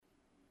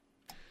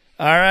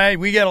All right,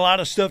 we got a lot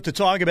of stuff to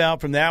talk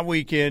about from that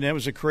weekend. That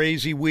was a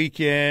crazy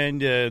weekend.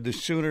 The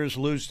Sooners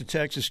lose to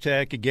Texas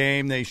Tech, a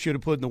game they should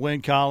have put in the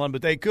win column,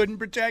 but they couldn't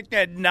protect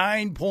that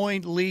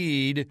 9-point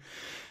lead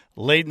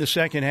late in the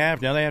second half.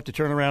 Now they have to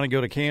turn around and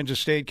go to Kansas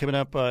State coming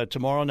up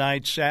tomorrow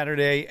night,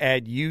 Saturday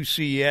at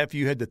UCF.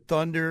 You had the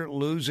Thunder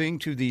losing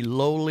to the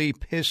lowly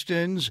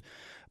Pistons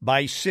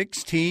by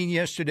 16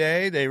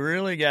 yesterday. They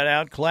really got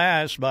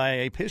outclassed by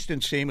a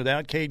Pistons team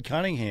without Cade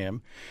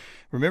Cunningham.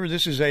 Remember,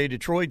 this is a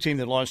Detroit team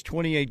that lost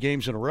 28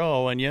 games in a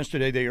row, and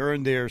yesterday they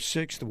earned their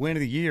 6th win of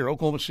the year.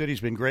 Oklahoma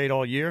City's been great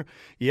all year.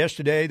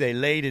 Yesterday they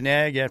laid an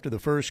egg after the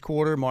first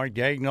quarter. Mark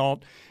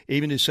Daigneault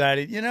even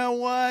decided, you know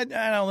what,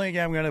 I don't think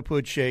I'm going to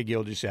put Shai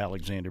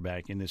Gilgeous-Alexander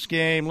back in this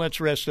game.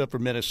 Let's rest up for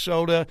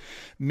Minnesota.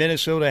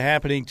 Minnesota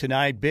happening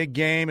tonight. Big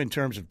game in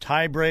terms of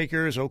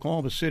tiebreakers.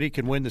 Oklahoma City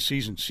can win the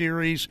season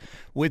series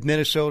with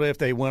Minnesota if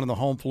they win on the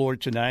home floor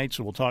tonight,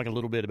 so we'll talk a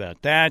little bit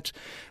about that.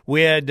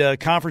 We had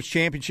conference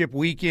championship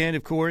weekend,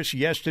 of course,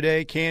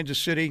 yesterday. Kansas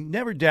City,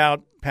 never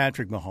doubt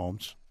Patrick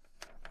Mahomes.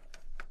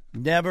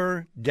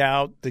 Never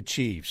doubt the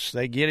Chiefs.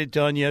 They get it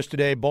done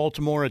yesterday.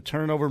 Baltimore, a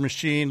turnover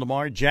machine.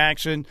 Lamar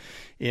Jackson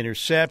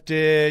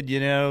intercepted.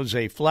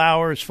 Zay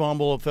Flowers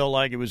fumble. It felt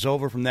like it was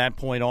over from that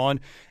point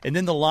on. And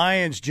then the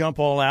Lions jump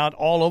all out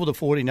all over the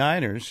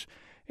 49ers.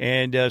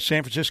 And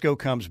San Francisco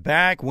comes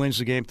back, wins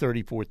the game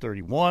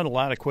 34-31. A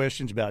lot of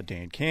questions about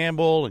Dan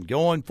Campbell and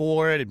going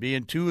for it and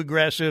being too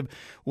aggressive.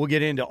 We'll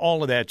get into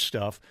all of that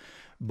stuff.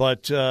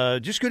 But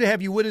just good to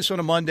have you with us on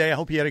a Monday. I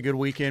hope you had a good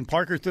weekend.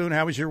 Parker Thune,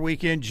 how was your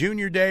weekend?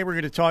 Junior Day, we're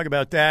going to talk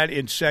about that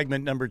in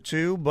segment number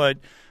 2. But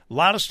a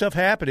lot of stuff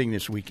happening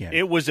this weekend.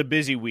 It was a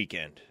busy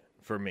weekend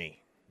for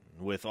me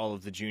with all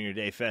of the Junior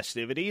Day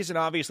festivities. And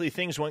obviously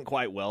things went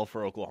quite well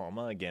for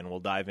Oklahoma. Again, we'll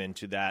dive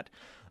into that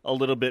a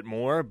little bit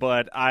more.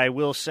 But I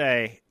will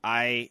say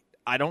I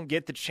don't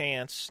get the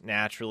chance,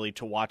 naturally,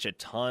 to watch a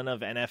ton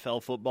of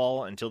NFL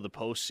football until the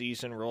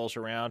postseason rolls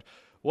around.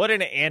 What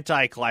an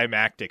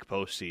anticlimactic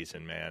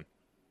postseason, man.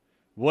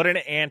 What an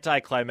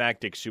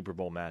anticlimactic Super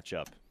Bowl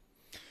matchup.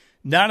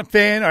 Not a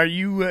fan. Are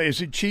you?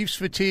 Is it Chiefs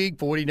fatigue,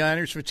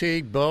 49ers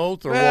fatigue,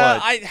 both, or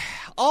what?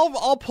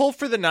 I'll pull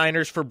for the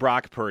Niners for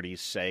Brock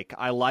Purdy's sake.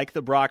 I like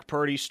the Brock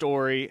Purdy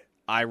story.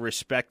 I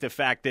respect the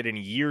fact that in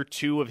year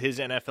 2 of his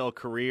NFL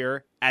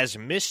career, as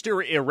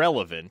Mr.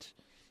 Irrelevant,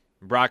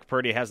 Brock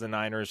Purdy has the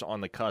Niners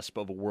on the cusp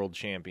of a world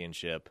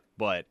championship.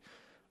 But,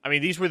 I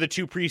mean, these were the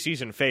 2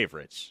 preseason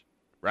favorites.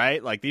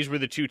 Right? Like, these were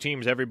the 2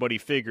 teams everybody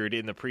figured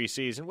in the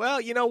preseason. Well,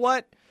 you know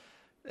what?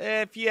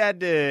 If you had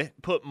to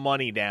put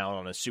money down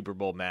on a Super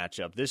Bowl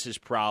matchup, this is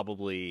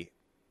probably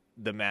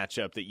the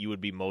matchup that you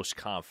would be most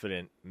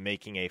confident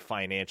making a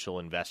financial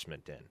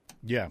investment in.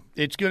 Yeah.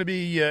 It's going to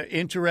be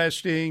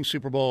interesting.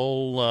 Super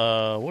Bowl,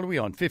 what are we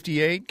on,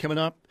 58 coming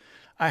up?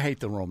 I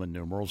hate the Roman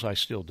numerals. I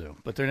still do.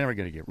 But they're never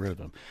going to get rid of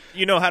them.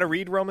 You know how to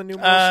read Roman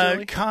numerals,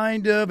 Steely?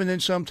 Kind of. And then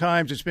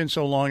sometimes it's been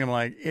so long, I'm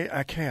like,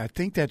 okay, I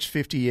think that's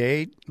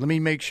 58. Let me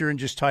make sure and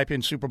just type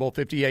in Super Bowl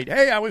 58.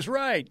 Hey, I was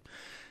right.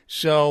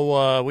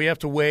 So we have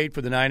to wait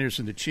for the Niners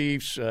and the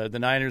Chiefs. The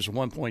Niners a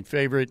 1-point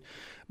favorite.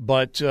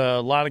 But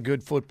a lot of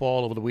good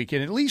football over the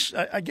weekend. At least,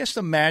 I guess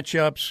the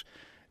matchups,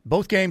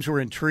 both games were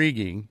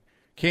intriguing.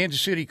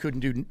 Kansas City couldn't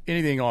do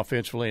anything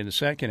offensively in the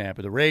second half,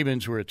 but the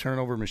Ravens were a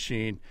turnover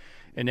machine.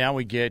 And now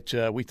we get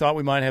we thought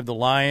we might have the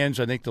Lions.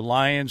 I think the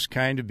Lions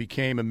kind of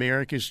became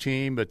America's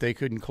team, but they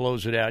couldn't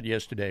close it out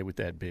yesterday with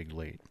that big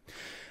lead.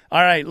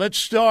 All right, let's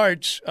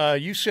start.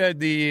 You said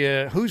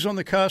the who's on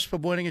the cusp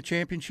of winning a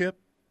championship?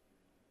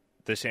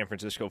 The San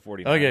Francisco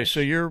 49ers. Okay, so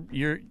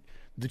you're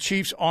the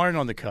Chiefs aren't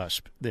on the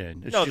cusp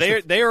then. No,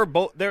 they're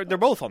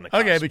both on the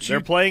cusp. Okay, but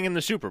they're playing in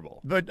the Super Bowl.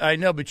 But I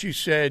know, but you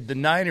said the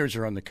Niners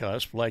are on the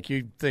cusp. Like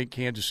you think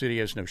Kansas City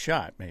has no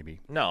shot,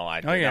 maybe. No,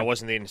 that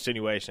wasn't the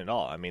insinuation at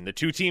all. I mean, the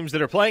 2 teams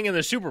that are playing in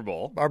the Super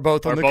Bowl are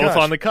both on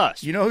the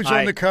cusp. You know who's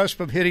on the cusp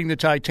of hitting the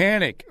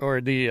Titanic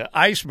or the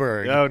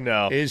iceberg? Oh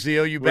no, is the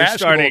OU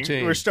basketball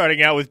team. We're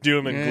starting out with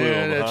doom and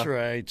gloom. That's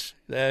right.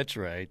 That's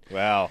right.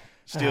 Wow,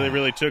 Steely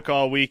really took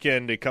all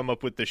weekend to come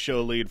up with the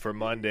show lead for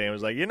Monday and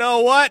was like, you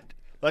know what?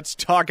 Let's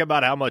talk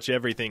about how much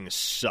everything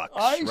sucks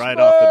right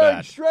off the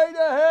bat. Straight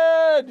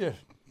ahead.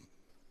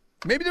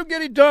 Maybe they'll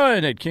get it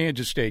done at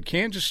Kansas State.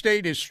 Kansas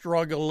State is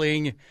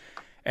struggling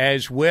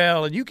as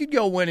well. And you could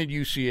go win at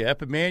UCF,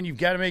 but, man, you've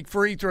got to make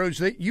free throws.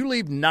 You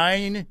leave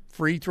 9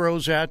 free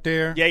throws out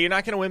there. Yeah, you're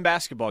not going to win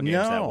basketball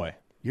games that way.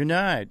 You're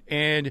not.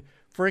 And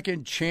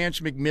freaking Chance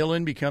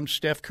McMillan becomes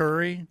Steph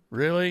Curry.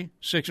 Really?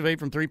 6 of 8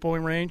 from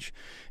three-point range.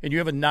 And you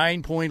have a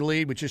 9-point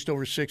lead with just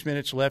over 6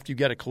 minutes left. You've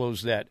got to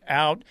close that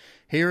out.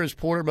 Here is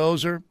Porter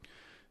Moser.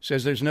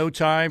 Says there's no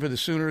time for the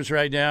Sooners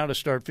right now to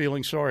start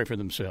feeling sorry for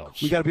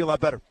themselves. We got to be a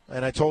lot better.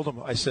 And I told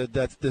him, I said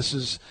that this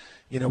is,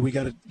 we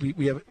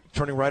have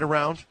turning right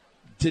around.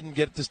 didn't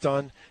get this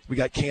done. We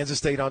got Kansas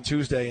State on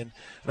Tuesday and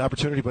an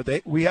opportunity,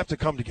 but we have to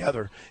come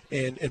together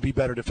and be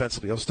better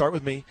defensively. It'll start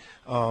with me,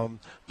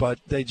 but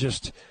they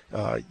just,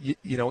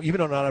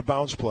 even on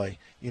out-of-bounds play,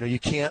 you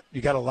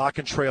got to lock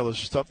and trail. There's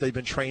stuff they've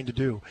been trained to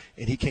do,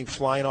 and he came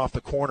flying off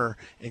the corner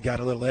and got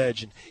a little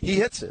edge, and he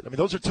hits it. I mean,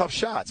 those are tough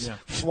shots. Yeah.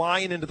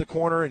 Flying into the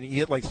corner, and he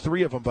hit like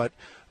 3 of them, but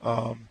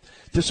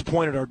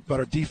disappointed about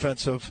our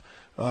defensive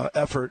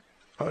effort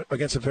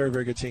against a very,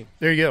 very good team.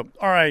 There you go.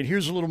 All right,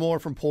 here's a little more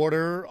from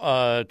Porter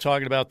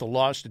talking about the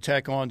loss to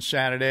Tech on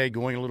Saturday,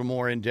 going a little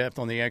more in-depth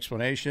on the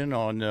explanation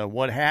on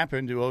what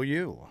happened to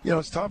OU.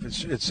 It's tough.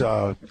 It's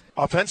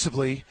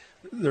offensively,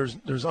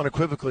 there's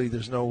unequivocally,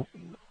 there's no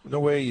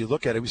way you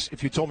look at it.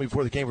 If you told me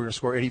before the game we were going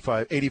to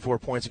score 84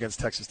 points against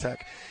Texas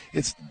Tech,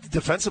 it's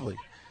defensively.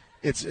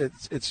 It's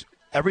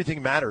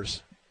everything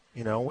matters.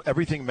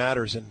 Everything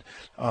matters. And,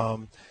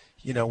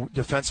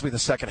 defensively in the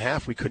second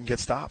half, we couldn't get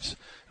stops.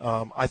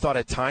 I thought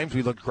at times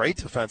we looked great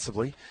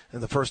defensively.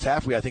 In the first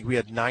half, I think we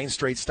had 9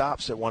 straight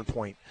stops at one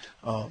point.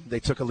 They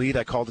took a lead.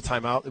 I called the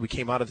timeout. We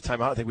came out of the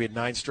timeout. I think we had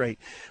 9 straight.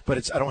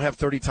 But I don't have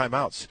 30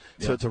 timeouts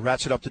to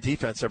ratchet up the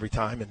defense every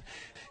time. And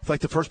it's like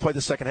the first play of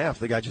the second half.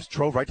 The guy just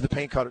drove right to the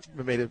paint, caught it,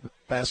 made a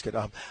basket.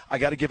 I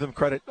got to give them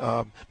credit.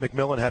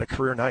 McMillan had a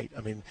career night.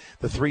 I mean,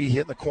 the 3 he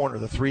hit in the corner.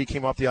 The 3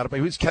 came off the out of.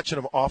 He was catching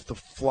them off the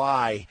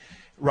fly,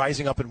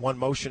 rising up in one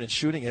motion and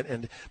shooting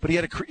it. But he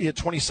had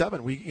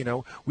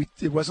 27.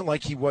 It wasn't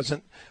like he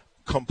wasn't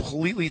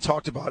completely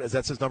talked about as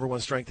that's his number one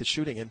strength is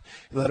shooting, and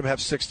let him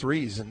have 6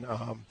 threes. And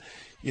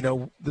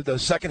the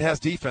second half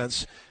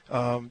defense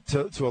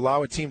to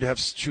allow a team to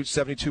shoot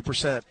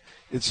 72%,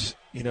 it's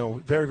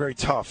very, very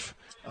tough.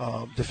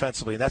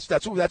 Defensively, and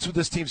that's what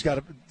this team's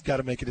got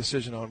to make a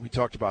decision on. We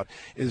talked about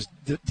is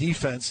the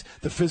defense,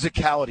 the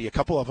physicality. A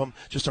couple of them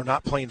just are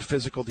not playing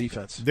physical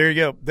defense. There you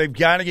go. They've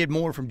got to get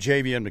more from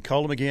Javion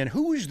McCollum again.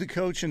 Who was the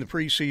coach in the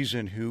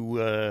preseason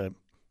who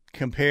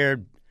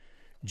compared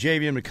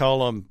Javion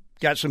McCollum?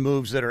 Got some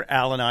moves that are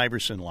Allen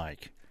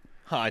Iverson-like.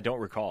 I don't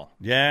recall.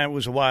 Yeah, it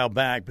was a while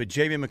back. But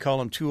Javion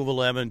McCollum, 2 of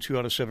 11, 2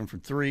 out of 7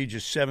 from 3,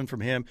 just 7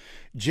 from him.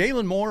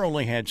 Jalen Moore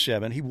only had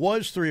 7. He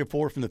was 3 or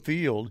 4 from the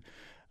field.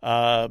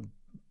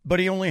 But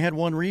he only had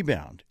 1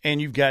 rebound.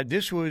 And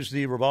this was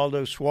the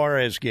Rivaldo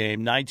Suarez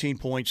game, 19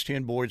 points,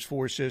 10 boards,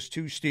 4 assists,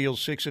 2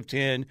 steals, 6 of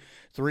 10,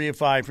 3 of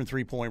 5 from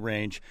three-point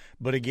range.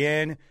 But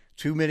again,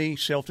 too many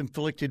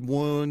self-inflicted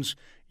wounds.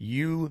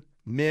 You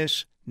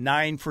miss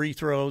 9 free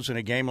throws in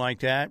a game like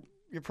that,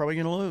 you're probably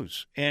going to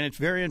lose. And it's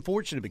very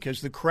unfortunate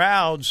because the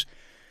crowds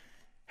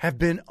have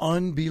been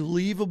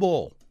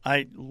unbelievable.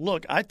 I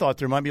thought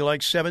there might be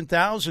like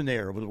 7,000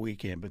 there over the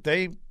weekend, but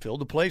they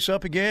filled the place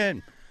up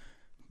again.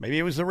 Maybe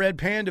it was the Red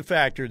Panda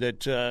factor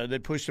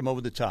that pushed them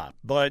over the top.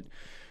 But,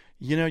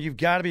 you've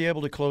got to be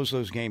able to close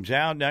those games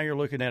out. Now you're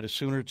looking at a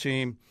Sooner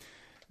team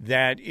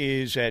that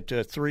is at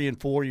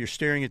 3-4. You're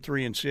staring at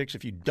 3-6.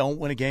 If you don't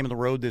win a game on the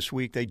road this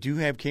week, they do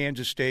have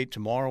Kansas State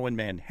tomorrow in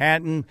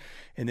Manhattan,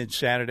 and then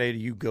Saturday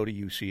you go to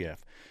UCF.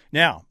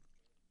 Now,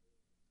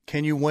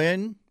 can you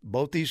win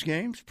both these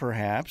games?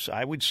 Perhaps.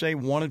 I would say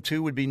 1 of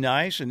 2 would be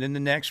nice, and then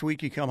the next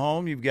week you come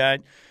home, you've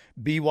got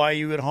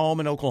BYU at home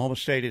and Oklahoma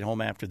State at home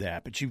after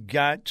that. But you've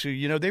got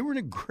to, they were in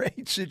a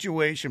great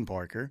situation,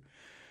 Parker.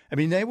 I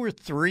mean, they were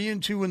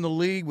 3-2 in the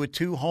league with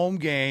 2 home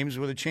games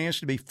with a chance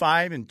to be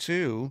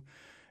 5-2.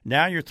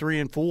 Now you're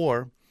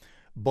 3-4,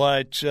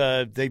 but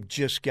they've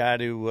just got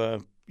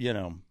to,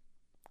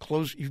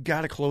 close. You've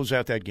got to close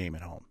out that game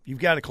at home. You've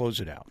got to close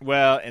it out.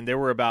 Well, and there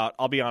were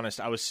I'll be honest,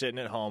 I was sitting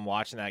at home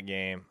watching that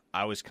game.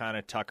 I was kind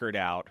of tuckered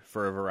out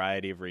for a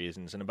variety of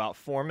reasons. And about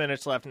 4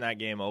 minutes left in that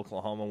game,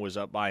 Oklahoma was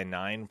up by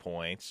 9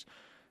 points,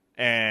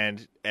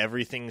 and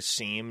everything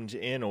seemed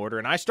in order.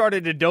 And I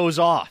started to doze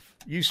off.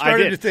 You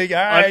started to think, all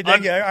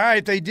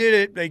right, they did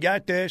it. They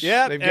got this.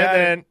 Yeah, and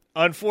then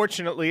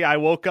unfortunately, I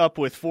woke up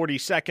with 40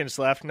 seconds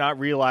left, not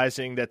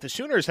realizing that the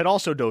Sooners had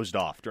also dozed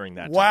off during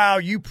that time. Wow,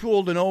 you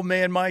pulled an old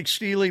man Mike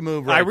Steely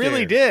move right there. I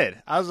really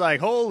did. I was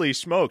like, holy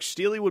smokes,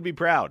 Steely would be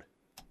proud.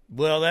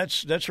 Well,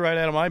 that's right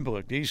out of my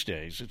book these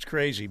days. It's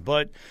crazy.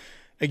 But,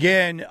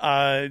 again,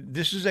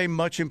 this is a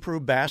much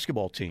improved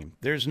basketball team.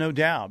 There's no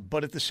doubt.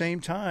 But at the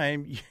same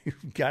time,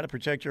 you've got to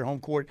protect your home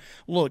court.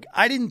 Look,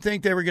 I didn't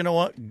think they were going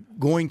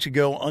to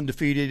go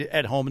undefeated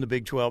at home in the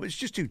Big 12. It's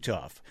just too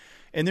tough.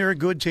 And they're a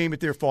good team, but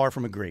they're far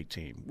from a great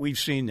team. We've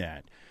seen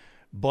that.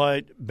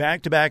 But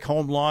back-to-back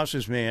home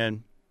losses,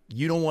 man,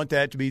 you don't want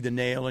that to be the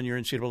nail in your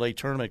NCAA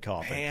tournament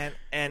coffin.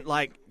 And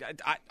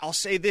I'll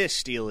say this,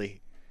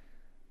 Steely.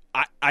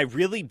 I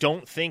really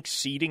don't think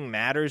seeding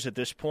matters at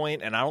this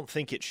point, and I don't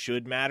think it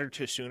should matter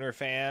to Sooner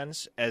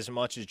fans as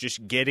much as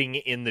just getting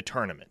in the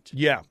tournament.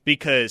 Yeah.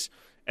 Because,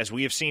 as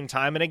we have seen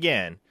time and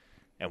again,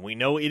 and we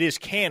know it is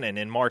canon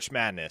in March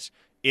Madness,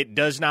 it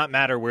does not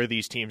matter where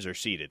these teams are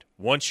seated.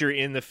 Once you're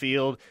in the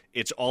field,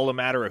 it's all a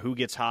matter of who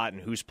gets hot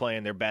and who's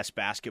playing their best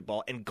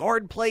basketball. And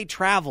guard play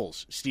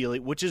travels, Steely,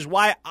 which is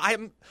why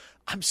I'm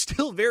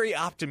still very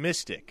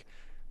optimistic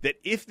that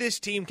if this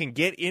team can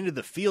get into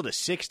the field of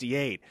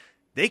 68,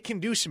 they can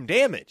do some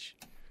damage.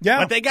 Yeah.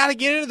 But they got to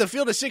get into the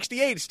field of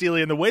 68,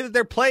 Steely, and the way that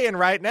they're playing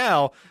right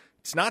now,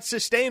 it's not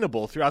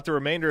sustainable throughout the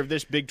remainder of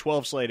this Big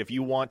 12 slate if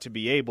you want to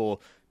be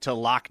able to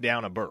lock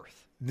down a berth.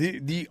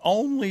 The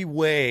only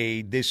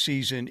way this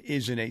season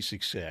isn't a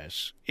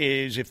success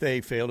is if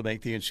they fail to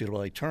make the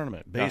NCAA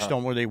tournament based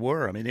on where they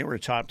were. I mean, they were a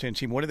top 10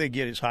 team. What did they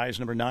get as high as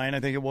number 9, I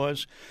think it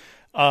was?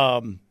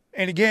 And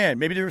again,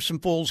 maybe there was some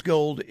fool's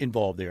gold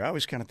involved there. I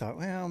always kind of thought,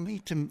 well,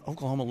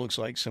 Oklahoma looks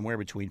like somewhere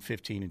between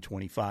 15 and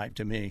 25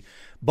 to me.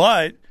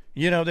 But,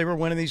 they were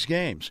winning these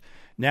games.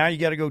 Now you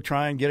got to go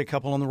try and get a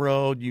couple on the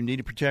road. You need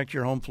to protect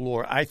your home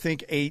floor. I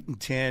think 8 and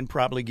 10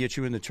 probably get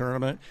you in the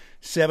tournament.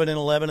 7 and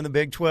 11 in the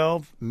Big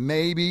 12,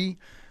 maybe.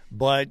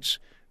 But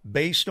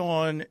based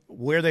on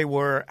where they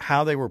were,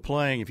 how they were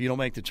playing, if you don't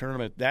make the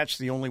tournament, that's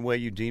the only way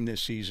you deem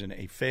this season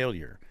a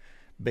failure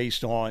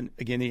based on,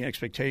 again, the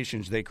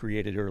expectations they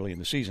created early in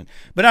the season.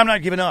 But I'm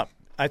not giving up.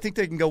 I think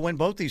they can go win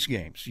both these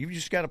games. You've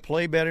just got to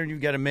play better and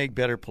you've got to make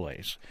better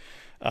plays.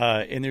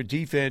 And their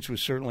defense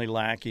was certainly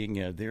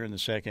lacking there in the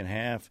second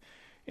half.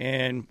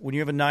 And when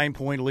you have a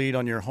 9-point lead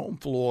on your home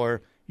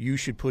floor, you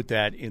should put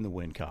that in the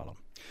win column.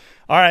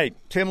 All right,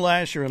 Tim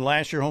Lasher and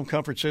Lasher Home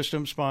Comfort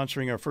Systems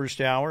sponsoring our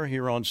first hour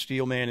here on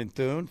Steelman and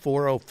Thune,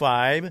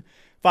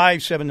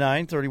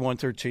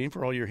 405-579-3113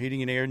 for all your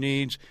heating and air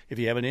needs. If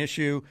you have an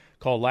issue,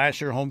 call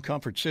Lasher Home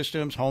Comfort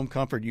Systems, home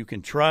comfort you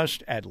can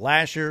trust at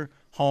Lasher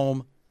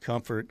Home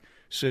Comfort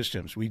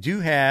Systems. We do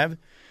have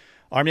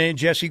our man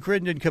Jesse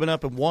Crittenden coming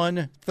up at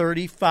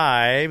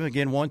 1:35.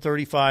 Again,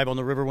 1:35 on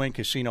the Riverwind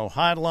Casino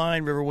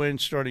Hotline. Riverwind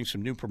starting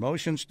some new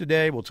promotions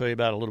today. We'll tell you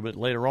about it a little bit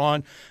later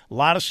on. A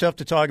lot of stuff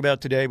to talk about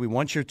today. We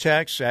want your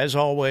texts, as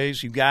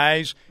always. You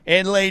guys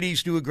and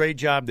ladies do a great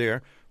job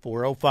there.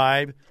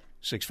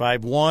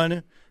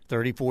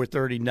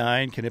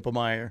 405-651-3439,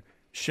 Knippelmeyer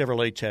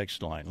Chevrolet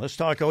text line. Let's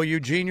talk OU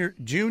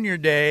Junior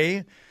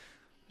Day.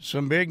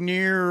 Some big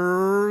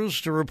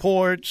news to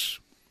report.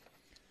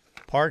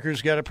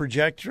 Parker's got a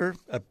projector,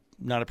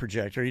 not a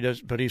projector, he does,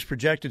 but he's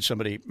projected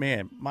somebody.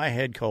 Man, my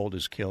head cold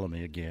is killing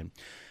me again.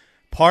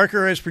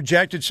 Parker has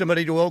projected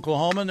somebody to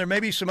Oklahoma, and there may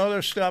be some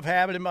other stuff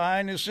happening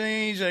behind the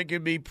scenes that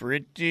could be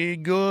pretty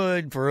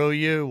good for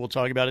OU. We'll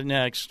talk about it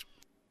next.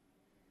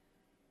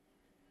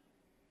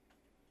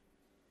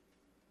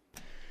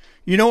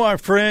 Our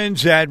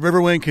friends at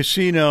Riverwind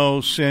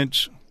Casino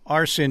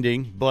are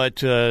sending, but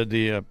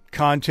the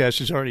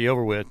contest is already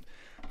over with.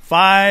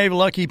 5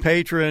 lucky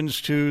patrons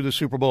to the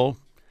Super Bowl,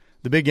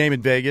 the big game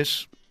in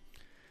Vegas,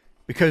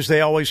 because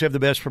they always have the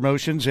best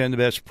promotions and the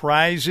best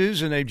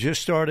prizes, and they've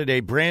just started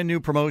a brand-new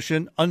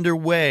promotion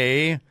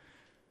underway.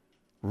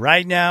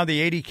 Right now,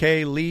 the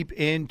 80K Leap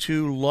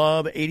into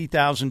Love,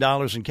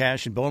 $80,000 in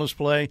cash and bonus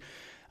play.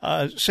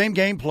 Same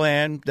game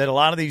plan that a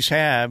lot of these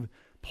have.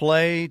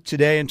 Play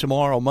today and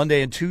tomorrow,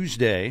 Monday and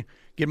Tuesday.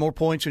 Get more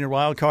points in your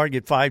wild card.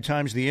 Get 5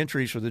 times the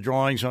entries for the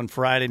drawings on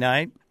Friday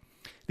night.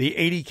 The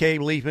 80K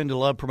Leap into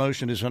Love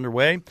promotion is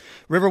underway.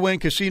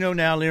 Riverwind Casino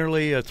now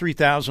nearly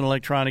 3,000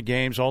 electronic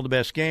games, all the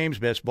best games,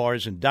 best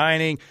bars and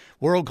dining,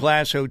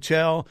 world-class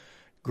hotel,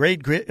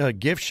 great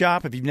gift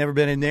shop. If you've never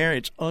been in there,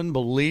 it's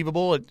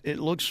unbelievable. It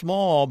looks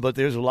small, but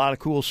there's a lot of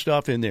cool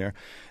stuff in there.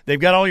 They've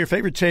got all your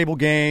favorite table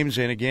games,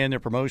 and again,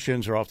 their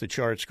promotions are off the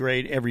charts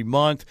great every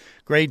month.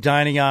 Great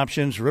dining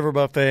options, River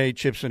Buffet,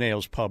 Chips and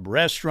Ales Pub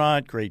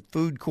Restaurant, great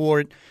food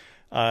court.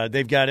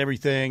 They've got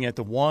everything at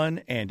the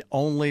one and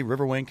only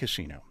Riverwind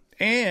Casino.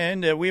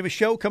 And we have a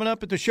show coming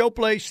up at the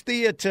Showplace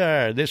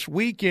Theater this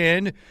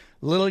weekend.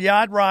 Little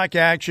yacht rock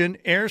action,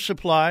 Air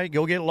Supply.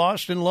 Go get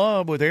lost in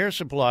love with Air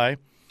Supply.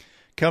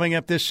 Coming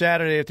up this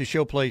Saturday at the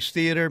Showplace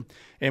Theater.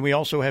 And we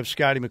also have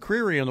Scotty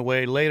McCreery on the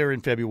way later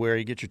in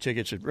February. Get your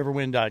tickets at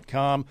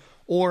riverwind.com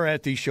or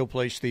at the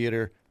Showplace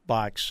Theater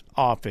box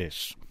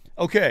office.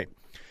 Okay.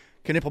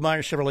 Knippelmeyer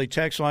Chevrolet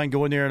text line,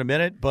 go in there in a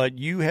minute, but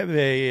you have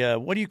a,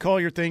 what do you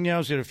call your thing now?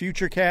 Is it a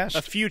future cast?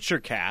 A future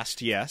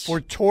cast, yes. For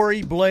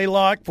Tory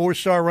Blaylock,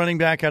 4-star running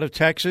back out of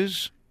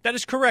Texas. That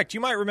is correct.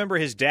 You might remember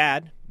his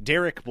dad,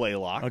 Derek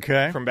Blaylock,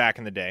 from back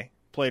in the day.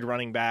 Played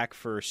running back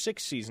for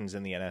 6 seasons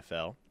in the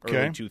NFL,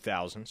 early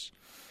 2000s.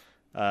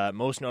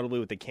 Most notably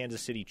with the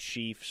Kansas City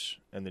Chiefs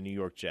and the New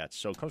York Jets.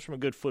 So it comes from a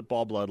good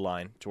football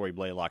bloodline, Tory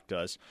Blaylock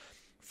does.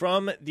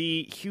 From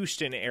the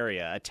Houston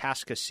area,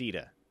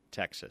 Atascocita,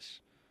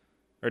 Texas.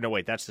 Or no,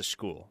 wait, that's the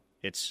school.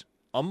 It's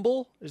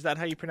Humble? Is that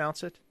how you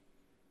pronounce it?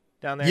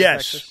 Down there in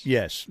Texas?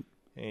 Yes.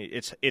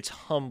 It's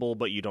Humble,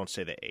 but you don't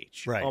say the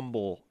H. Right.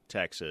 Humble,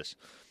 Texas,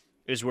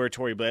 is where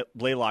Tory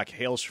Blaylock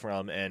hails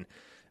from. And,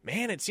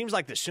 man, it seems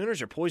like the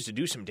Sooners are poised to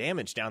do some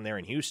damage down there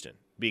in Houston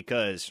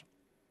because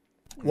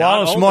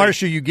Wallace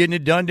Marsh, are you getting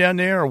it done down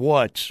there or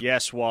what?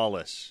 Yes,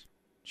 Wallace.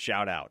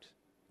 Shout out.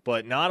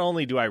 But not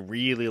only do I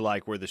really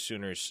like where the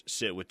Sooners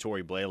sit with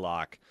Tory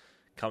Blaylock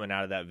coming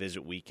out of that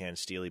visit weekend,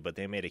 Steely, but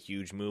they made a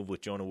huge move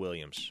with Jonah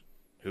Williams,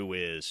 who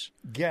is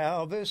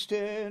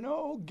Galveston,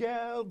 oh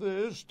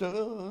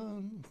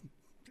Galveston.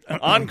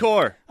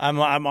 Encore. I'm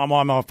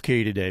off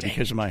key today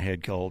because of my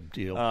head cold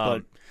deal.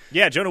 But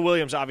yeah, Jonah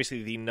Williams,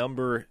 obviously the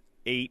number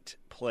 8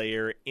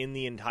 player in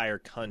the entire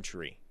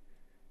country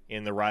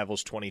in the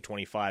Rivals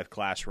 2025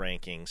 class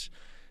rankings,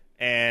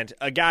 and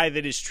a guy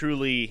that is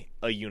truly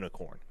a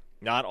unicorn.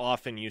 Not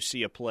often you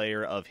see a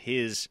player of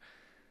his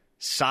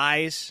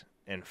size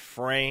and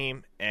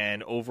frame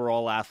and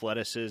overall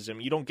athleticism.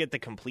 You don't get the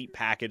complete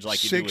package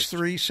like you do.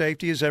 6'3"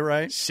 safety, is that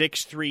right?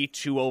 6'3",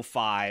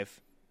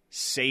 205,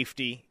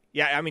 safety.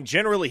 Yeah, I mean,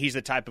 generally he's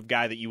the type of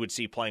guy that you would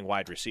see playing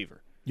wide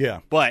receiver. Yeah.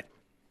 But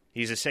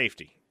he's a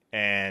safety,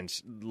 and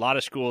a lot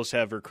of schools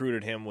have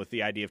recruited him with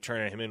the idea of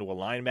turning him into a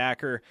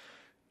linebacker.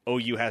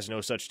 OU has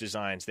no such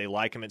designs. They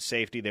like him at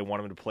safety. They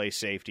want him to play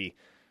safety.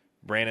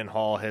 Brandon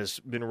Hall has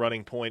been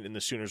running point in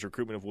the Sooners'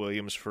 recruitment of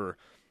Williams for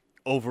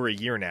over a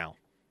year now.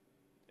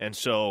 And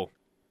so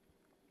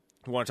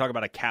we want to talk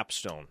about a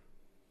capstone.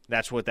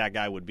 That's what that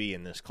guy would be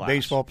in this class.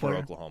 Baseball player? For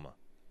Oklahoma.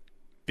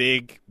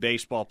 Big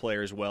baseball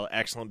player as well.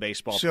 Excellent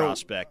baseball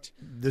prospect.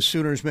 The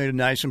Sooners made a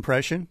nice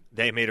impression.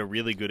 They made a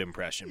really good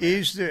impression.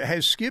 Man.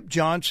 Has Skip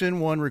Johnson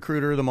won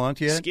Recruiter of the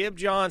Month yet? Skip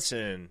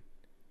Johnson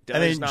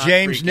does not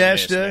James freaking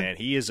Nesta, miss, man.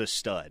 He is a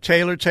stud.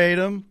 Taylor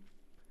Tatum.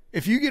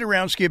 If you get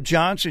around Skip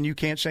Johnson, you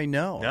can't say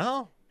no.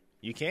 No,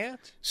 you can't.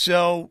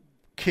 So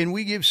can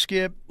we give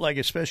Skip like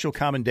a special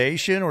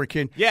commendation, or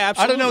can? Yeah,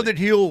 absolutely. I don't know that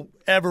he'll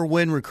ever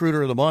win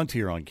Recruiter of the Month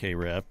here on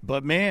KREF,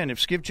 but man, if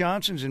Skip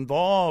Johnson's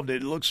involved,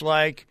 it looks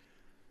like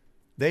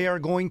they are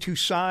going to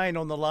sign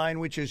on the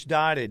line which is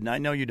dotted. And I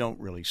know you don't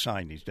really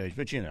sign these days,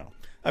 but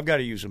I've got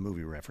to use a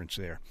movie reference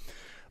there.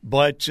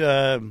 But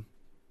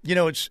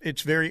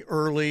it's very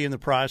early in the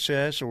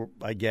process, or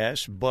I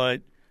guess,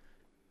 but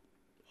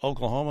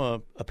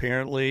Oklahoma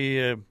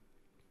apparently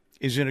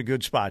is in a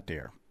good spot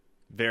there.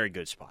 Very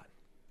good spot.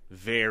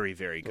 Very,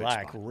 very good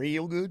spot. Like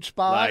real good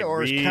spot? Like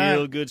or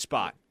real good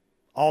spot.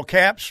 All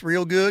caps,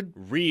 real good?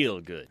 Real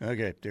good.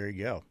 Okay, there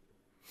you go.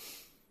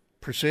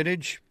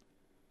 Percentage?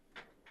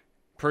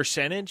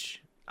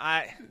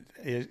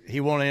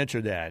 He won't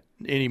answer that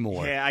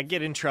anymore. Yeah, I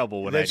get in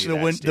trouble when That's I do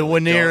that. That's the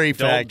Winery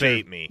factor. Don't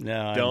bait me.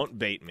 No, don't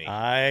bait me.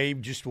 I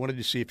just wanted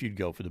to see if you'd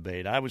go for the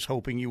bait. I was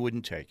hoping you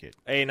wouldn't take it.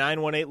 A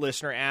 918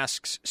 listener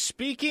asks,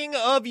 speaking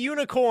of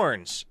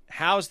unicorns,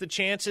 how's the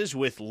chances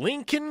with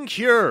Lincoln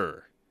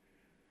Cure?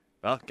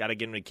 Well, got to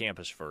get him to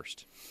campus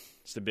first.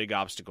 It's the big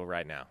obstacle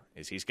right now,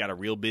 is he's got a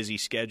real busy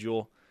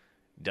schedule.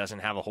 Doesn't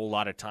have a whole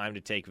lot of time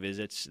to take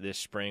visits this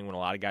spring when a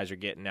lot of guys are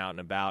getting out and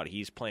about.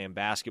 He's playing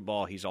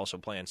basketball. He's also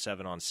playing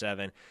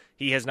 7-on-7.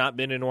 He has not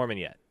been to Norman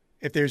yet.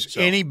 If there's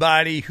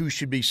anybody who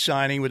should be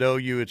signing with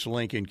OU, it's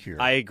Lincoln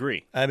Cure. I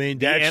agree. I mean,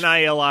 the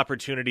NIL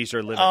opportunities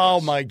are limitless. Oh,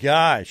 my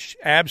gosh.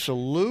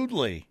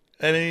 Absolutely.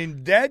 I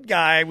mean, that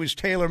guy was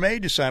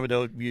tailor-made to sign with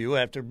OU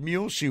after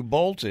Muleshoe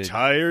bolted.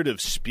 Tired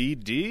of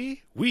Speed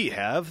D? We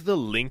have the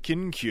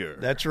Lincoln Cure.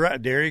 That's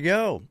right. There you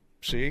go.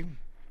 See?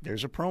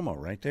 There's a promo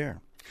right there.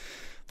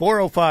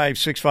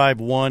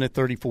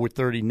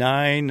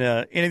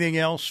 405-651-3439. Anything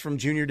else from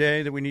Junior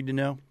Day that we need to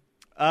know?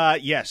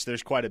 Yes,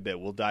 there's quite a bit.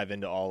 We'll dive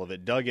into all of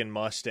it. Doug in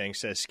Mustang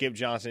says Skip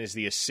Johnson is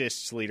the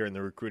assists leader in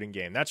the recruiting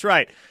game. That's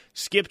right.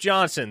 Skip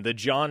Johnson, the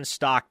John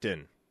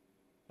Stockton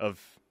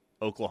of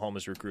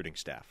Oklahoma's recruiting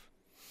staff.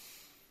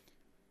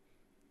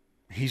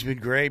 He's been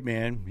great,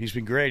 man. He's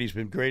been great. He's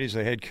been great as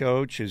a head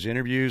coach. His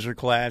interviews are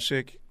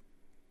classic.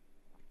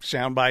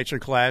 Sound bites are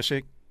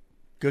classic.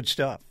 Good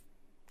stuff.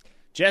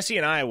 Jesse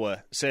in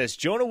Iowa says,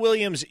 Jonah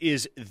Williams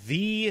is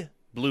the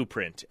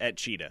blueprint at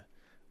Cheetah.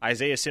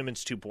 Isaiah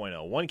Simmons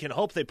 2.0. One can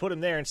hope they put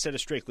him there instead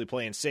of strictly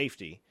playing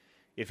safety.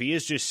 If he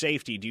is just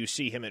safety, do you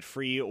see him at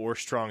free or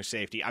strong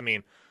safety? I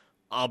mean,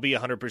 I'll be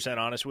 100%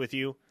 honest with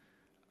you.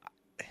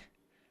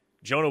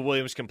 Jonah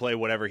Williams can play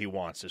whatever he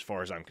wants as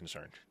far as I'm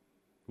concerned.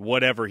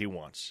 Whatever he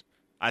wants.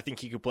 I think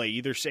he could play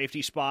either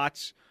safety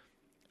spots.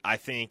 I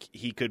think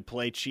he could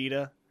play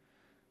Cheetah.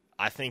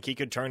 I think he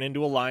could turn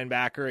into a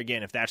linebacker.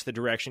 Again, if that's the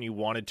direction you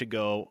wanted to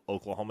go,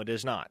 Oklahoma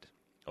does not.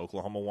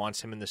 Oklahoma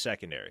wants him in the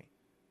secondary.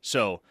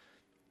 So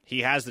he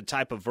has the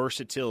type of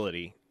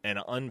versatility and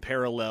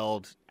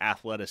unparalleled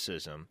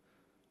athleticism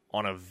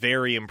on a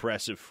very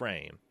impressive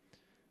frame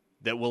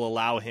that will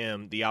allow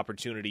him the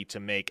opportunity to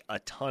make a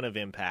ton of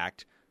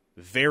impact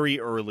very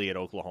early at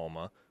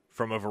Oklahoma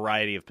from a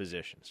variety of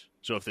positions.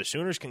 So if the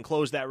Sooners can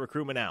close that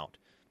recruitment out,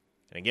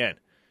 and again,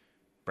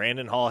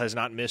 Brandon Hall has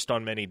not missed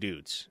on many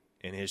dudes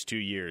in his 2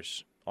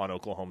 years on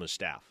Oklahoma's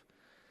staff.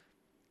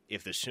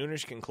 If the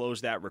Sooners can close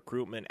that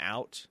recruitment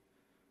out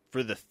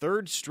for the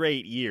third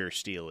straight year,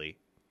 Steely,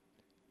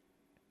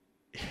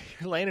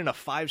 you're landing a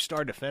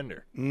 5-star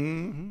defender.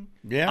 Mm-hmm.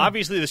 Yeah.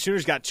 Obviously, the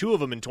Sooners got 2 of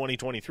them in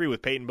 2023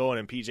 with Peyton Bowen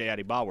and PJ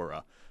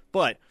Adibawara.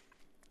 But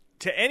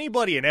to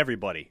anybody and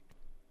everybody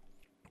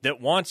that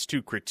wants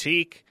to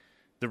critique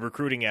the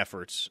recruiting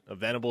efforts of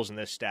Venables and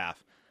this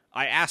staff,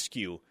 I ask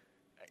you,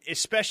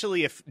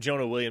 especially if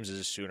Jonah Williams is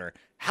a Sooner,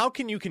 how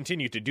can you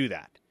continue to do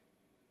that?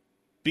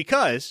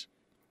 Because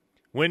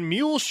when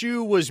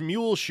Muleshoe was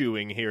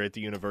muleshoeing here at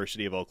the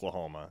University of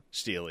Oklahoma,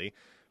 Steely,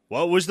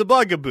 what was the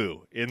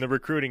bugaboo in the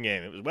recruiting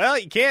game? It was, well,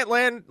 you can't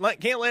land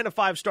a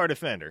 5-star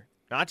defender,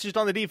 not just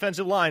on the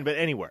defensive line, but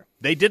anywhere.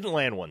 They didn't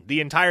land one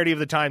the entirety of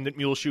the time that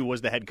Muleshoe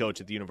was the head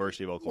coach at the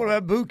University of Oklahoma. What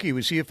about Buki?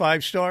 Was he a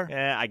 5-star?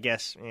 I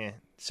guess.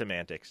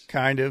 Semantics.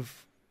 Kind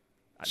of.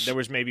 There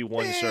was maybe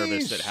one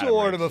service that had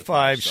sort of a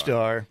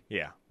 5-star.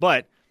 Yeah.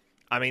 But,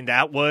 I mean,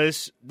 that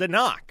was the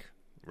knock,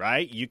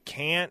 right? You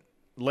can't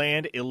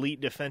land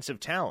elite defensive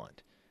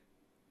talent.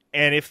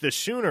 And if the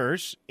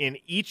Sooners, in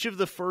each of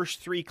the first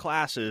 3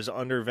 classes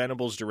under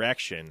Venable's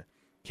direction,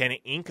 can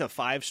ink a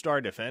 5-star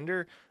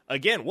defender,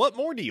 again, what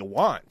more do you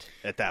want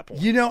at that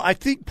point? You know, I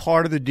think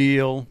part of the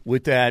deal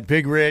with that,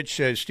 Big Rich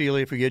says,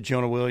 Steely, if we get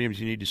Jonah Williams,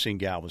 you need to sing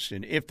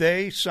Galveston. If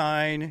they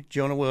sign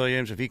Jonah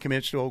Williams, if he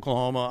commits to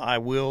Oklahoma, I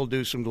will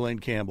do some Glenn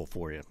Campbell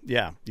for you.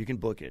 Yeah, you can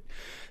book it.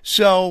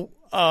 So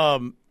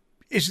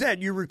is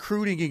that you're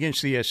recruiting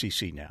against the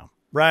SEC now,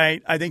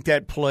 right? I think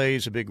that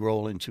plays a big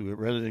role into it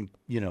rather than,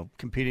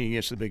 competing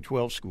against the Big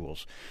 12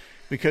 schools.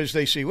 Because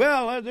they see,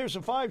 well, there's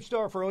a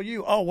 5-star for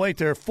OU. Oh, wait,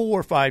 there are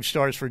 4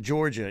 5-stars for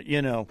Georgia,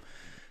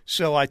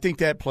 So I think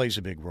that plays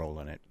a big role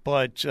in it.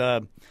 But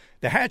the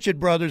Hatchett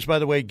brothers, by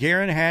the way,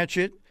 Garen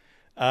Hatchett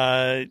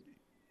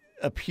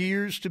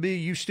appears to be,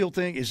 you still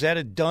think, is that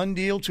a done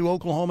deal to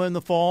Oklahoma in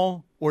the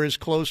fall or as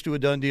close to a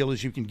done deal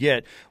as you can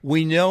get?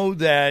 We know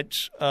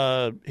that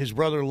his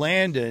brother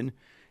Landon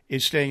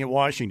is staying at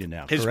Washington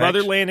now, His correct?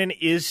 brother Landon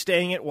is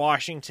staying at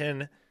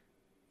Washington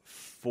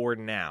for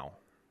now.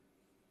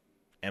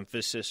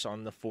 Emphasis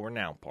on the for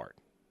now part.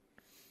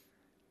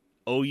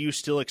 OU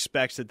still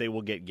expects that they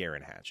will get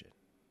Garen Hatchett.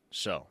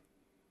 So,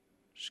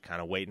 just kind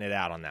of waiting it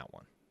out on that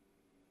one.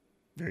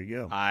 There you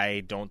go.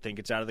 I don't think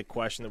it's out of the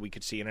question that we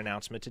could see an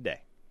announcement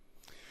today.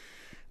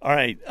 All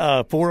right,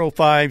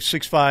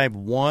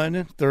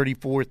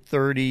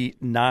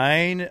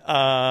 405-651-3439.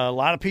 A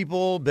lot of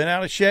people been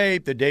out of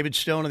shape. That David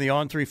Stone in the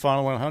On-3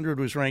 Final 100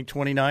 was ranked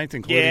 29th,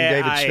 including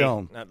David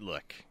Stone.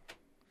 Look,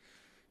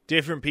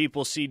 different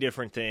people see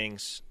different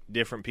things.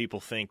 Different people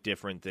think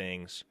different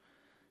things.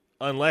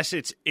 Unless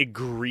it's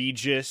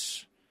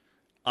egregious,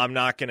 I'm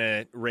not going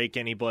to rake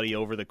anybody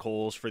over the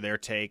coals for their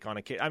take on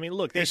a kid. I mean,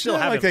 look, they still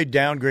have. It's not like they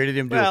downgraded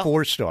him to a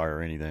 4-star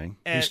or anything.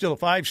 He's still a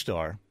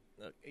 5-star.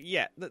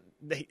 Yeah,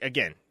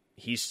 again,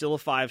 he's still a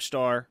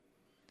 5-star,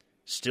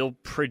 still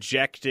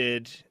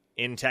projected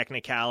in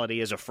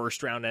technicality as a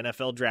first-round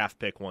NFL draft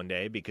pick one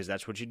day, because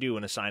that's what you do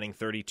in assigning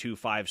 32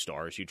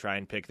 5-stars. You try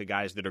and pick the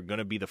guys that are going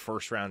to be the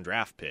first-round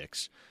draft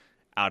picks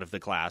out of the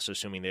class,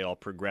 assuming they all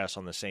progress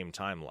on the same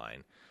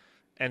timeline.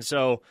 And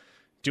so,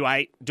 do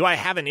I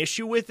have an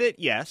issue with it?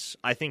 Yes.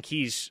 I think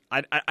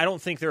I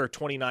don't think there are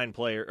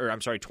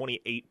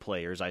 28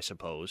 players, I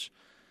suppose,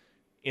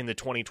 in the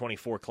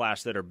 2024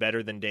 class that are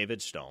better than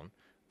David Stone.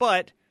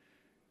 But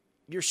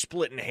you're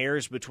splitting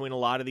hairs between a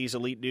lot of these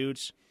elite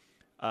dudes.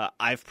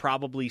 I've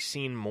probably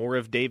seen more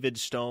of David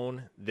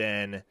Stone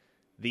than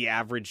the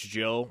average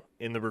Joe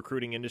in the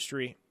recruiting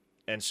industry.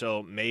 And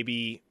so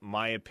maybe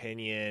my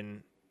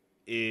opinion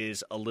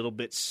is a little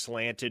bit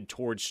slanted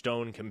towards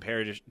Stone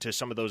compared to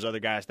some of those other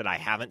guys that I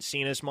haven't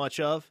seen as much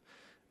of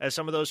as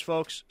some of those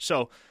folks.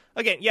 So,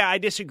 again, yeah, I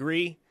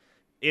disagree.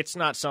 It's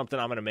not something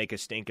I'm going to make a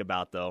stink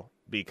about, though,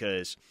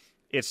 because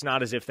it's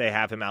not as if they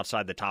have him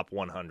outside the top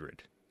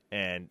 100,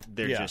 and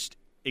they're just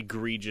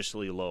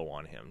egregiously low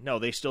on him. No,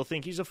 they still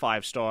think he's a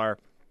 5-star.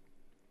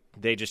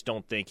 They just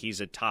don't think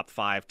he's a top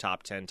 5,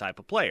 top 10 type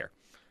of player.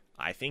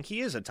 I think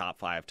he is a top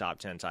 5, top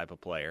 10 type of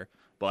player,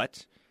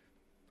 but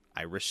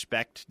I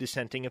respect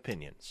dissenting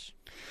opinions.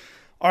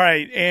 All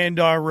right, and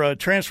our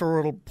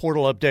transfer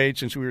portal update,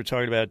 since we were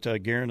talking about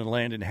Garen and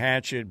Landon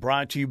Hatchett,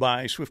 brought to you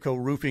by Swiftco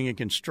Roofing and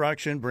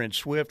Construction. Brent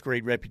Swift,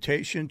 great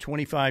reputation,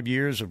 25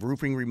 years of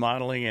roofing,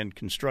 remodeling, and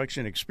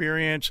construction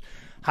experience.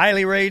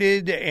 Highly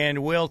rated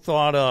and well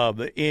thought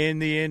of in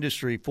the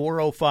industry.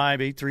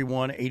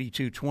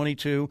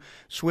 405-831-8222.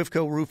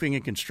 Swiftco Roofing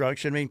and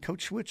Construction. I mean,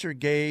 Coach Switzer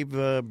gave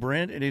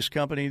Brent and his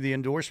company the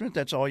endorsement.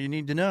 That's all you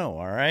need to know,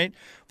 all right?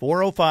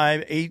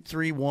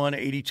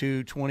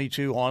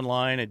 405-831-8222.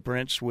 Online at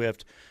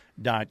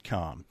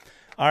BrentSwift.com.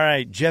 All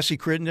right, Jesse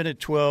Crittenden at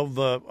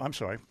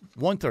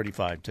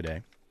 1:35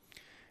 today.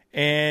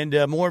 And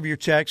more of your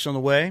texts on the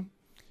way.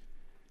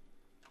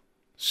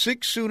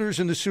 6 Sooners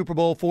in the Super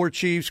Bowl, 4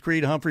 Chiefs,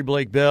 Creed Humphrey,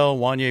 Blake Bell,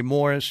 Wanye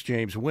Morris,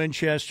 James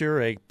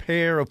Winchester, a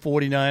pair of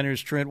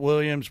 49ers, Trent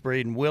Williams,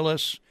 Braden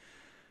Willis,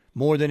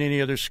 more than any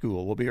other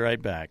school. We'll be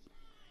right back.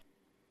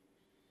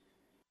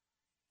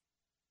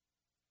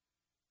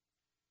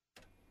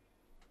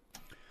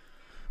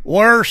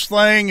 Worst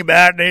thing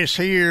about this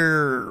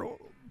here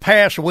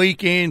past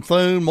weekend,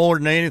 Thune, more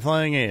than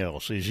anything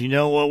else, is you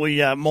know what we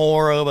got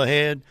more of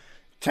ahead?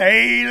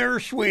 Taylor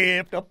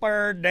Swift up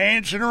there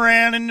dancing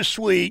around in the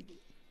suite.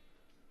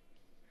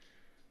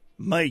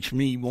 Makes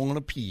me want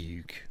to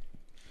puke.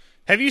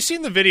 Have you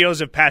seen the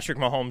videos of Patrick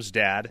Mahomes'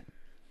 dad?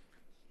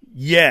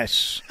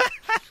 Yes.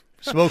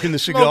 Smoking the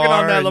cigar. Smoking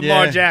on that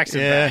Lamar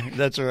Jackson Yeah, back.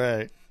 That's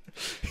right.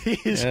 He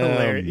is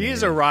hilarious. Man.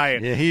 He's a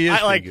riot. Yeah, he is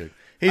pretty good.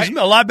 He's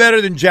a lot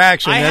better than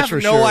Jackson, that's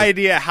for sure. I have no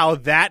idea how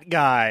that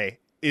guy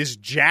is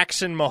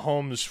Jackson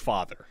Mahomes'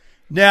 father.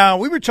 Now,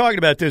 we were talking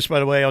about this, by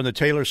the way, on the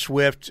Taylor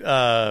Swift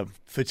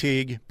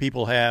fatigue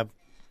people have.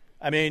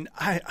 I mean,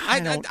 I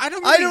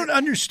I don't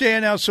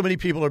understand how so many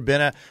people are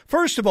bent.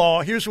 First of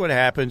all, here's what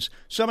happens.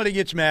 Somebody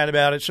gets mad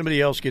about it. Somebody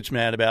else gets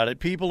mad about it.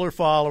 People are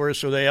followers,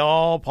 so they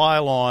all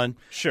pile on.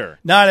 Sure.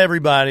 Not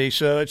everybody,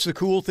 so it's the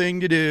cool thing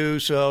to do.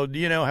 So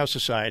you know how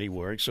society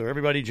works. So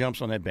everybody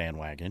jumps on that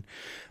bandwagon.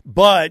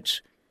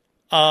 But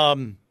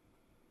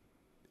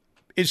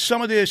is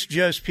some of this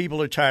just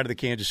people are tired of the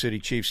Kansas City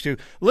Chiefs, too?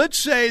 Let's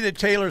say that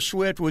Taylor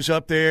Swift was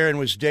up there and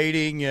was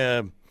dating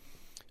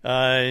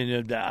I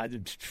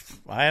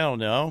don't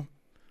know,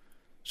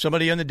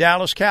 somebody on the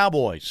Dallas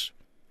Cowboys.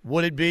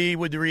 Would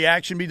the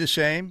reaction be the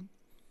same?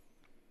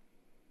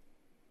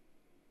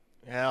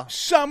 Yeah.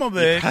 Some of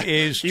it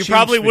is you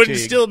probably Chiefs wouldn't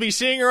fatigue. still be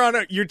seeing her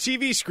on your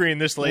TV screen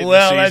this late in the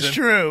Well,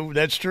 season.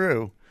 that's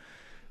true.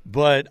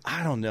 But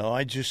I don't know.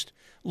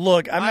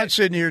 Look, I'm not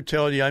sitting here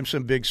telling you I'm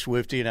some big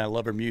Swiftie and I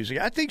love her music.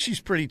 I think she's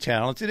pretty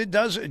talented. It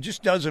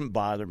just doesn't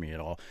bother me at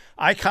all.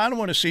 I kind of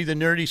want to see the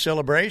nerdy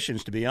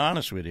celebrations, to be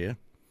honest with you.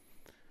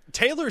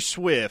 Taylor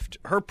Swift,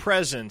 her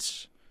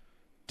presence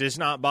does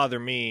not bother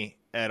me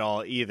at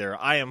all either.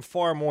 I am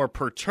far more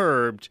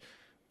perturbed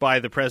by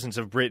the presence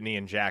of Britney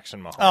and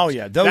Jackson Mahomes. Oh,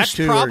 yeah, those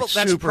two are super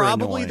That's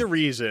probably annoying. the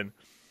reason.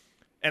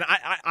 And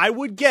I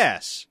would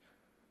guess,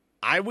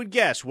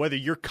 whether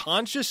you're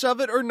conscious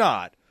of it or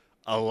not,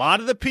 a lot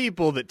of the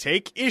people that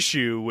take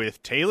issue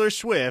with Taylor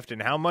Swift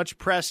and how much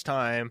press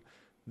time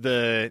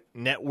the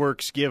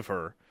networks give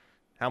her,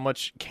 how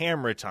much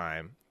camera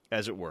time,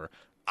 as it were,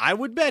 I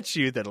would bet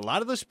you that a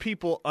lot of those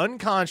people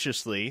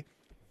unconsciously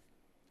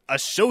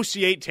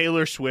associate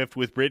Taylor Swift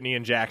with Britney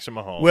and Jackson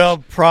Mahomes. Well,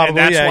 probably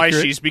and that's why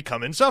accurate. she's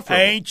become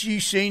insufferable. Ain't you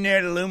seen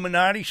that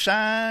Illuminati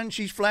sign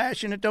she's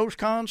flashing at those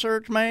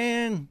concerts,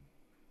 man?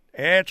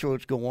 That's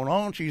what's going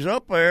on. She's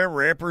up there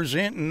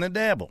representing the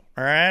devil.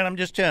 All right, I'm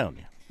just telling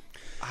you.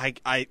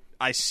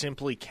 I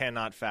simply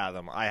cannot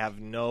fathom. I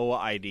have no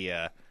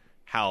idea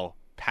how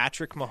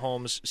Patrick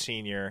Mahomes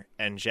Sr.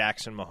 and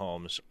Jackson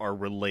Mahomes are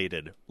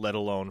related, let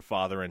alone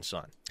father and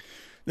son.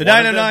 The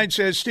 909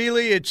 says,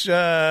 Steely, it's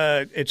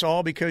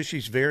all because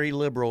she's very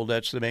liberal.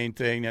 That's the main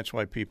thing. That's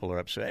why people are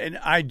upset. And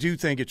I do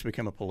think it's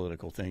become a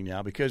political thing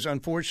now because,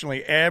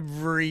 unfortunately,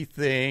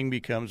 everything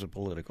becomes a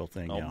political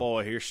thing now. Oh,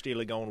 boy, here's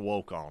Steely going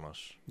woke on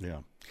us. Yeah.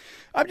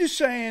 I'm just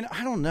saying,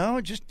 I don't know.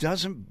 It just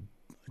doesn't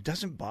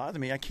bother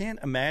me. I can't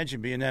imagine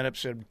being that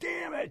upset.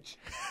 Damn it!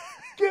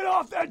 Get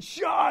off that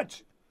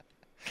shot!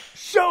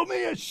 Show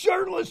me a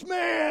shirtless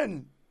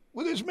man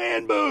with his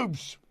man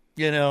boobs.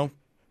 You know?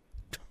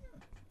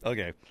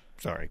 Okay,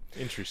 sorry.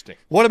 Interesting.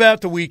 What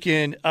about the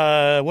weekend?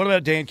 What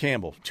about Dan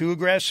Campbell? Too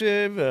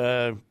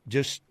aggressive?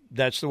 Just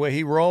that's the way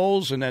he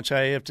rolls, and that's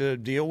how you have to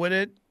deal with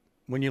it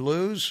when you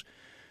lose?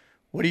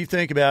 What do you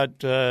think about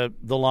the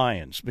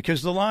Lions?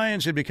 Because the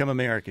Lions had become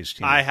America's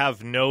team. I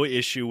have no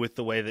issue with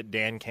the way that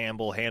Dan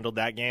Campbell handled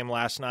that game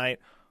last night,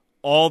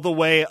 all the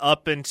way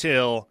up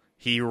until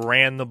he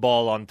ran the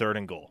ball on 3rd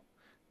and goal.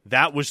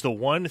 That was the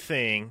one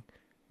thing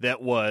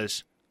that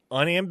was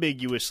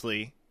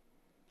unambiguously,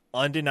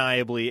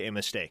 undeniably a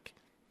mistake.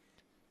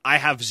 I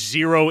have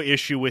zero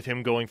issue with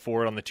him going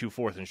forward on the 2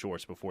 4th and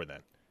shorts before then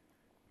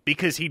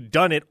because he'd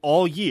done it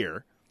all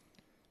year.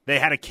 They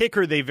had a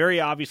kicker they very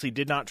obviously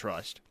did not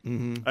trust.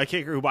 Mm-hmm. A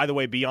kicker who, by the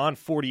way, beyond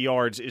 40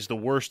 yards is the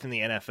worst in the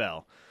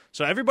NFL.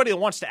 So everybody that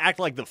wants to act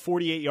like the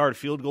 48-yard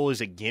field goal is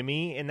a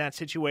gimme in that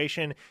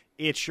situation,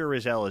 it sure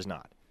as hell is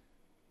not.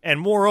 And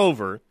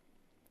moreover,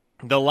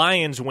 the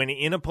Lions, when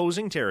in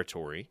opposing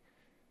territory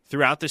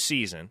throughout the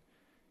season,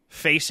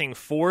 facing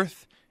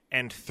 4th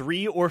and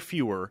 3 or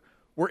fewer,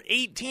 were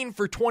 18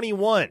 for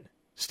 21,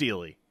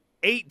 Steely.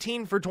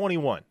 18 for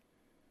 21.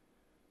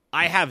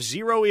 I have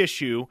zero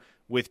issue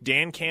with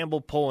Dan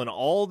Campbell pulling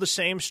all the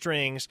same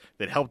strings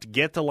that helped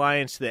get the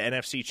Lions to the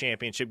NFC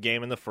Championship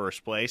game in the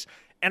first place.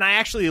 And I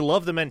actually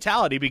love the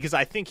mentality because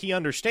I think he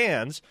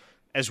understands,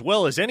 as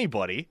well as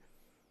anybody,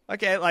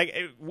 okay, like,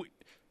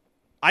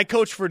 I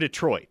coach for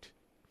Detroit.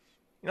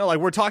 You know, like,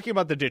 we're talking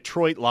about the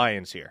Detroit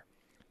Lions here.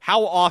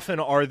 How often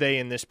are they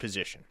in this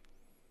position?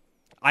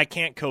 I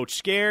can't coach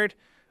scared.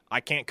 I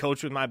can't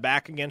coach with my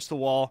back against the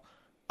wall.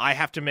 I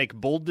have to make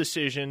bold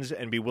decisions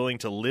and be willing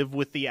to live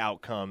with the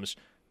outcomes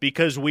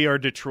because we are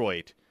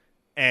Detroit.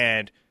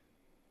 And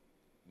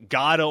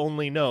God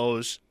only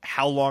knows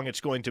how long it's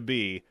going to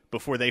be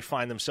before they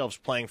find themselves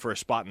playing for a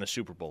spot in the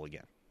Super Bowl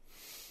again.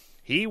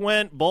 He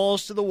went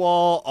balls to the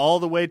wall all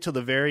the way to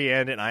the very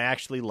end, and I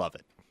actually love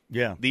it.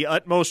 Yeah. The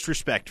utmost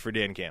respect for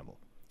Dan Campbell.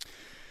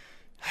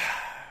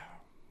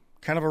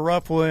 Kind of a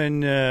rough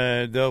one,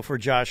 though, for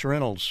Josh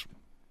Reynolds,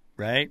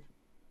 right?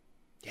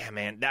 Yeah,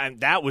 man,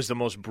 that was the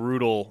most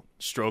brutal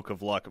stroke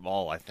of luck of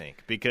all, I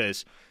think,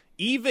 because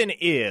even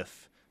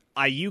if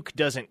Ayuk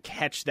doesn't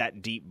catch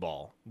that deep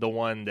ball, the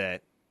one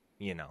that,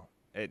 you know,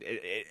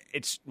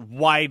 it's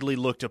widely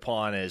looked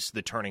upon as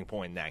the turning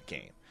point in that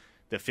game,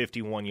 the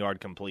 51-yard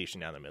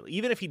completion down the middle.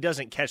 Even if he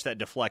doesn't catch that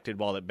deflected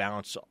ball that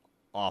bounced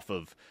off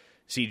of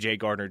C.J.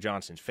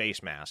 Gardner-Johnson's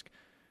face mask,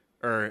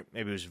 or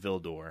maybe it was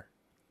Vildor,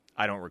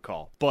 I don't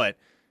recall. But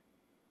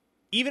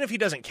even if he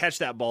doesn't catch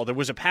that ball, there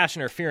was a pass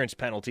interference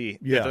penalty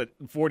that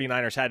the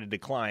 49ers had to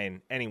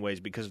decline anyways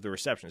because of the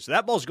reception. So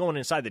that ball's going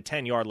inside the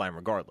 10-yard line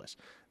regardless.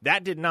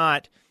 That did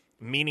not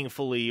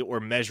meaningfully or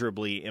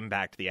measurably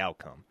impact the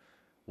outcome.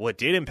 What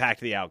did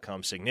impact the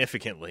outcome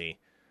significantly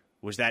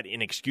was that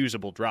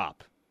inexcusable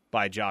drop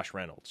by Josh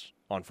Reynolds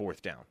on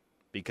 4th down.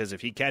 Because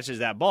if he catches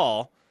that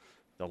ball,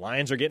 the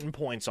Lions are getting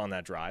points on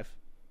that drive.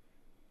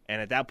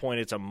 And at that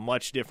point, it's a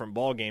much different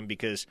ball game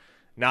because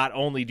not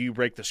only do you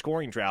break the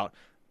scoring drought,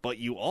 but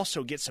you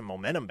also get some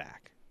momentum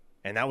back.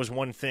 And that was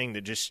one thing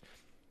that just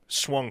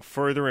swung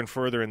further and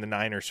further in the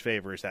Niners'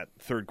 favor as that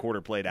third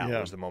quarter played out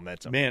was the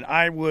momentum. Man,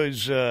 I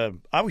was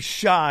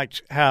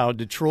shocked how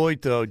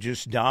Detroit, though,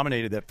 just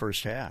dominated that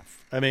first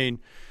half. I mean,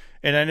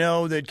 and I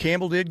know that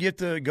Campbell did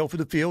go for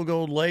the field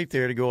goal late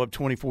there to go up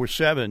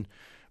 24-7,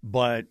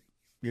 but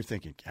you're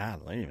thinking,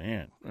 golly,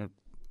 man,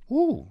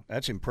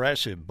 that's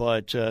impressive.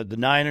 But the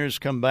Niners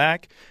come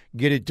back,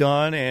 get it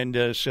done,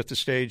 and set the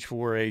stage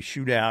for a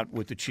shootout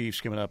with the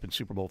Chiefs coming up in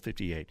Super Bowl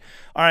 58.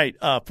 All right,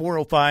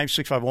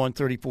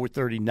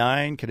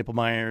 405-651-3439,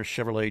 Knippelmeyer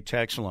Chevrolet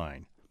text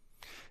line.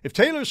 If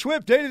Taylor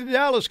Swift dated the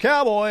Dallas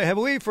Cowboy, have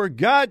we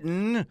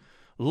forgotten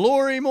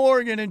Lori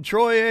Morgan and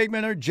Troy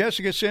Aikman or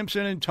Jessica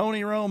Simpson and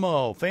Tony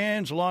Romo?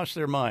 Fans lost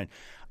their mind.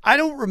 I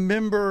don't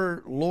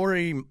remember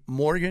Lori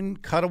Morgan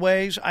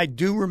cutaways. I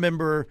do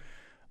remember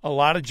a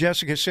lot of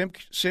Jessica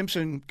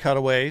Simpson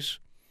cutaways,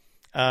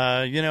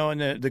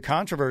 and the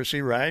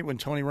controversy, right, when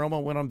Tony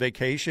Romo went on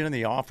vacation in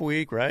the off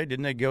week, right?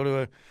 Didn't they go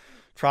to a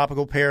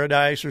tropical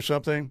paradise or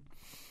something?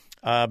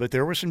 But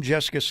there were some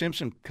Jessica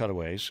Simpson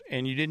cutaways,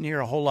 and you didn't hear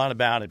a whole lot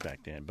about it back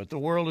then. But the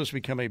world has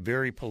become a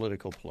very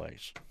political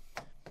place.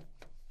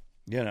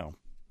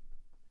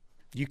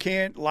 You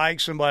can't like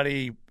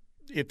somebody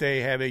if they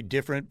have a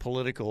different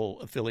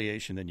political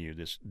affiliation than you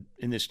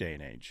in this day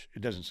and age.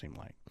 It doesn't seem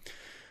like.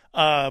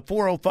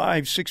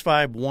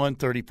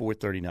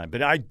 405-651-3439.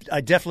 But I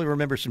definitely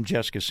remember some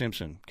Jessica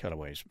Simpson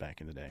cutaways back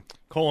in the day.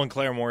 Colin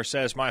Claremore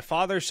says, my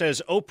father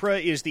says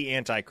Oprah is the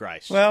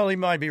Antichrist. Well, he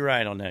might be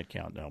right on that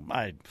count, though.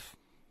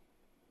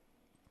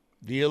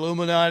 The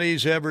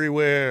Illuminati's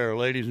everywhere.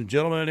 Ladies and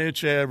gentlemen,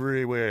 it's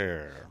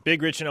everywhere.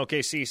 Big Rich in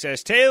OKC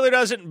says, Taylor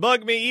doesn't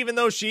bug me even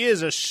though she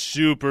is a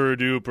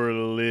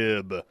super-duper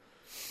lib.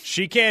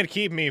 She can't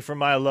keep me from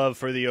my love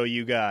for the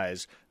OU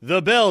guys.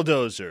 The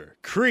Belldozer,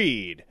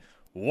 Creed,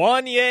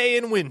 Wanye,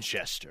 and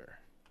Winchester.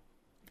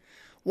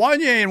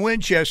 Wanye and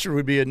Winchester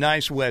would be a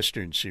nice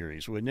Western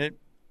series, wouldn't it?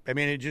 I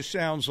mean, it just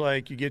sounds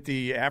like you get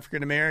the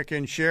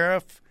African-American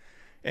sheriff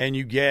and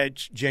you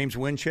get James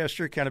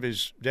Winchester, kind of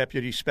his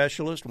deputy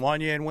specialist,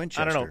 Wanye and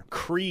Winchester. I don't know.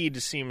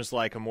 Creed seems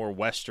like a more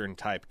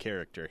Western-type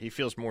character. He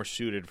feels more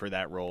suited for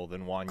that role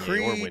than Wanye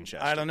or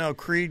Winchester. I don't know.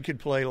 Creed could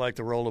play like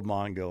the role of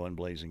Mongo in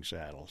Blazing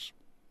Saddles.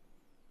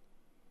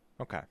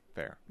 Okay,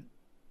 fair.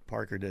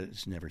 Parker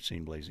has never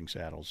seen Blazing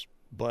Saddles,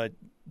 but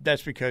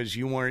that's because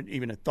you weren't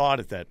even a thought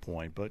at that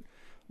point. But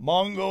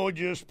Mongo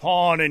just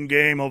pawn in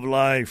Game of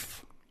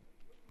Life.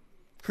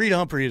 Creed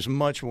Humphrey is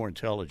much more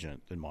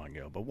intelligent than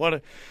Mongo, but what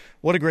a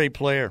great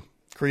player,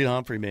 Creed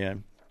Humphrey,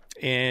 man.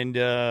 And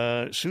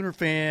Sooner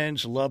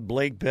fans love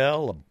Blake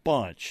Bell a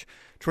bunch.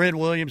 Trent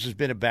Williams has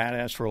been a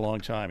badass for a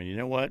long time, and you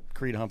know what?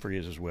 Creed Humphrey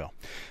is as well.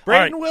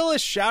 Braden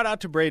Willis, shout out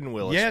to Braden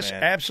Willis. Yes,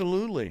 man.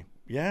 Absolutely.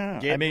 Yeah,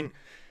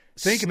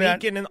 Sneaking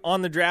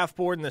on the draft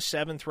board in the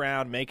 7th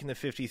round, making the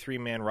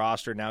 53-man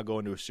roster, now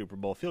going to a Super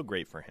Bowl. Feel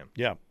great for him.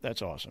 Yeah,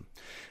 that's awesome.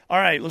 All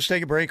right, let's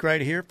take a break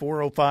right here.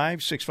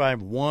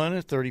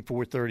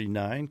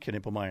 405-651-3439.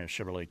 Knippelmeyer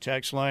Chevrolet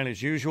text line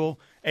as usual.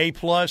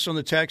 A-plus on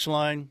the text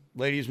line,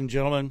 ladies and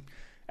gentlemen.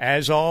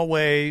 As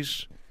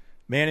always,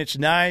 man, it's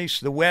nice.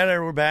 The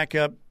weather, we're back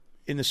up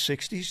in the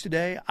 60s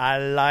today. I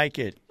like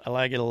it. I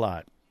like it a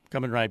lot.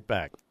 Coming right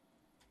back.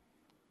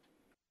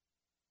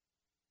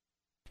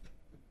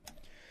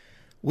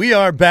 We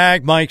are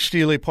back. Mike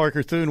Steely,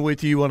 Parker Thune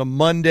with you on a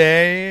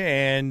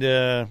Monday. And,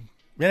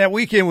 that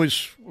weekend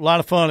was a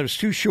lot of fun. It was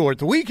too short.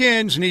 The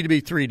weekends need to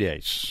be 3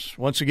 days.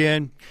 Once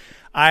again,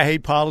 I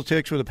hate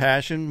politics with a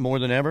passion more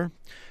than ever.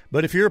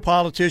 But if you're a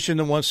politician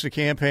that wants to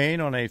campaign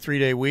on a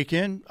 3-day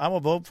weekend, I will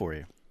vote for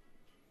you.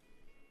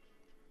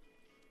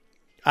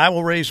 I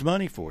will raise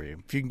money for you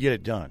if you can get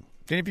it done.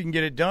 And if you can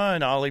get it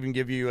done, I'll even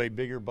give you a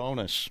bigger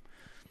bonus.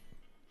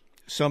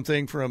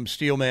 Something from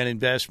Steelman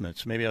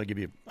Investments. Maybe I'll give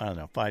you,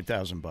 $5,000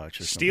 or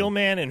something.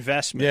 Steelman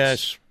Investments?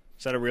 Yes.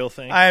 Is that a real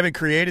thing? I haven't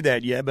created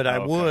that yet, but I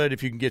would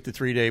if you can get the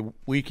 3-day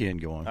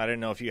weekend going. I didn't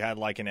know if you had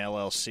like an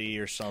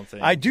LLC or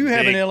something. I do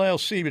have an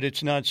LLC, but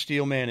it's not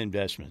Steelman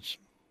Investments.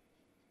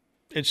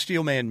 It's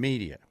Steelman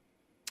Media.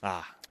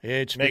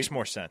 It makes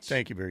more sense.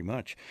 Thank you very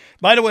much.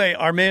 By the way,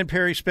 our man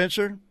Perry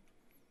Spencer,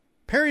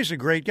 Perry's a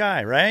great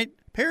guy, right?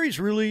 Perry's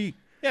really...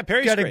 Yeah,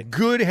 Perry's got great. A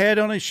good head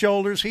on his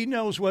shoulders. He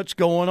knows what's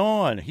going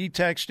on. He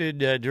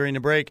texted during the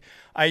break.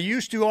 I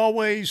used to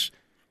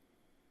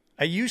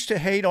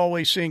hate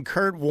always seeing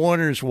Kurt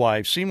Warner's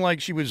wife. Seemed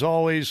like she was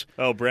always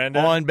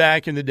Brenda? on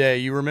back in the day.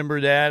 You remember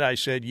that? I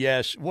said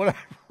yes. What I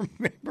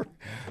remember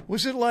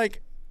was it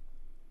like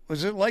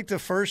the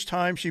first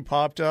time she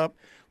popped up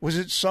Was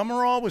it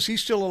Summerall? Was he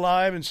still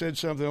alive and said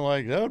something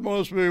like, that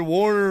must be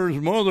Warner's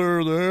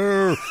mother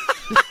there?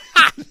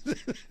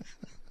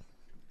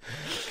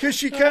 Because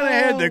she kind of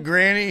had the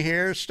granny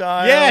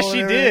hairstyle. Yeah,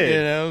 she did.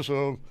 You know,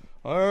 so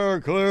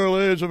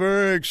clearly it's a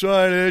very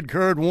excited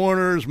Kurt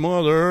Warner's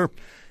mother.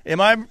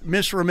 Am I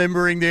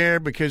misremembering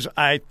there? Because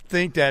I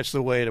think that's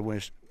the way to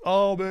wish.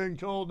 Oh, being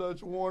told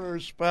that's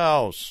Warner's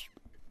spouse.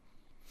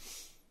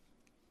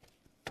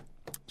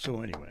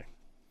 So anyway,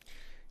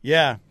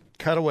 yeah,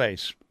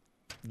 cutaways.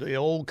 The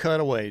old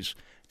cutaways.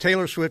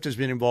 Taylor Swift has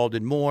been involved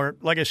in more.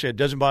 Like I said,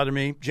 doesn't bother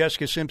me.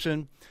 Jessica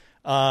Simpson.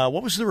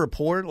 What was the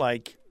report?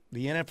 Like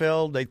the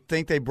NFL, they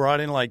think they brought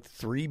in like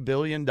 $3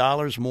 billion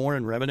more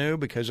in revenue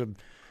because of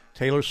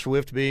Taylor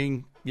Swift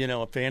being,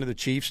 a fan of the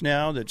Chiefs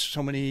now. That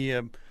so many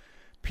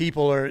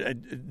people are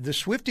the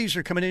Swifties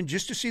are coming in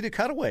just to see the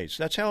cutaways.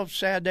 That's how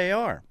sad they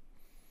are.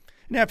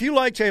 Now, if you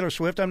like Taylor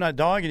Swift, I'm not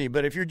dogging you,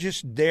 but if you're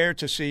just there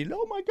to see,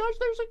 oh my gosh,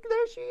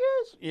 there she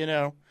is,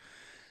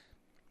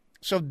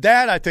 So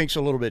that, I think, is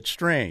a little bit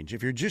strange.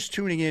 If you're just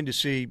tuning in to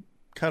see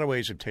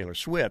cutaways of Taylor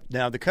Swift.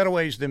 Now, the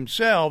cutaways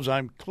themselves,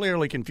 I'm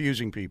clearly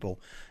confusing people.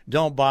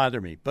 Don't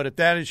bother me. But if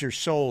that is your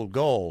sole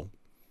goal,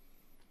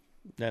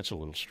 that's a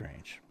little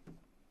strange.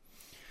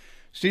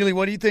 Steely,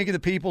 what do you think of the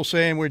people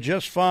saying we're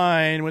just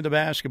fine with the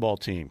basketball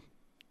team?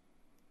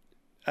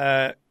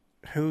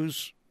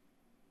 Who's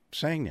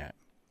saying that?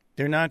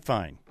 They're not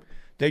fine.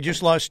 They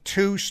just lost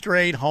 2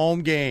 straight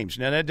home games.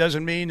 Now, that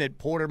doesn't mean that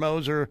Porter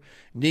Moser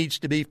needs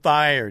to be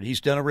fired.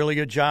 He's done a really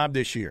good job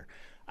this year.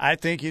 I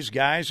think his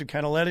guys have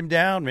kind of let him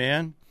down,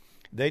 man.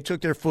 They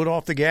took their foot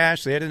off the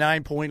gas. They had a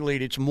 9-point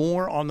lead. It's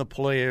more on the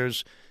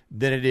players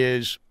than it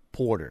is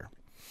Porter.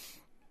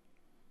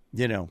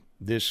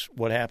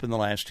 What happened the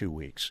last 2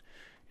 weeks.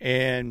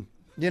 And,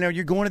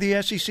 you're going to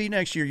the SEC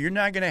next year. You're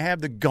not going to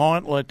have the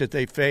gauntlet that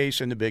they face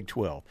in the Big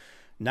 12.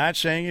 Not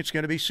saying it's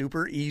going to be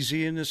super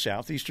easy in the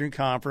Southeastern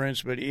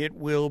Conference, but it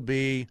will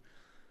be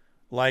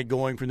like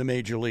going from the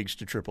major leagues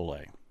to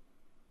AAA,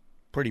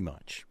 pretty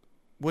much.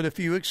 With a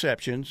few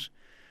exceptions,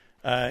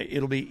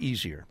 it'll be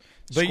easier.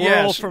 But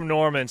Squirrel from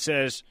Norman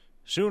says,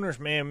 Sooners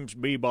men's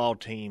b-ball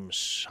team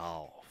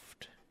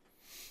soft.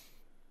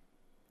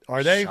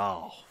 Are they?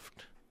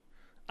 Soft.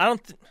 I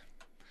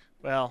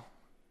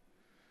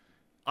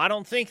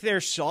don't think they're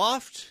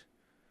soft.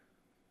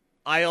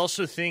 I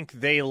also think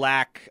they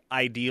lack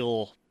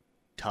ideal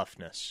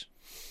toughness.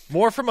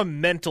 More from a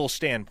mental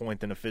standpoint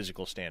than a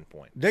physical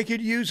standpoint. They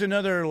could use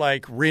another,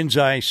 like,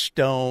 Rinzai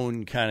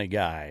Stone kind of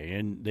guy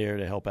in there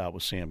to help out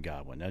with Sam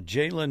Godwin. Now,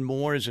 Jalen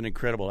Moore is an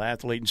incredible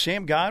athlete. And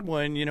Sam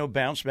Godwin,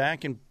 bounced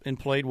back and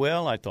played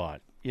well, I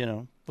thought,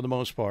 for the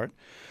most part.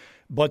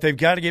 But they've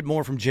got to get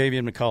more from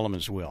Javian McCollum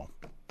as well.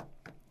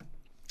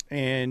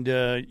 And,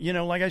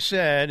 like I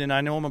said, and I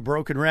know I'm a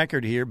broken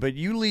record here, but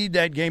you lead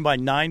that game by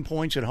 9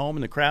 points at home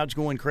and the crowd's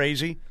going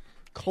crazy,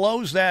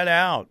 close that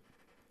out.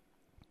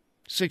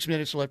 6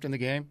 minutes left in the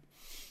game.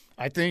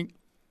 I think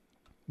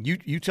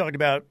you talked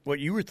about what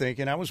you were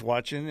thinking. I was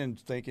watching and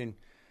thinking,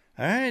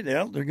 all right,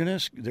 well, they're gonna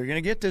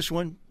get this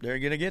one. They're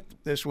gonna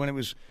get this one. It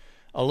was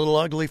a little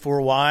ugly for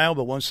a while,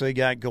 but once they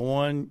got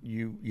going,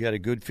 you had a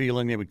good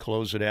feeling they would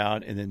close it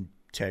out, and then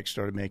Tech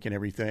started making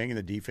everything, and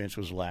the defense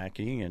was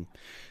lacking, and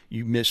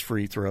you miss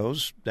free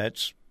throws.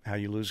 That's how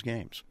you lose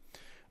games.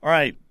 All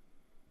right,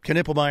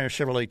 Knippelmeyer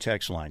Chevrolet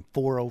text line,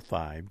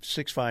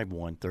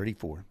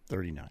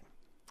 405-651-3439.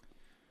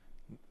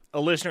 A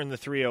listener in the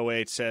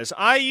 308 says,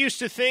 I used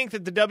to think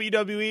that the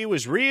WWE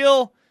was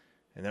real,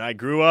 and then I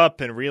grew up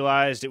and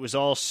realized it was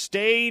all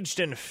staged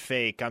and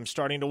fake. I'm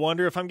starting to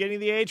wonder if I'm getting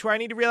to the age where I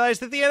need to realize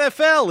that the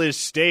NFL is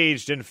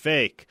staged and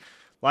fake.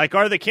 Like,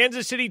 are the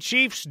Kansas City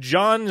Chiefs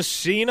John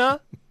Cena?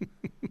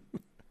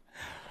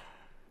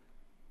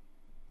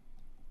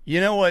 You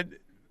know what?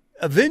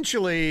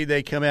 Eventually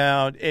they come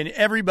out, and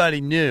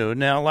everybody knew.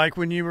 Now, like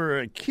when you were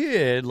a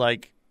kid,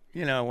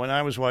 when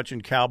I was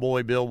watching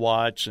Cowboy Bill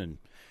Watts and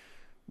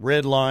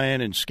Red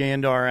Lion and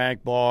Skandar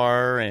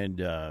Akbar and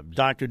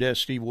Dr. Death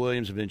Steve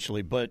Williams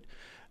eventually, but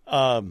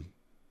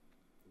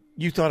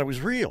you thought it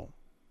was real.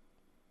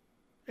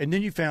 And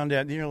then you found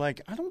out, and you're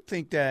like, I don't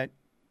think that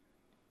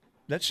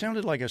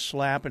sounded like a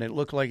slap, and it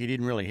looked like he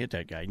didn't really hit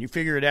that guy. And you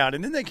figure it out.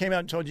 And then they came out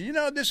and told you,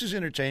 this is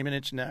entertainment.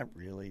 It's not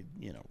really,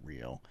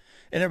 real.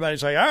 And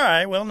everybody's like, all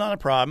right, well, not a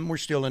problem. We're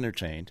still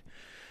entertained.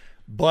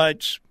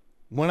 But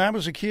when I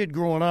was a kid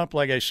growing up,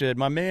 like I said,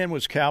 my man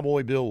was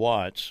Cowboy Bill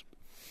Watts.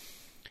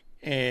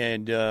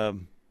 And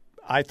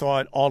I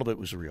thought all of it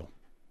was real.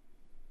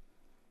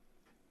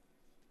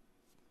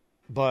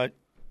 But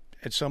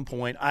at some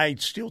point, I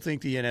still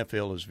think the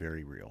NFL is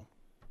very real.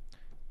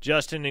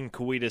 Justin in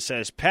Coweta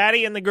says,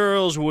 Patty and the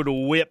girls would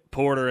whip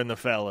Porter and the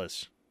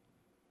fellas.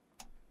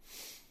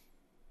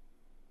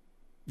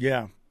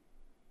 Yeah.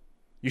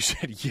 You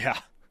said, yeah.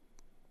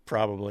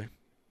 Probably.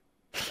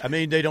 I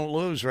mean, they don't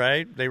lose,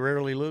 right? They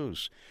rarely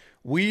lose.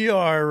 We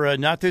are,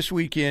 not this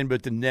weekend,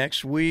 but the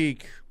next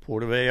week,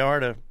 Puerto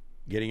Vallarta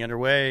getting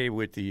underway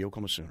with the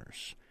Oklahoma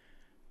Sooners.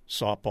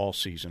 Softball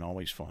season,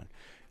 always fun.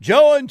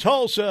 Joe in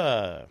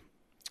Tulsa.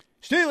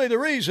 Steely, the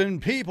reason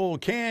people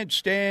can't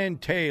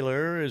stand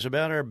Taylor is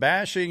about our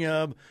bashing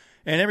of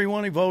and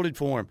everyone who voted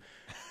for him.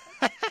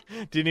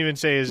 Didn't even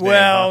say his name.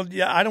 Well, huh?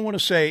 yeah, I don't want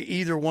to say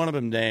either one of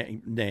them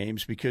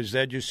names because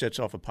that just sets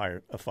off a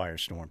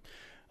firestorm.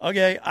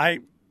 Okay,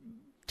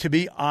 to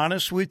be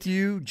honest with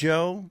you,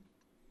 Joe,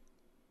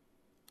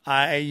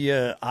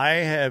 I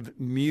have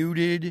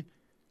muted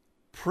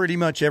pretty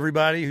much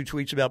everybody who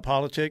tweets about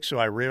politics, so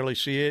I rarely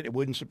see it. It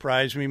wouldn't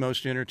surprise me.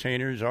 Most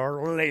entertainers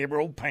are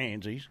liberal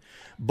pansies.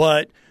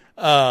 But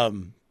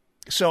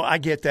so I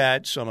get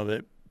that, some of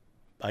it.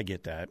 I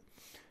get that.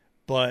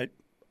 But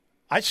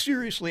I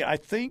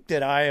think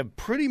that I have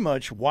pretty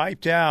much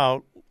wiped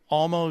out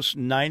almost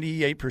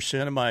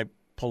 98% of my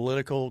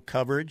political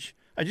coverage.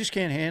 I just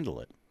can't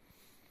handle it.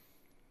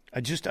 I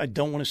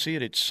don't want to see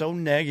it. It's so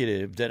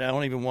negative that I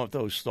don't even want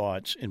those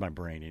thoughts in my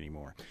brain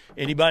anymore.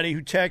 Anybody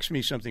who texts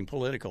me something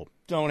political,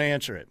 don't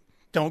answer it.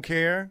 Don't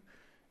care.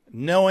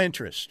 No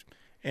interest.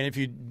 And if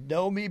you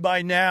know me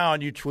by now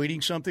and you're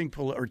tweeting something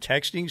or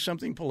texting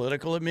something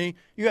political at me,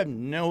 you have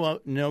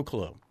no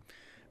clue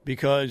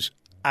because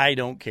I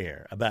don't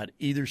care about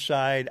either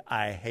side.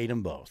 I hate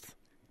them both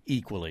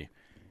equally.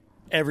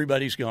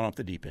 Everybody's gone off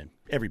the deep end.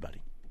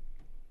 Everybody.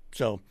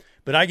 So,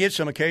 but I get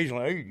some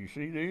occasional, hey, you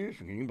see this?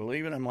 Can you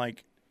believe it? I'm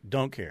like,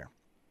 don't care.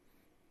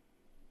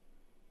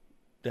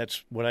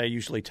 That's what I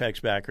usually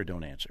text back or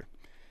don't answer.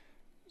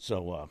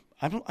 So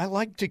I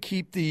like to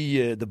keep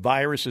the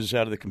viruses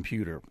out of the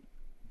computer,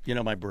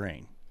 my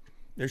brain.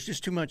 There's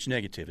just too much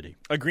negativity.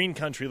 A Green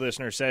Country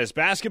listener says,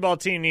 basketball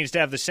team needs to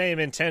have the same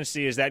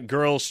intensity as that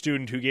girl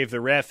student who gave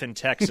the ref in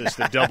Texas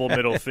the double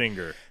middle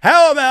finger.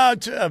 How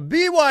about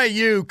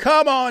BYU?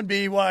 Come on,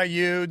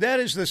 BYU. That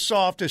is the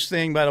softest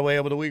thing, by the way,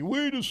 over the week.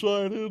 We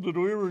decided that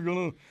we were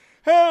going to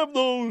have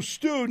those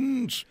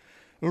students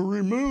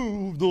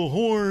remove the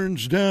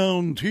horns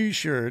down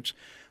T-shirts.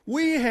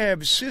 We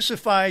have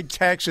sissified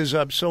Texas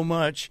up so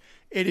much,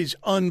 it is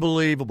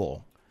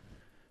unbelievable.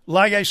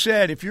 Like I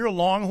said, if you're a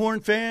Longhorn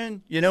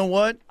fan, you know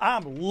what?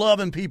 I'm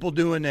loving people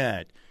doing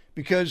that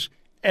because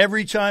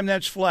every time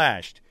that's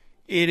flashed,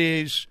 it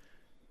is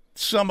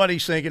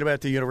somebody's thinking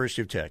about the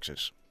University of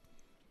Texas.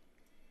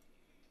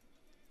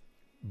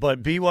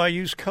 But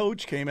BYU's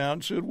coach came out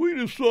and said, we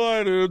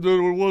decided that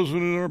it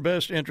wasn't in our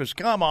best interest.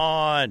 Come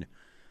on.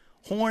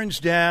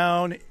 Horns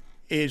down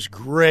is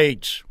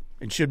great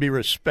and should be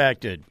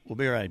respected. We'll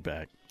be right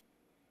back.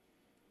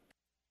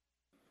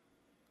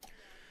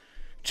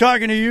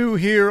 Talking to you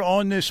here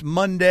on this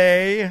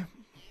Monday. A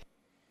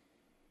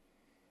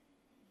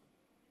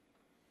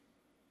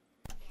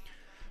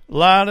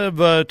lot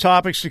of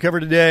topics to cover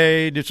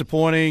today.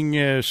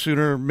 Disappointing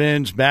Sooner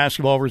men's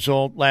basketball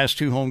result, last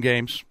two home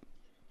games.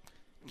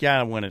 Got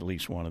to win at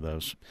least one of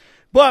those.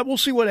 But we'll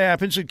see what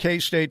happens at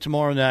K-State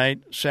tomorrow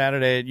night,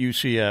 Saturday at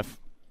UCF.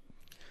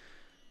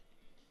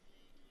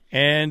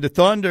 And the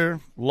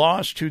Thunder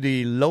lost to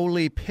the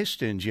lowly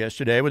Pistons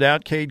yesterday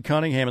without Cade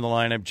Cunningham in the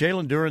lineup.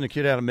 Jalen Duren, the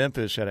kid out of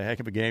Memphis, had a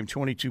heck of a game,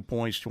 22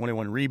 points,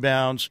 21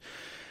 rebounds.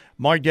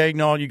 Mark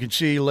Daigneault, you can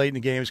see late in the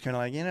game, is kind of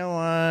like, you know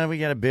what, we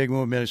got a big one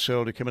with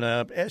Minnesota coming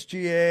up.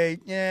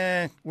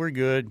 SGA, we're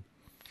good.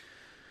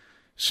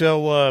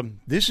 So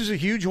this is a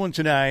huge one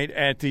tonight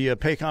at the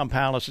Paycom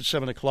Palace at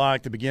 7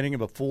 o'clock, the beginning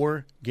of a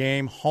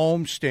 4-game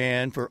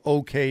homestand for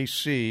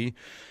OKC.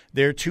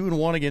 They're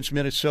 2-1 against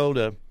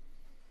Minnesota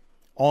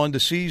on the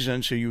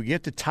season, so you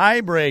get the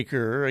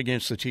tiebreaker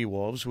against the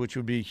T-Wolves, which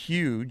would be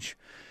huge.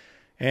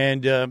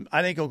 And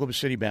I think Oklahoma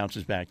City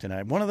bounces back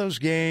tonight. One of those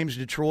games,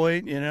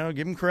 Detroit, give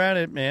them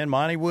credit, man.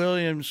 Monty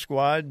Williams'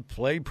 squad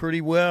played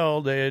pretty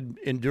well. They had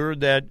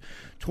endured that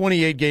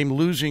 28-game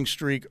losing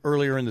streak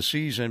earlier in the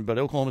season, but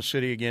Oklahoma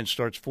City, again,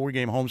 starts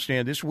 4-game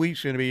homestand. This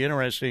week's going to be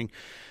interesting.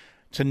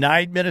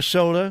 Tonight,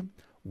 Minnesota.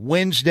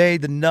 Wednesday,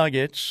 the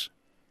Nuggets.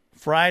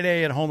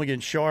 Friday at home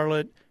against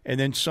Charlotte. And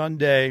then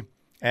Sunday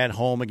at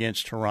home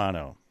against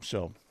Toronto.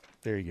 So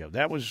there you go.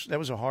 That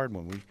was a hard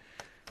one.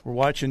 We're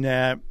watching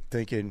that,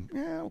 thinking,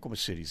 Oklahoma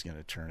City's going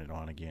to turn it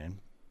on again.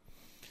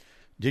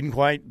 Didn't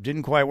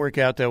quite work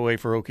out that way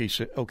for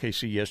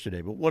OKC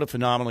yesterday, but what a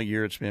phenomenal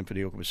year it's been for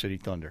the Oklahoma City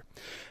Thunder.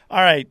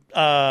 All right,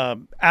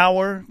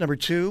 hour number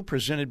 2,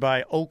 presented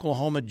by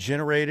Oklahoma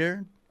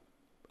Generator,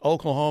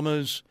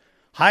 Oklahoma's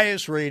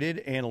highest rated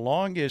and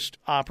longest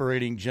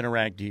operating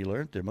Generac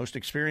dealer, their most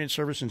experienced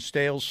service and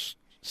sales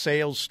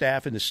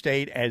staff in the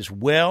state as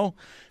well.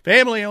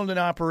 Family owned and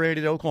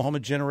operated Oklahoma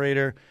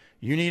Generator.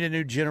 You need a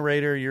new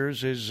generator.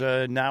 Yours is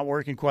not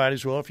working quite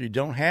as well. If you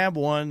don't have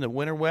one, the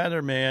winter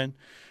weather, man,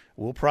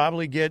 we'll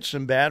probably get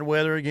some bad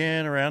weather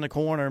again around the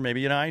corner,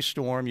 maybe an ice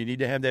storm. You need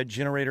to have that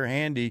generator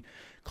handy.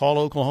 Call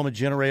Oklahoma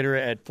Generator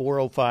at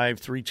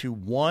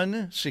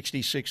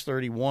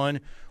 405-321-6631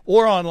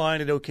 or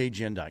online at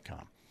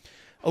okgen.com.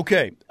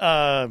 Okay,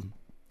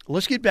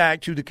 let's get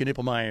back to the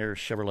Knippelmeyer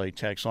Chevrolet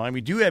text line.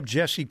 We do have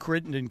Jesse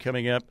Crittenden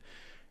coming up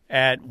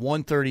at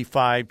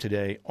 1:35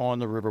 today on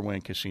the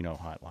Riverwind Casino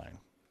Hotline.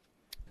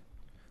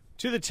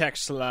 To the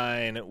text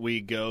line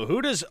we go.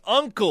 Who does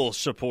Uncle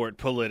support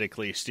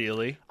politically,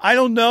 Steely? I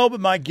don't know,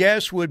 but my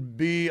guess would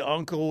be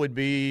Uncle would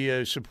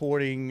be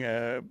supporting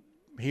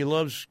he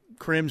loves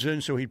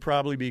Crimson, so he'd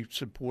probably be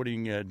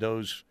supporting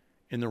those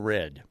in the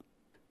red.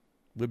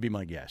 Would be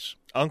my guess.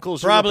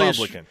 Uncle's probably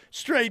Republican. A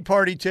straight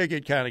party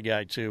ticket kind of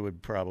guy, too,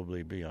 would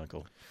probably be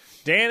Uncle.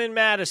 Dan in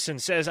Madison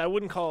says, I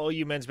wouldn't call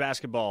OU men's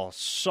basketball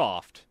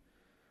soft,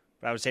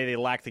 but I would say they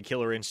lack the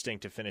killer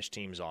instinct to finish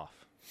teams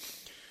off.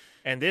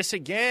 And this,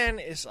 again,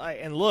 is like,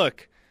 and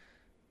look,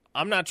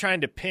 I'm not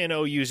trying to pin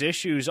OU's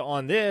issues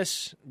on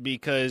this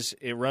because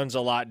it runs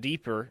a lot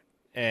deeper,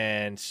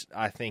 and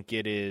I think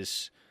it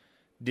is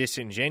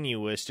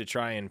disingenuous to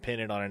try and pin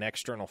it on an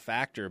external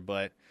factor,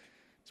 but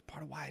it's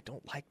part of why I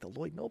don't like the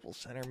Lloyd Noble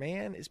Center,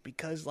 man, is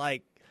because,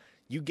 like,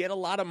 you get a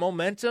lot of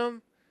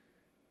momentum.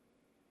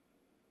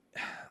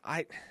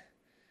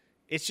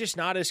 It's just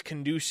not as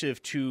conducive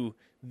to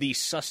the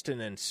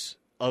sustenance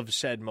of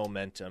said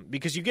momentum,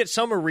 because you get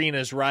some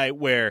arenas, right,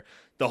 where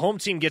the home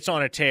team gets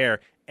on a tear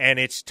and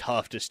it's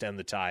tough to stem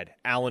the tide.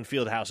 Allen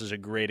Fieldhouse is a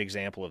great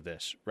example of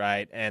this,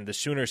 right? And the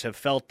Sooners have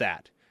felt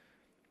that.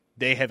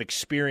 They have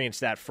experienced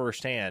that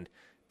firsthand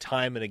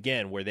time and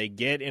again, where they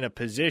get in a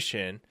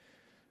position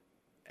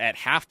at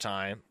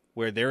halftime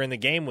where they're in the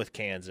game with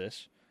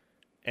Kansas,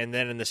 and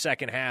then in the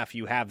second half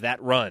you have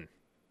that run,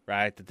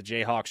 right, that the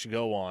Jayhawks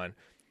go on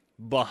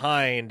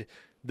behind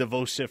the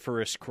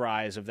vociferous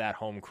cries of that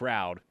home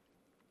crowd.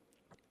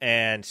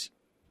 And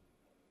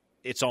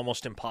it's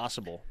almost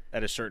impossible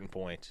at a certain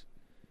point,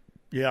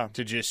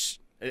 to just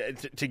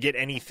to get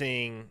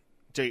anything,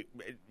 to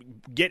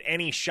get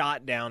any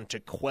shot down to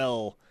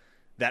quell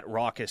that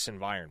raucous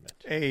environment.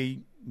 A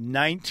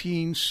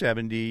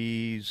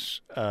 1970s,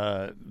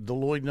 the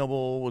Lloyd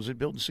Noble, was it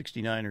built in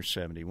 69 or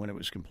 70 when it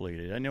was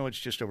completed? I know it's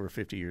just over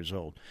 50 years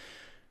old.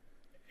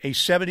 A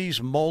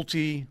 70s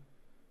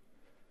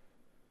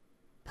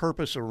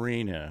multi-purpose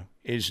arena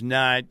is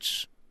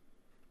not...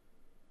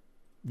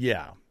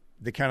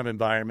 the kind of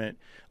environment.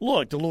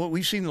 Look,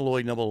 we've seen the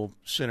Lloyd Noble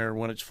Center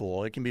when it's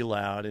full. It can be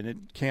loud, and it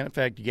can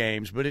affect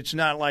games, but it's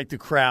not like the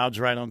crowd's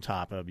right on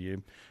top of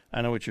you.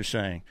 I know what you're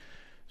saying.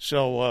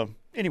 So,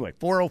 anyway,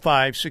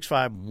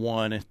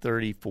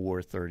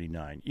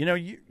 405-651-3439. You know,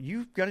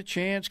 you've got a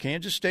chance.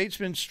 Kansas State's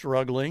been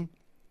struggling.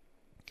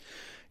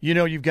 You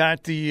know, you've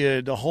got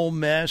the whole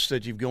mess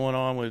that you've going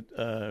on with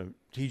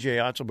T.J.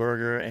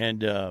 Otzelberger and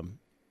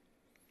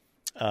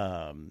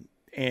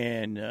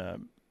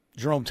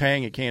Jerome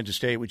Tang at Kansas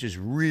State, which is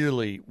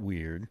really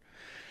weird.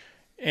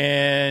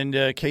 And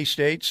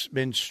K-State's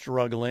been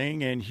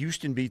struggling, and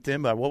Houston beat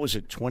them by,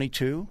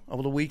 22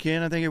 over the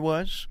weekend, I think it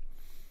was.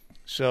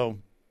 So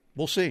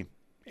we'll see.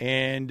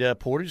 And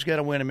Porter's got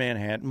to win in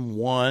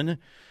Manhattan.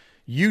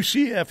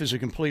 UCF is a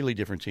completely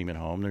different team at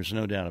home. There's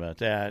no doubt about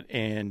that.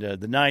 And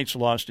the Knights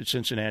lost at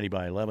Cincinnati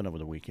by 11 over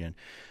the weekend.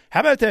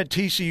 How about that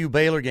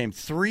TCU-Baylor game?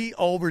 3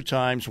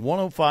 overtimes,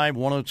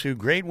 105-102.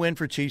 Great win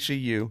for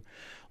TCU.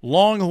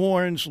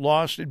 Longhorns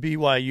lost at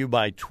BYU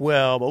by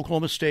 12.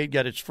 Oklahoma State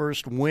got its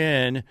first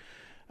win.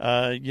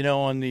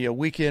 On the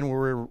weekend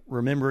we're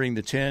remembering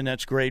the 10.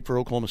 That's great for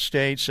Oklahoma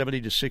State,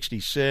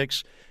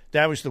 70-66.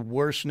 That was the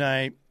worst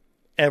night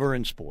ever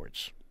in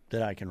sports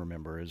that I can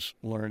remember, is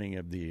learning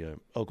of the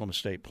Oklahoma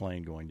State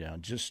plane going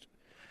down. Just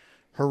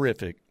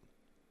horrific.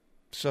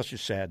 Such a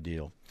sad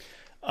deal.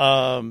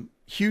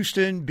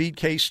 Houston beat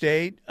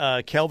K-State.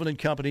 Kelvin and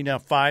company now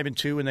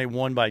 5-2, and they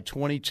won by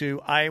 22.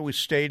 Iowa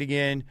State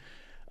again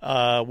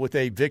with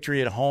a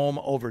victory at home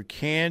over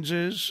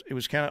Kansas. It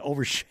was kind of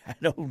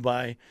overshadowed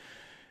by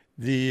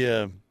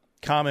the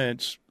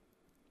comments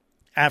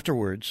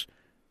afterwards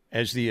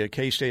as the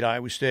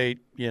K-State-Iowa State,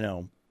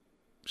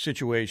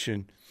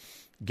 situation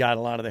got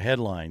a lot of the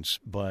headlines,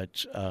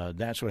 but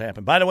that's what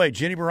happened. By the way,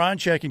 Jenny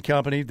Baranchek and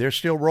company, they're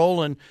still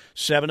rolling,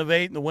 7 of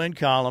 8 in the win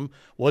column.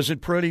 Wasn't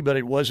pretty, but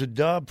it was a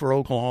dub for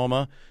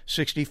Oklahoma,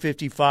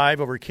 60-55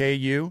 over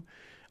KU.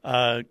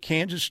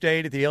 Kansas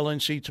State at the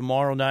LNC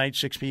tomorrow night,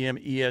 6 p.m.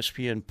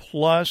 ESPN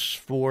Plus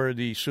for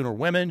the Sooner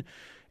women,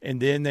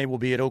 and then they will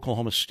be at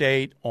Oklahoma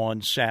State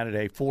on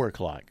Saturday, 4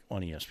 o'clock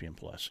on ESPN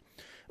Plus.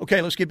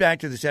 Okay, let's get back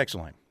to the text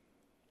line.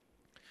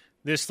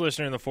 This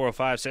listener in the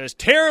 405 says,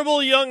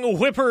 terrible young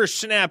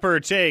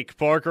whippersnapper take,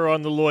 Parker,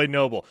 on the Lloyd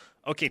Noble.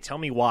 Okay, tell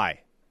me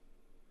why.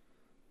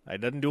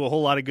 It doesn't do a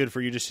whole lot of good for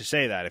you just to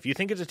say that. If you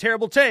think it's a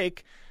terrible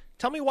take,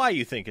 tell me why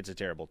you think it's a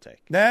terrible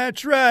take.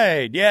 That's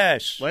right,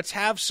 yes. Let's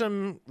have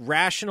some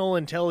rational,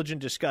 intelligent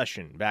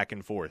discussion back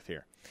and forth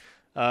here.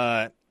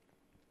 Another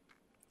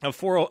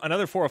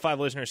 405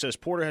 listener says,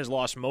 Porter has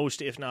lost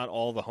most, if not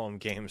all, the home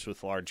games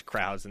with large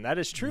crowds, and that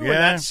is true, and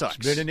that sucks.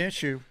 It's been an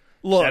issue.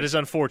 Look, that is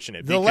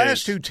unfortunate. The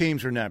last 2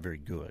 teams are not very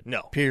good.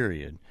 No.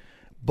 Period.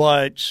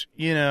 But,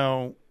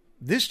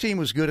 this team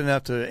was good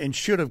enough to and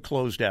should have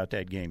closed out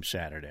that game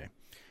Saturday.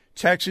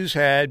 Texas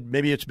had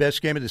maybe its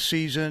best game of the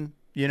season,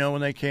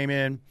 when they came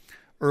in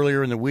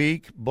earlier in the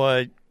week.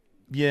 But,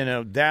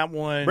 that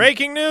one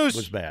breaking news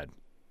was bad.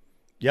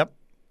 Yep.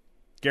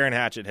 Garen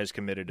Hatchett has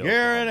committed to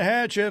Garen Oklahoma.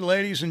 Hatchett,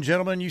 ladies and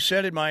gentlemen, you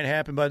said it might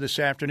happen by this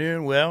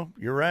afternoon. Well,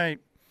 you're right.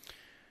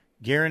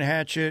 Garen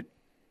Hatchett,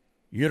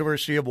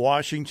 University of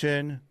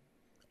Washington,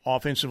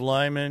 offensive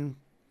lineman,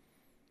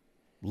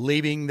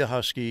 leaving the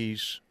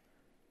Huskies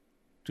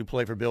to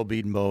play for Bill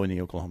Bedenbaugh and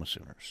the Oklahoma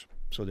Sooners.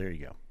 So there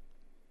you go.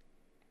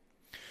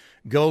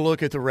 Go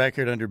look at the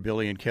record under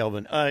Billy and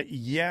Kelvin.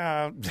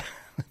 Yeah,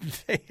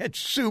 they had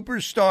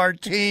superstar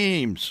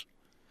teams.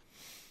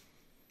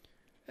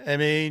 I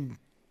mean,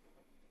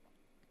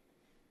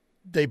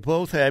 they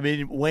both had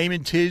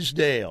Wayman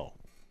Tisdale,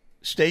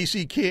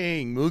 Stacey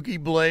King,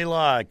 Mookie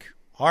Blaylock,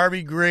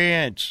 Harvey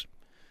Grant.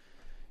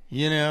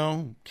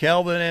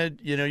 Kelvin had,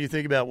 you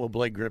think about,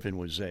 Blake Griffin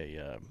was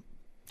a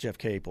Jeff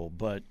Capel,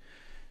 but,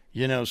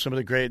 some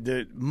of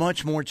the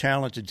much more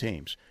talented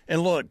teams.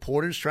 And look,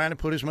 Porter's trying to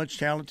put as much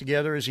talent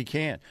together as he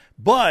can.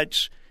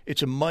 But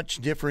it's a much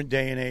different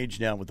day and age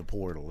now with the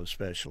portal,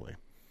 especially.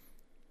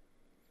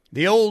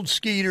 The old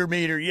Skeeter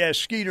meter, yes,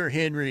 Skeeter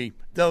Henry,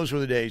 those were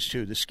the days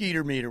too. The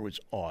Skeeter meter was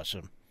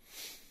awesome.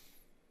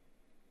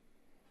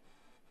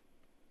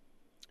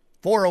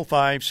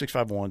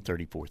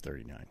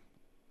 405-651-3439.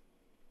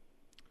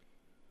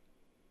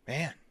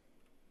 Man.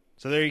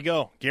 So there you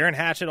go. Garen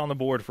Hatchett on the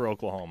board for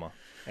Oklahoma.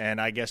 And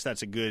I guess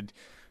that's a good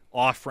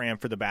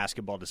off-ramp for the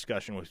basketball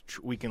discussion, which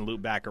we can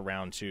loop back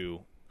around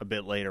to a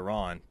bit later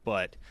on.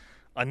 But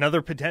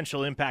another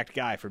potential impact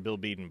guy for Bill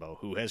Bedenbaugh,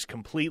 who has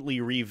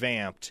completely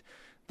revamped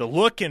the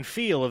look and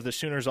feel of the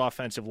Sooners'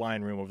 offensive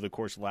line room over the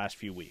course of the last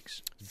few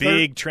weeks.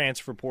 Big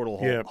transfer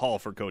portal haul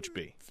for Coach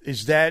B.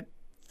 Is that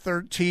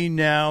 13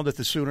 now that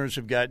the Sooners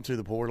have gotten through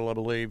the portal, I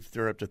believe?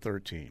 They're up to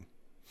 13.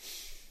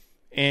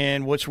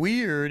 And what's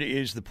weird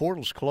is the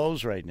portal's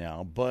closed right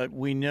now, but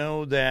we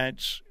know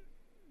that's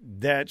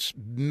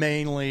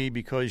mainly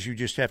because you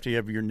just have to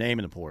have your name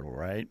in the portal,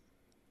 right?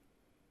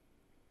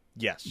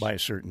 Yes. By a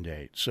certain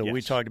date. So yes.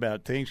 We talked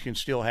about things can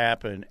still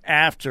happen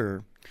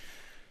after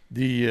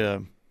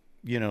the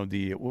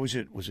what was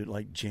it? Was it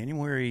like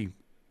January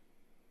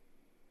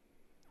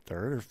 3rd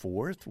or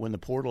 4th when the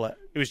portal It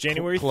was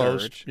January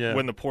closed? 3rd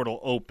when the portal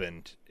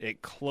opened.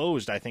 It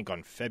closed, I think,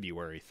 on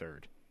February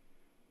 3rd.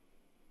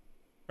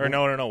 Or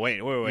no, wait.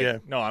 Yeah.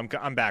 No,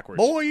 I'm backwards.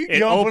 Boy, you're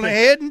jumping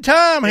ahead in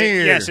time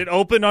here. Yes, it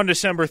opened on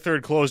December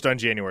 3rd, closed on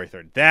January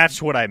 3rd.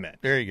 That's what I meant.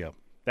 There you go.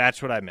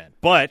 That's what I meant.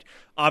 But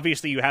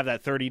obviously you have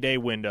that 30-day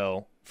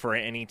window for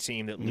any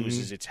team that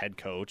loses its head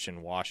coach,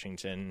 and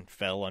Washington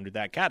fell under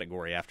that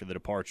category after the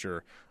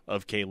departure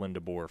of Kalen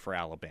DeBoer for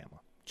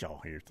Alabama. Did y'all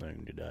hear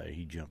Thune today?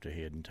 He jumped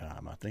ahead in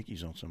time. I think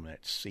he's on some of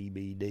that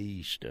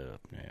CBD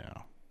stuff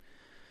now.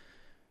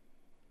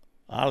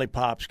 Ollie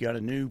Pop's got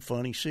a new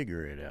funny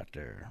cigarette out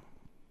there.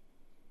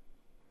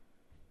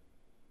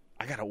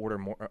 I got to order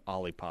more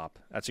Olipop.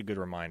 That's a good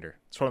reminder.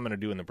 That's what I'm going to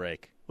do in the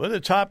break. What are the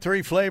top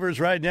 3 flavors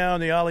right now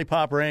in the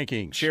Olipop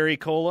rankings? Cherry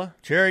Cola.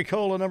 Cherry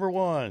Cola, number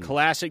 1.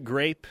 Classic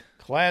Grape.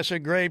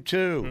 Classic Grape,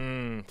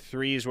 2.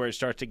 3 is where it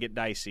starts to get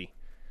dicey.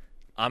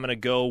 I'm going to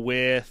go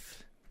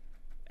with,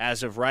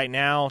 as of right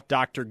now,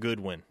 Dr.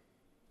 Goodwin.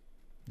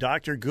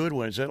 Dr.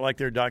 Goodwin. Is that like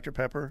their Dr.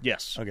 Pepper?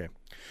 Yes. Okay.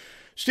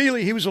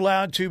 Steely, he was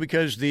allowed to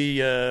because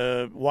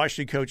the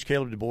Washington coach,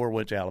 Caleb DeBoer,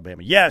 went to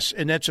Alabama. Yes,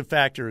 and that's a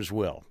factor as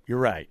well. You're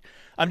right.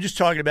 I'm just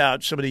talking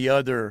about some of the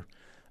other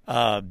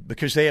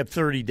because they have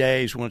 30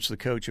 days once the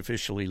coach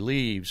officially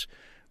leaves.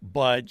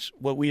 But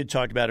what we had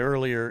talked about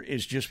earlier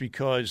is just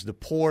because the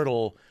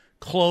portal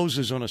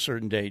closes on a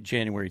certain date,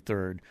 January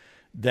 3rd,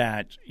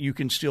 that you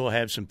can still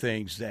have some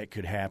things that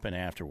could happen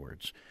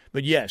afterwards.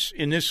 But, yes,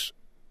 in this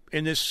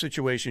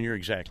situation, you're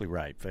exactly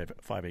right,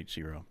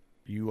 580.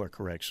 You are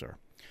correct, sir.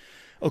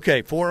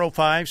 Okay,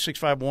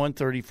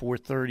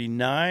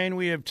 405-651-3439.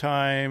 We have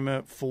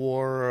time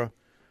for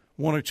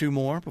one or two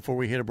more before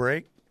we hit a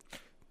break.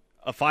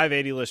 A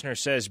 580 listener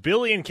says,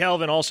 Billy and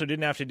Kelvin also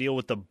didn't have to deal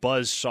with the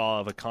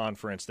buzzsaw of a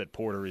conference that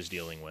Porter is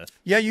dealing with.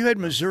 Yeah, you had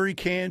Missouri,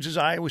 Kansas,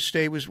 Iowa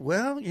State was,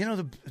 well, you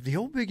know, the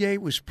old Big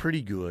Eight was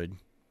pretty good.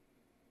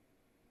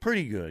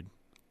 Pretty good.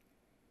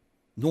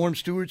 Norm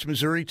Stewart's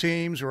Missouri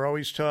teams were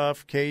always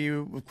tough.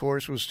 KU, of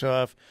course, was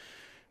tough.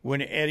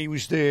 When Eddie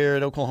was there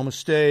at Oklahoma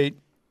State,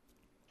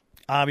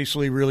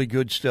 obviously really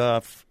good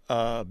stuff.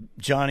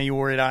 Johnny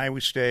Orr at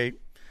Iowa State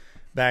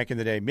back in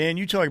the day. Man,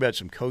 you talk about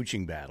some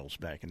coaching battles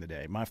back in the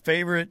day. My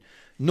favorite,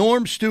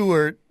 Norm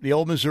Stewart, the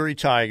old Missouri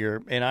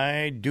Tiger, and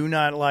I do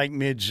not like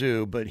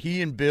Mizzou, but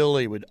he and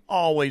Billy would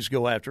always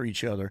go after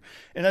each other.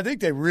 And I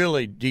think they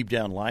really deep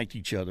down liked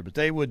each other, but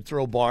they would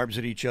throw barbs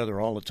at each other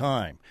all the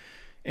time.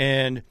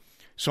 And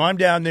so I'm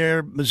down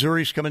there.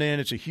 Missouri's coming in.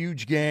 It's a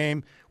huge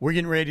game. We're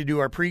getting ready to do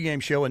our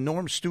pregame show, and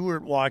Norm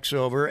Stewart walks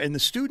over, and the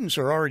students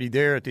are already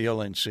there at the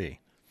LNC.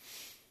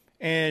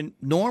 And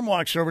Norm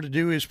walks over to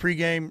do his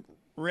pregame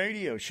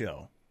radio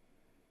show.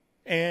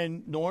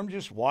 And Norm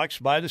just walks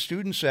by the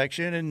student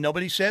section, and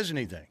nobody says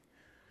anything.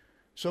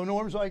 So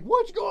Norm's like,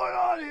 what's going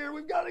on here?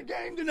 We've got a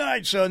game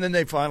tonight. So and then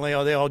they finally,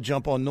 they all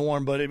jump on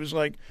Norm. But it was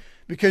like,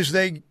 because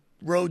they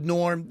rode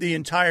Norm the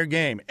entire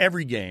game,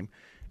 every game.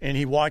 And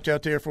he walked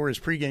out there for his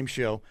pregame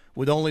show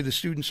with only the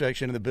student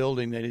section in the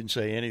building. They didn't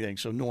say anything,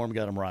 so Norm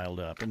got him riled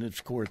up. And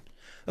of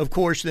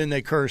course, then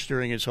they cursed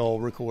during his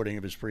whole recording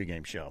of his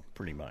pregame show,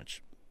 pretty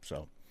much.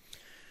 So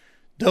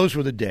Those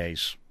were the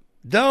days.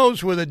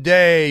 Those were the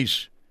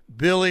days.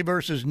 Billy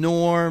versus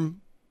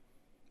Norm.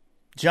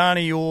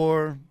 Johnny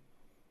Orr.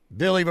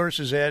 Billy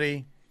versus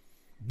Eddie.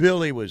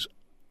 Billy was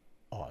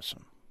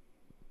awesome.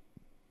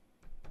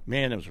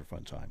 Man, those were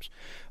fun times.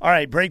 All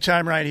right, break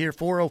time right here.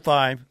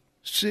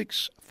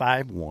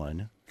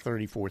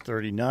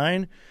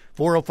 405-651-3439.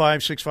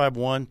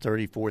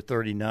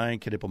 405-651-3439.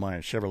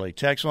 Knippelmeyer Chevrolet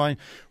text line.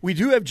 We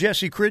do have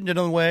Jesse Crittenden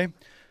on the way.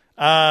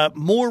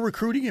 More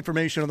recruiting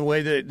information on the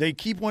way. They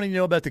keep wanting to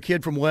know about the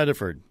kid from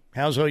Weatherford.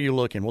 How's OU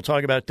looking? We'll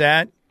talk about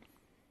that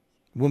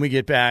when we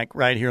get back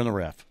right here on the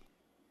Ref.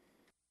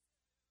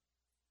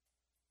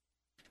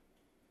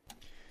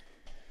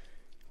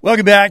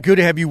 Welcome back. Good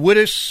to have you with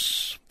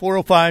us.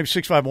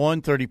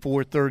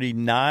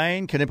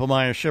 405-651-3439.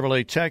 Knippelmeyer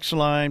Chevrolet text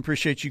line.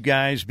 Appreciate you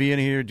guys being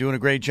here, doing a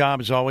great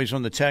job as always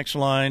on the text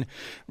line.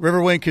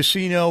 Riverwind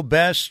Casino,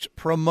 best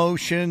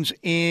promotions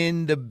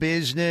in the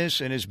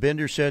business. And as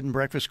Bender said in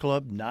Breakfast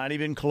Club, not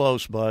even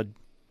close, bud.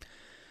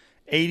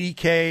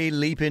 80K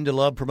Leap Into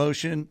Love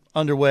promotion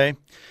underway.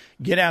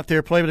 Get out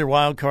there, play with your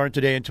wild card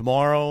today and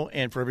tomorrow,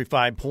 and for every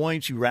 5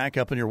 points you rack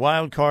up on your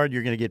wild card,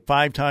 you're going to get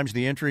 5 times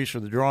the entries for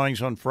the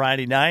drawings on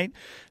Friday night.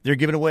 They're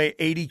giving away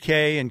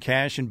 $80K in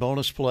cash and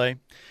bonus play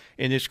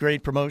in this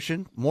great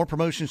promotion. More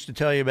promotions to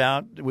tell you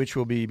about, which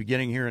will be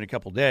beginning here in a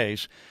couple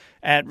days.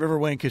 At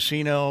Riverwind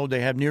Casino,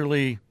 they have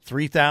nearly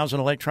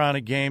 3,000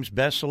 electronic games,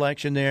 best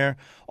selection there,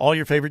 all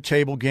your favorite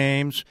table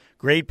games,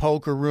 great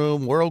poker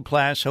room,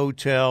 world-class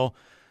hotel,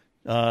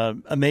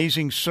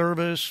 amazing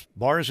service,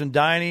 bars and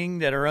dining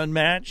that are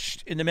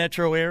unmatched in the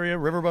metro area,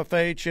 River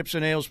Buffet, Chips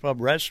and Ales Pub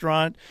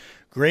Restaurant,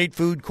 great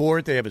food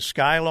court. They have a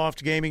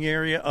Skyloft gaming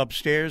area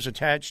upstairs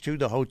attached to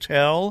the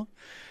hotel,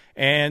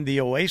 and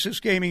the Oasis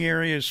gaming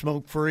area is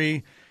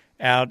smoke-free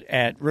out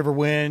at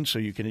Riverwind, so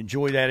you can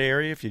enjoy that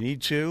area if you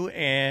need to.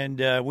 And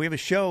we have a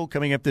show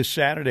coming up this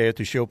Saturday at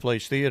the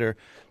Showplace Theater,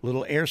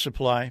 Little Air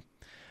Supply,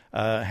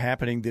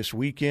 happening this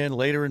weekend.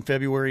 Later in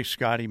February,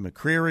 Scotty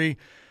McCreery.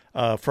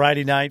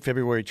 Friday night,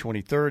 February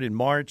 23rd in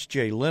March,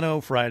 Jay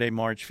Leno, Friday,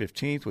 March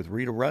 15th with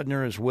Rita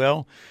Rudner as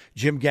well.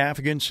 Jim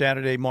Gaffigan,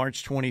 Saturday,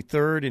 March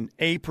 23rd. In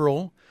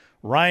April,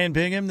 Ryan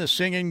Bingham, the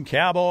singing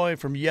cowboy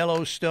from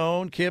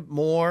Yellowstone. Kip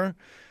Moore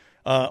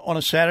on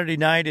a Saturday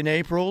night in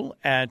April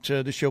at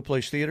the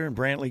Showplace Theater, and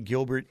Brantley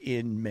Gilbert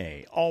in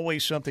May.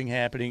 Always something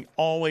happening,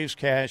 always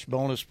cash,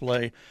 bonus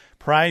play,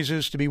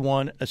 prizes to be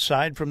won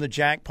aside from the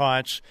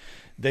jackpots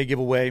they give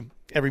away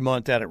every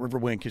month out at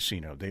Riverwind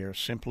Casino. They are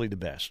simply the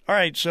best. All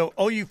right, so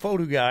OU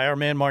photo guy, our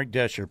man Mark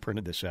Desher,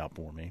 printed this out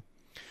for me.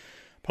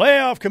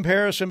 Playoff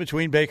comparison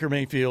between Baker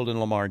Mayfield and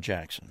Lamar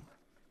Jackson.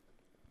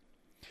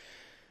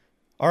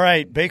 All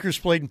right, Baker's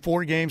played in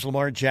 4 games.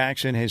 Lamar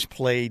Jackson has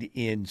played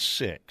in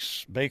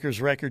 6.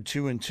 Baker's record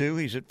 2-2.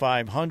 He's at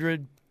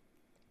 500.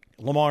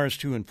 Lamar is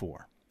 2-4.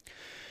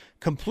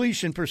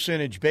 Completion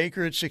percentage,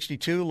 Baker at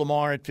 62,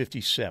 Lamar at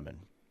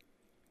 57.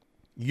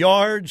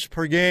 Yards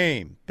per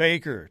game,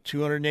 Baker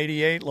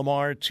 288,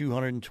 Lamar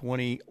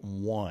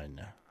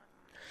 221.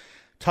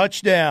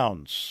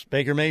 Touchdowns,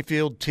 Baker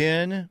Mayfield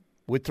 10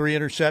 with 3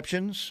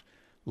 interceptions.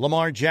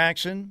 Lamar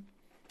Jackson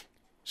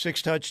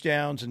 6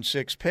 touchdowns and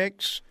 6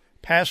 picks.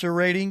 Passer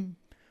rating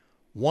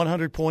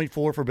 100.4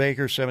 for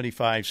Baker,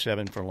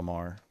 75.7 for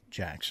Lamar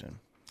Jackson.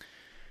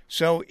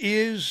 So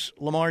is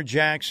Lamar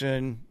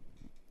Jackson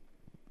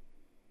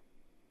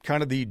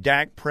kind of the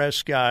Dak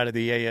Prescott of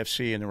the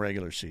AFC in the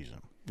regular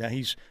season? Now,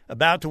 he's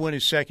about to win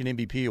his second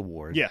MVP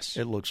award. Yes.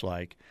 It looks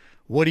like.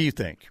 What do you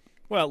think?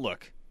 Well,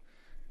 look,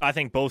 I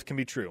think both can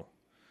be true.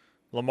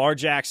 Lamar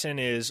Jackson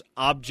is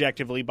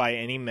objectively, by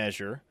any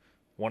measure,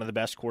 one of the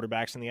best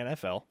quarterbacks in the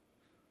NFL.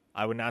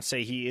 I would not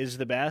say he is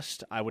the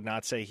best. I would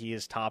not say he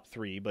is top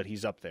 3, but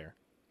he's up there.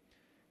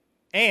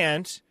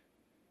 And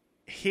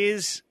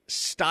his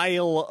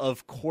style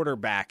of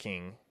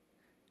quarterbacking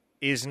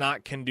is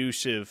not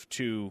conducive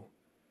to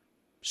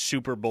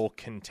Super Bowl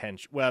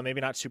contention. Well, maybe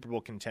not Super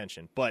Bowl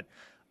contention, but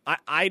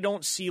I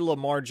don't see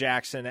Lamar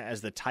Jackson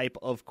as the type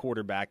of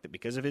quarterback that,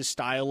 because of his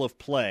style of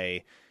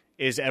play,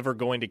 is ever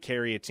going to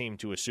carry a team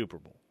to a Super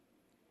Bowl.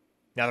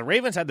 Now, the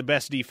Ravens had the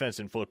best defense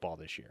in football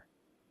this year.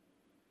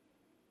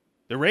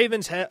 The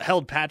Ravens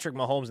held Patrick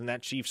Mahomes and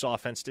that Chiefs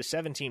offense to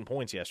 17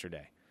 points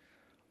yesterday.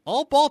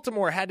 All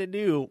Baltimore had to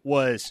do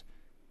was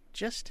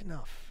just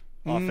enough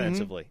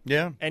offensively.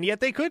 Yeah. And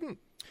yet they couldn't.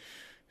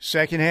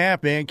 Second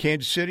half, man,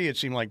 Kansas City, it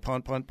seemed like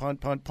punt.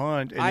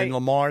 And then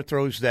Lamar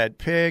throws that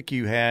pick.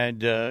 You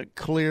had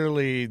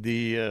clearly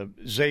the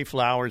Zay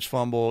Flowers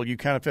fumble. You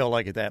kind of felt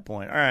like at that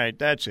point, all right,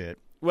 that's it.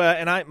 Well,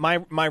 and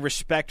my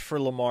respect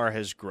for Lamar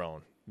has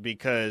grown,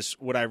 because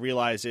what I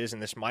realize is,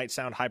 and this might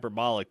sound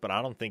hyperbolic, but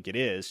I don't think it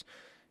is,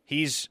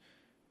 he's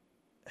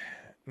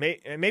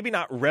maybe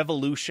not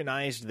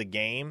revolutionized the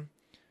game,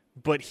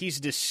 but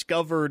he's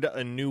discovered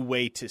a new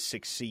way to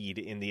succeed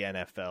in the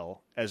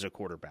NFL as a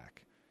quarterback.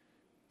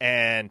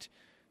 And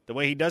the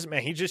way he does it,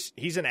 man,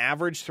 he's an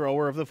average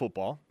thrower of the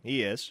football.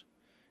 He is.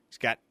 He's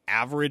got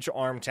average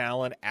arm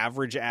talent,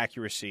 average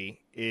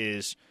accuracy,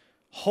 is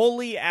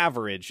wholly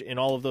average in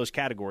all of those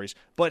categories,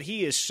 but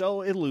he is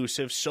so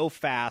elusive, so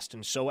fast,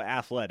 and so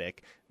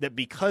athletic that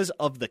because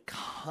of the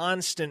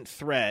constant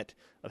threat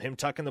of him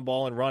tucking the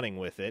ball and running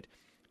with it,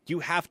 you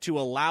have to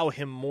allow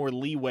him more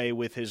leeway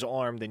with his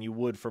arm than you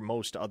would for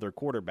most other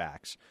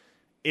quarterbacks.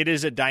 It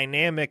is a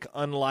dynamic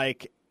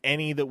unlike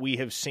any that we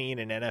have seen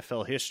in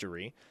NFL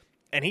history,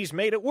 and he's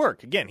made it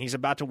work. Again, he's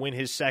about to win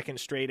his second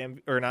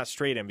not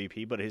straight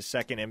MVP, but his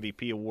second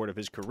MVP award of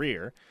his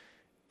career.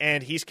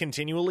 And he's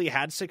continually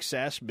had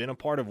success, been a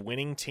part of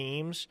winning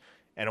teams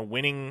and a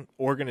winning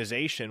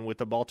organization with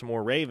the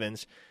Baltimore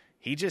Ravens.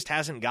 He just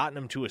hasn't gotten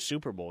them to a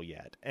Super Bowl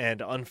yet.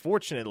 And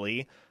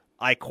unfortunately,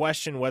 I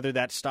question whether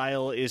that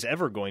style is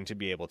ever going to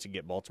be able to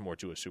get Baltimore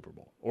to a Super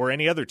Bowl, or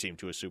any other team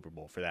to a Super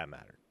Bowl for that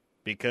matter.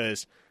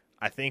 Because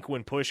I think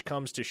when push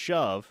comes to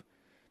shove,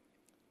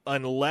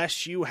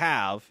 unless you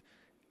have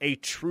a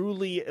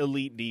truly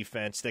elite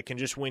defense that can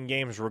just win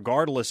games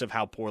regardless of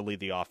how poorly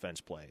the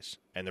offense plays.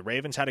 And the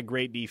Ravens had a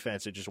great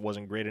defense, it just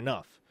wasn't great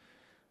enough.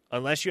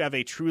 Unless you have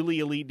a truly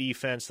elite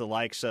defense, the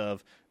likes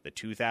of the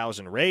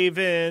 2000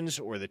 Ravens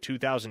or the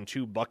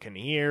 2002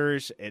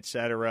 Buccaneers,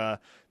 etc.,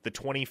 the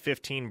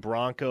 2015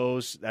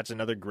 Broncos, that's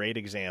another great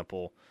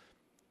example.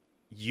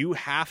 You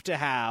have to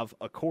have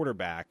a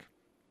quarterback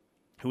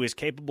who is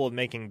capable of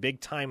making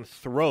big-time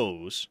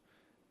throws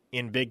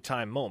in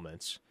big-time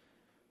moments.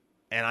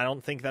 And I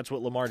don't think that's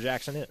what Lamar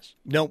Jackson is.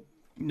 Nope,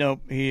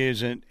 he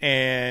isn't.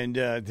 And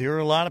there are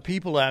a lot of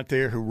people out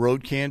there who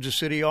wrote Kansas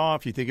City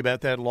off. You think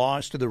about that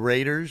loss to the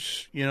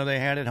Raiders, they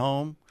had at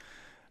home.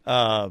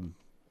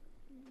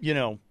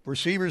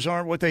 Receivers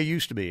aren't what they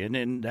used to be,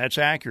 and that's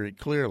accurate,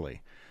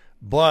 clearly.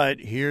 But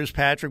here's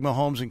Patrick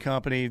Mahomes and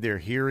company. They're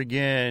here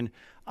again.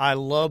 I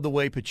love the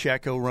way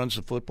Pacheco runs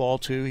the football,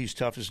 too. He's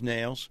tough as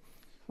nails.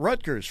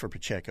 Rutgers for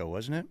Pacheco,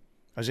 wasn't it?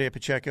 Isaiah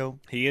Pacheco?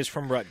 He is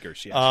from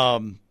Rutgers, yes.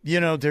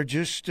 They're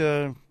just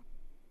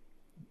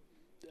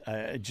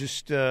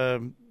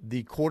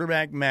the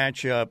quarterback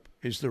matchup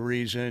is the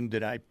reason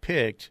that I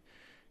picked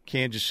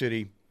Kansas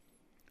City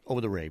over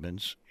the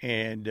Ravens.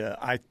 And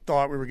I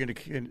thought we were going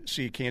to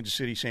see Kansas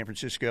City, San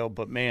Francisco,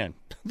 but, man,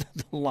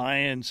 the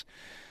Lions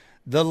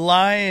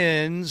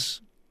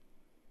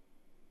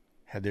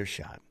had their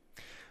shot.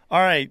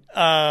 All right.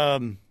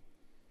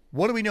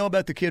 What do we know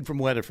about the kid from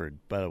Weatherford,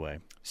 by the way?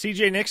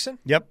 C.J. Nixon?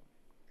 Yep.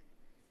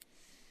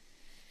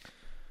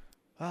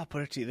 I'll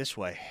put it to you this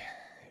way.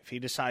 If he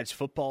decides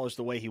football is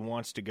the way he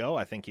wants to go,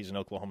 I think he's an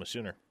Oklahoma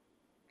Sooner.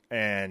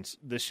 And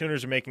the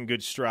Sooners are making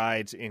good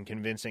strides in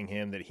convincing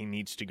him that he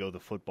needs to go the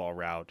football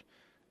route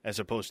as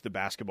opposed to the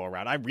basketball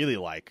route. I really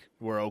like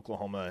where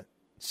Oklahoma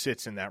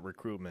sits in that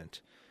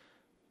recruitment.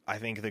 I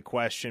think the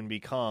question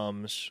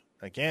becomes,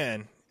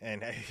 again,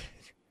 and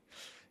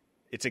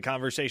it's a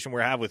conversation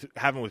we're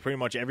having with pretty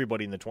much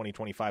everybody in the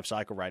 2025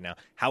 cycle right now,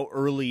 how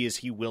early is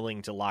he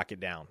willing to lock it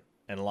down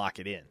and lock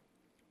it in?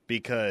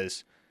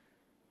 Because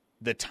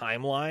the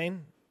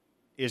timeline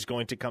is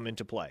going to come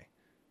into play.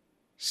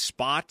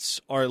 Spots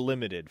are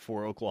limited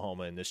for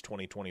Oklahoma in this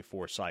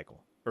 2024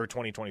 cycle, or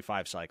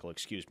 2025 cycle,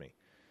 excuse me.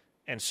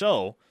 And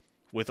so,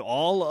 with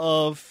all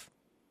of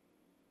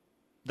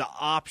the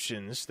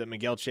options that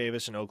Miguel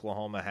Chavis and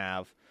Oklahoma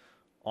have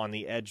on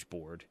the edge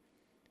board,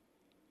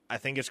 I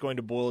think it's going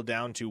to boil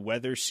down to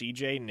whether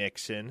C.J.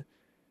 Nixon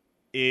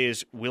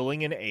is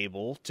willing and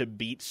able to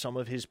beat some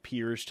of his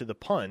peers to the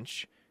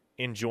punch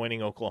in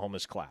joining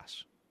Oklahoma's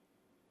class.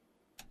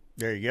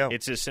 There you go.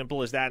 It's as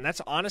simple as that. And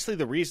that's honestly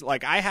the reason.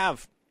 Like, I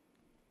have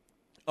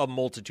a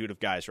multitude of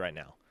guys right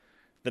now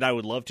that I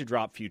would love to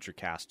drop future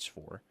casts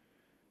for.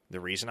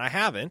 The reason I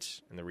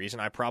haven't, and the reason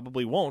I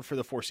probably won't for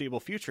the foreseeable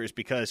future, is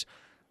because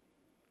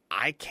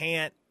I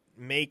can't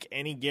make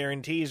any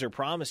guarantees or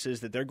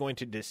promises that they're going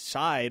to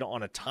decide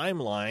on a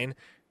timeline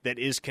that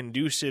is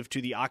conducive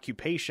to the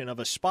occupation of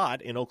a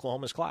spot in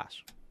Oklahoma's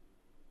class.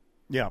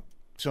 Yeah.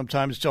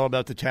 Sometimes it's all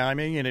about the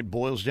timing, and it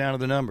boils down to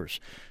the numbers.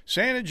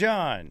 Santa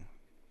John.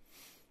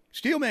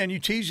 Steelman, you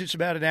teased us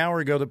about an hour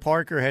ago that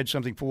Parker had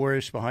something for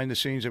us behind the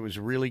scenes that was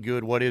really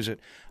good. What is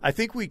it? I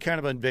think we kind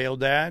of unveiled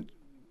that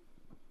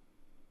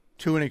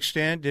to an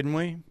extent, didn't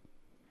we?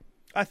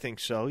 I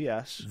think so,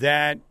 yes.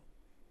 That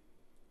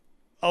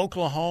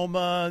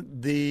Oklahoma,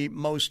 the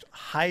most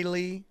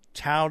highly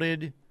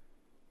touted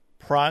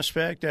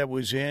prospect that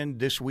was in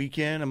this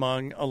weekend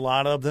among a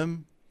lot of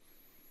them,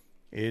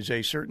 is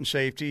a certain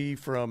safety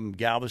from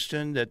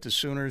Galveston that the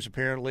Sooners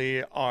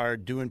apparently are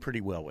doing pretty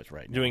well with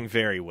right now. Doing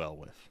very well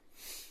with.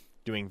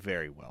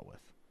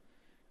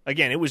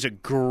 Again, it was a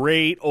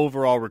great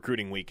overall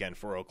recruiting weekend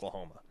for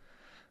Oklahoma.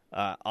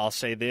 I'll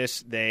say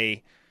this.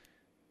 They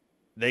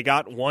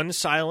got one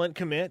silent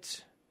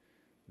commit.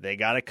 They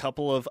got a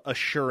couple of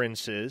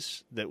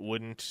assurances that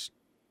wouldn't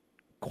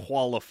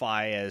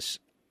qualify as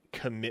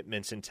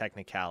commitments in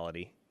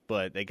technicality,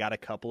 but they got a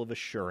couple of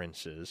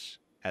assurances,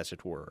 as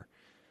it were.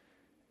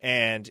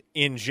 And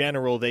in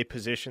general, they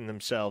positioned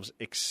themselves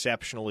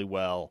exceptionally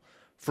well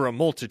for a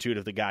multitude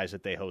of the guys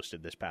that they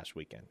hosted this past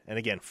weekend. And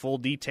again, full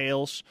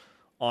details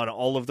on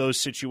all of those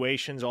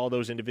situations, all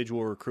those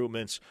individual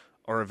recruitments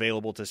are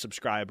available to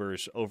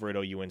subscribers over at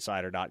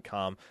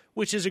OUinsider.com,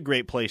 which is a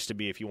great place to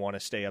be if you want to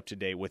stay up to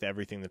date with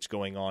everything that's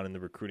going on in the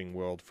recruiting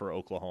world for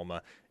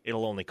Oklahoma.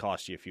 It'll only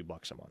cost you a few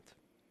bucks a month.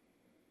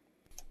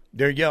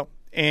 There you go.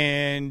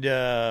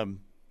 And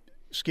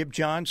Skip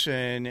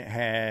Johnson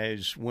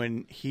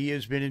when he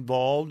has been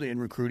involved in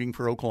recruiting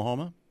for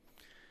Oklahoma,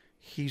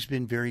 he's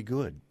been very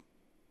good.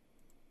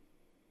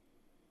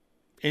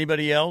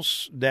 Anybody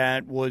else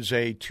that was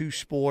a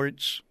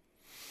two-sports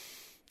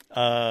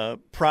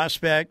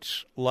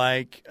prospect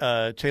like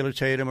Taylor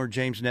Tatum or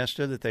James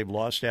Nesta that they've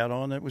lost out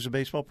on that was a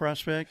baseball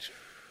prospect?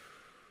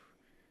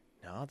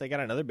 No, they got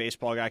another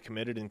baseball guy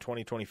committed in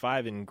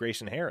 2025 in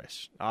Grayson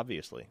Harris,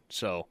 obviously.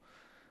 So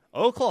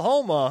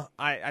Oklahoma,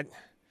 I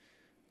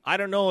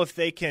don't know if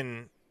they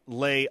can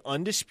lay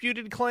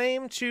undisputed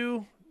claim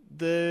to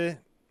the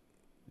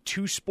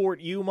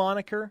two-sport U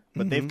moniker,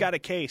 but they've got a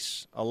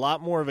case, a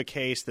lot more of a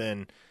case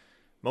than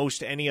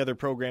most any other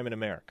program in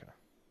America.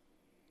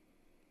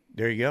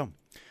 There you go.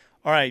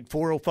 All right,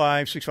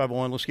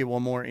 405-651. Let's get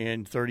one more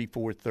in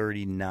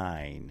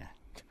 3439.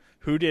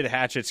 Who did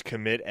Hatchett's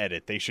commit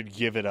edit? They should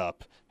give it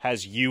up.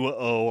 Has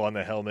UO on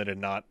the helmet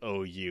and not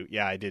OU.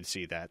 Yeah, I did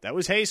see that. That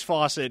was Hayes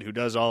Fawcett who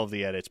does all of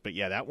the edits, but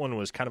yeah, that one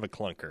was kind of a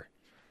clunker.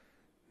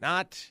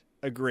 Not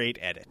a great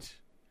edit.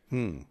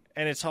 And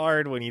it's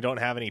hard when you don't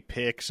have any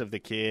pics of the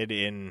kid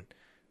in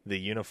the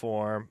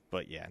uniform,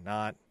 but yeah,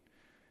 not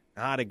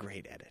a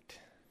great edit.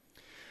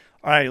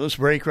 All right, let's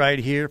break right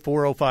here,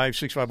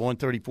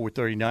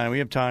 405-651-3439. We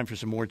have time for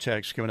some more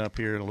texts coming up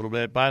here in a little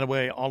bit. By the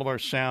way, all of our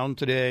sound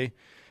today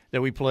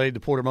that we played, the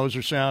Porter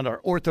Moser sound,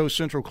 our Ortho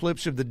Central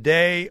clips of the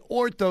day.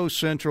 Ortho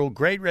Central,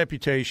 great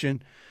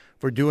reputation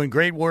for doing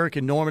great work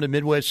in Norman and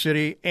Midwest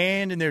City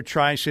and in their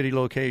Tri-City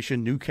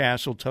location,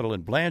 Newcastle, Tuttle,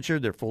 and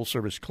Blanchard. Their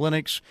full-service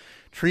clinics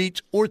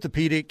treat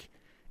orthopedic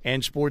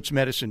and sports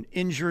medicine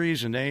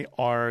injuries, and they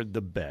are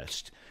the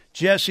best.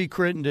 Jesse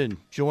Crittenden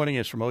joining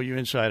us from OU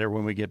Insider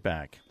when we get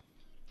back.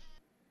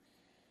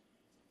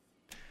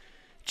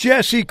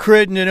 Jesse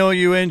Crittenden,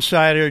 OU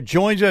Insider,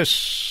 joins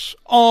us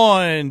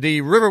on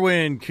the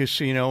Riverwind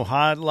Casino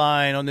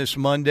hotline on this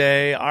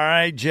Monday. All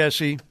right,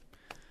 Jesse,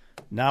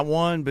 not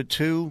one but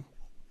two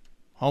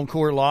home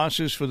court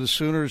losses for the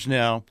Sooners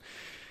now.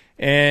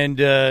 And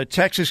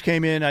Texas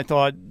came in. I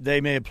thought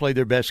they may have played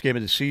their best game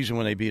of the season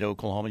when they beat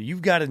Oklahoma.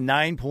 You've got a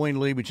 9-point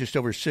lead with just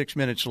over 6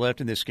 minutes left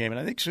in this game. And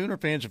I think Sooner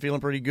fans are feeling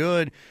pretty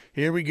good.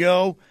 Here we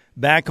go,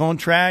 back on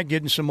track,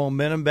 getting some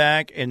momentum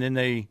back, and then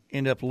they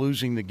end up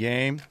losing the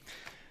game.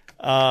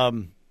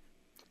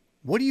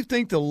 What do you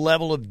think the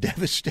level of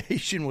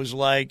devastation was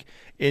like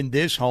in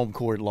this home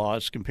court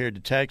loss compared to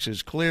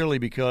Texas? Clearly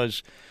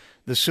because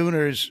the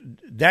Sooners,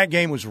 that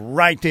game was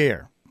right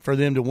there for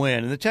them to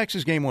win. And the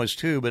Texas game was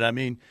too, but I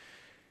mean,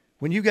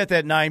 when you got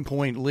that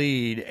 9-point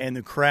lead and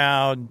the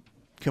crowd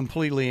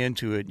completely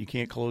into it, you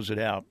can't close it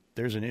out,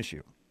 there's an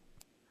issue.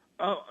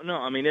 Oh, no,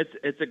 I mean,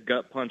 it's a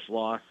gut punch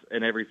loss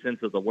in every sense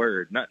of the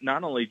word.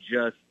 Not only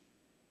just,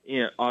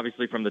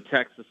 obviously from the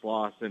Texas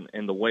loss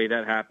and the way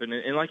that happened.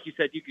 And like you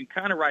said, you can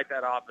kind of write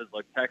that off as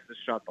like Texas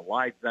shot the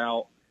lights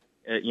out,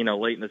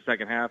 late in the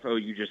second half.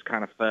 OU just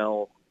kind of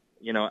fell,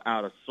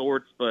 out of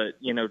sorts. But,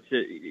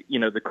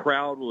 the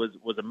crowd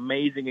was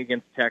amazing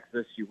against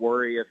Texas. You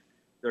worry if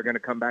they're going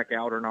to come back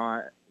out or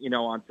not,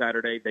 on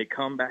Saturday. They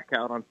come back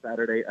out on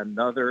Saturday,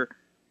 another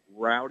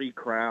rowdy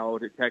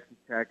crowd. Texas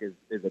Tech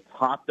is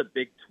atop the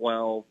Big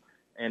 12.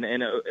 And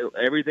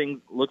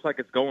everything looks like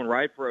it's going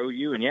right for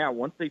OU. And, yeah,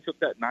 once they took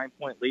that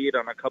 9-point lead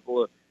on a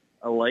couple of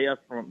layups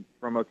from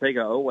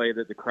Otega Owe,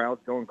 that the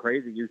crowd's going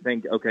crazy, you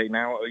think, okay,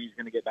 now OU's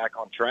going to get back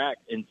on track.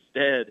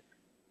 Instead,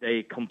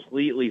 they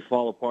completely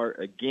fall apart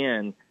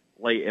again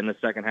late in the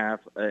second half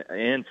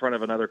in front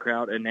of another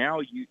crowd. And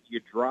now you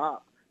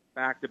drop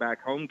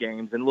back-to-back home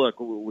games. And, look,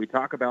 we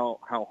talk about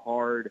how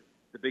hard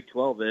the Big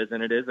 12 is,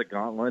 and it is a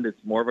gauntlet. It's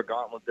more of a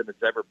gauntlet than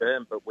it's ever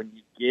been. But when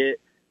you get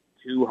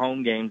two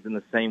home games in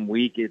the same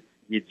week,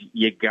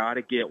 you got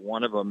to get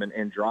one of them,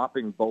 and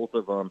dropping both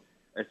of them,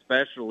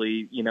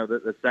 especially,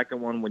 the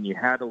second one when you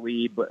had a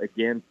lead, but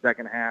again,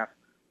 second half,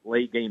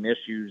 late game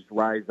issues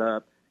rise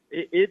up.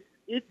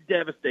 It's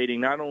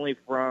devastating, not only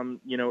from,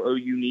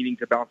 OU needing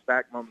to bounce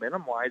back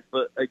momentum-wise,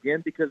 but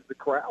again, because the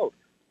crowd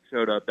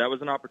showed up. That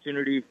was an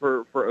opportunity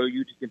for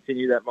OU to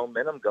continue that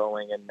momentum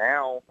going, and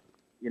now,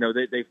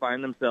 they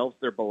find themselves,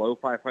 they're below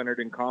 500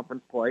 in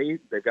conference play.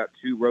 They've got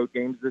two road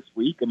games this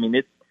week. I mean,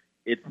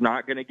 it's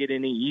not going to get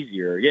any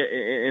easier. Yeah,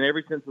 in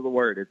every sense of the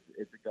word,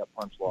 it's a gut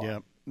punch loss. Yeah,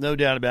 no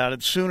doubt about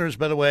it. Sooners,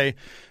 by the way,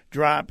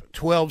 drop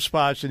 12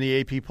 spots in the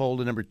AP poll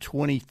to number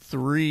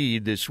 23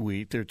 this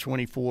week. They're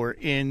 24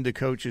 in the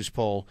coaches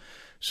poll.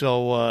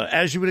 So,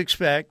 as you would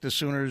expect, the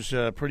Sooners,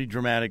 pretty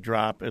dramatic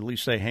drop. At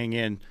least they hang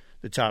in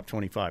the top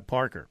 25.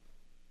 Parker.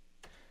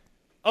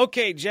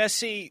 Okay,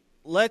 Jesse,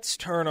 let's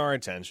turn our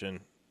attention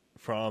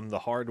from the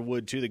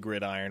hardwood to the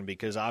gridiron,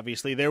 because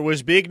obviously there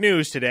was big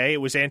news today.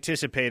 It was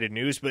anticipated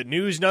news, but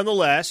news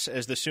nonetheless,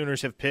 as the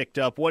Sooners have picked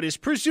up what is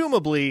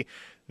presumably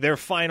their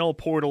final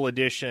portal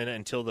addition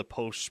until the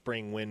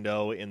post-spring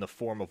window in the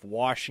form of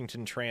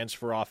Washington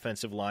transfer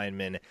offensive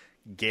lineman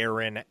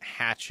Garen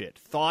Hatchett.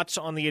 Thoughts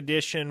on the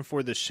addition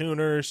for the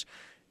Sooners,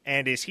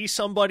 and is he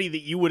somebody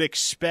that you would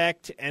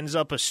expect ends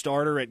up a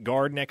starter at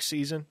guard next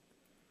season?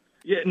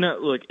 Yeah, no,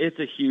 look, it's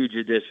a huge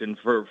addition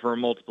for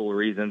multiple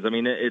reasons. I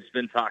mean, it's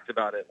been talked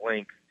about at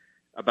length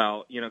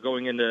about,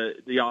 going into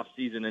the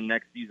offseason and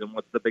next season,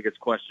 what's the biggest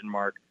question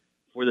mark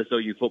for this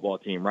OU football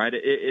team, right?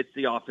 It's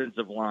the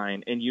offensive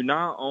line. And you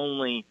not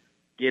only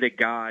get a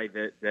guy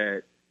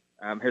that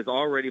has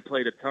already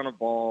played a ton of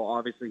ball.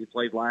 Obviously, he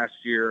played last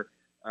year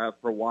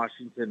for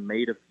Washington,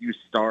 made a few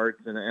starts,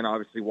 and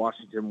obviously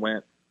Washington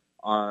went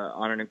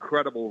on an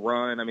incredible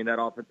run. I mean,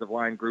 that offensive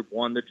line group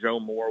won the Joe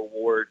Moore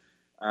Award.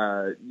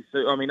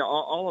 So, I mean,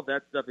 all of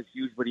that stuff is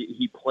huge, but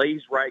he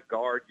plays right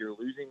guard. You're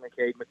losing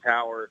McCade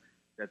Matower.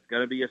 That's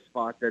going to be a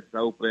spot that's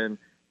open.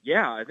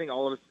 Yeah, I think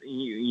all of us,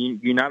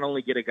 you not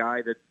only get a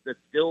guy that's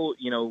still,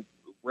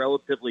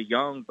 relatively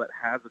young but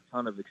has a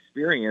ton of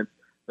experience,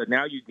 but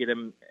now you get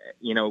him,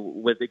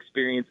 with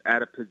experience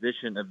at a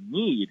position of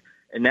need.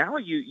 And now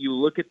you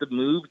look at the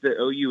moves that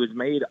OU has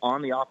made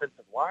on the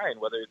offensive line,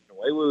 whether it's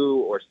Nwelu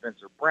or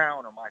Spencer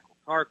Brown or Michael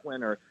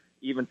Tarquin or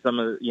even some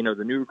of,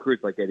 the new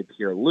recruits like Eddie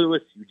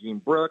Pierre-Louis, Eugene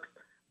Brooks,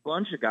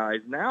 bunch of guys.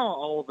 Now,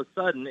 all of a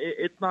sudden,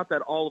 it's not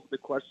that all of the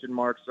question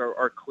marks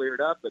are cleared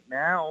up, but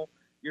now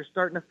you're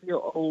starting to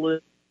feel a little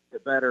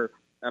bit better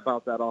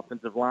about that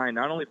offensive line,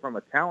 not only from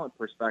a talent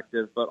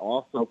perspective, but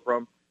also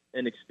from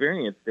an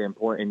experience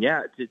standpoint. And,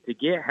 yeah, to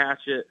get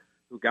Hatchett,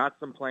 who got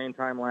some playing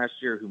time last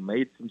year, who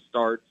made some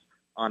starts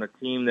on a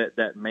team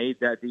that made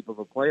that deep of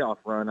a playoff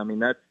run, I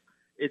mean,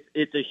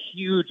 it's a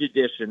huge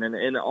addition.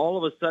 And all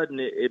of a sudden,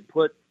 it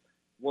puts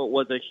what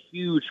was a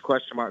huge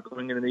question mark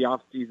going into the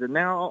offseason.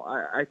 Now,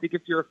 I think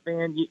if you're a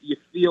fan, you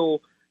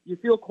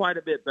feel quite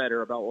a bit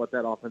better about what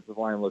that offensive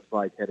line looks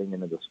like heading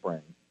into the spring.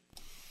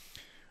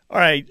 All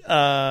right,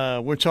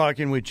 we're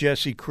talking with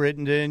Jesse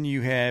Crittenden.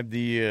 You have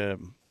the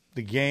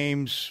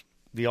games,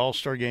 the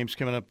All-Star games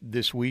coming up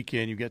this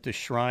weekend. You've got the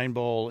Shrine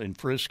Bowl in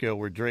Frisco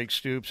where Drake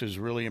Stoops is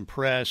really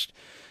impressed.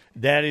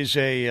 That is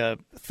a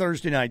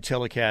Thursday night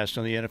telecast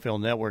on the NFL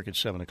Network at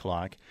 7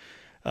 o'clock.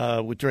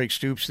 With Drake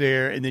Stoops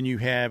there. And then you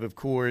have, of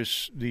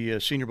course, the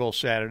Senior Bowl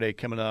Saturday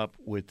coming up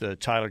with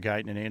Tyler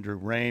Guyton and Andrew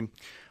Raym.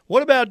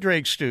 What about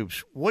Drake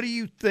Stoops? What do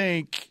you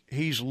think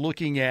he's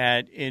looking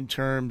at in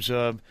terms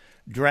of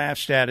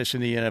draft status in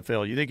the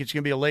NFL? You think it's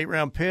going to be a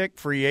late-round pick,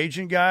 free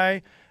agent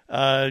guy?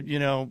 Some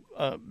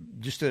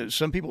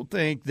people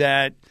think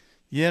that,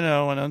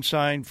 an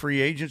unsigned free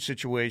agent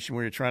situation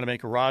where you're trying to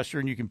make a roster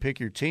and you can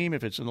pick your team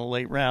if it's in the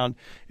late round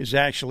is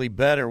actually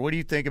better. What do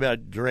you think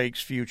about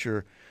Drake's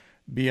future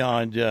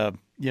beyond,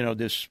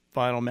 this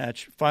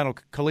final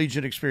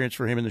collegiate experience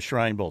for him in the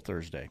Shrine Bowl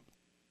Thursday?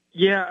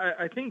 Yeah,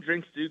 I think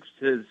Drake Stoops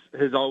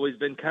has always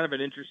been kind of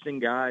an interesting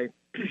guy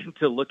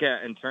to look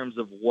at in terms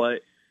of what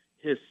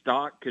his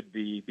stock could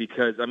be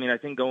because, I mean, I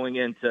think going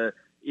into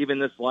even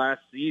this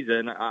last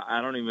season,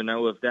 I don't even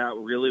know if that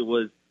really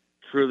was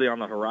truly on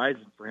the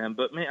horizon for him.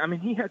 But, man, I mean,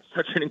 he had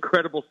such an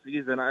incredible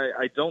season.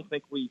 I don't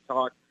think we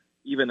talk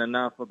even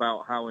enough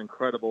about how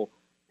incredible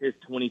his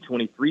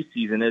 2023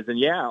 season is. And,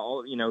 yeah,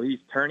 he's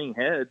turning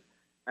heads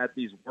at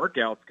these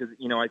workouts because,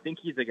 I think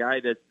he's a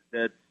guy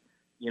that's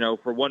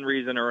for one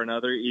reason or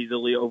another,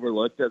 easily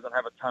overlooked, doesn't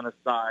have a ton of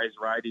size,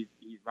 right?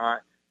 He's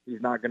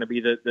not going to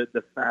be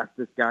the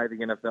fastest guy the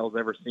NFL's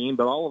ever seen.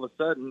 But all of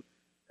a sudden,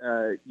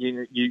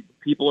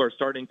 people are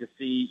starting to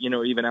see,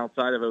 even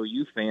outside of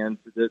OU fans,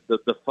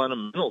 the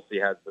fundamentals he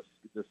has,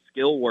 the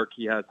skill work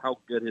he has, how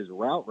good his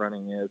route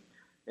running is.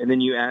 And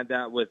then you add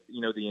that with,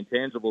 the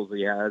intangibles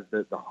he has,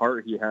 the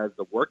heart he has,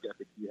 the work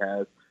ethic he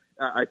has.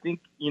 I think,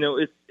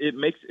 it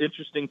makes it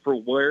interesting for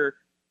where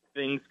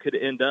things could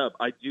end up.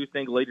 I do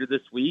think later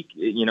this week,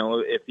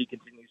 if he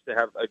continues to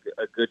have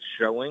a good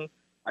showing,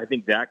 I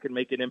think that could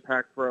make an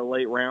impact for a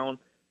late round.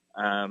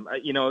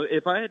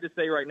 If I had to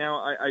say right now,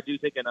 I do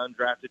think an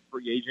undrafted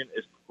free agent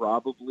is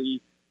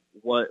probably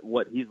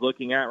what he's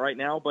looking at right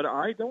now. But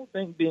I don't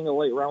think being a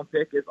late round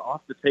pick is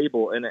off the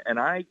table. And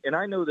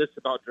I know this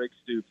about Drake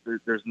Stoops.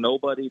 There's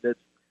nobody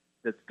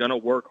that's going to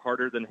work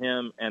harder than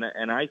him.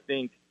 And I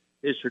think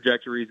his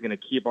trajectory is going to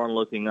keep on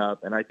looking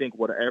up. And I think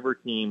whatever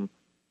team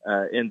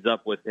ends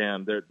up with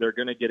him, they're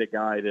going to get a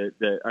guy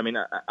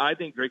I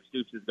think Drake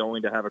Stoops is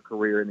going to have a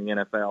career in the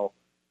NFL.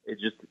 It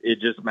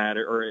just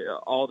matters, or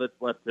all that's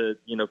left to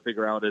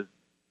figure out is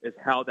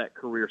how that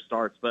career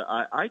starts. But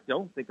I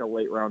don't think a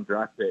late round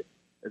draft pick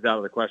is out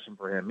of the question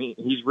for him.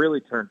 He's really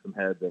turned some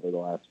heads over the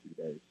last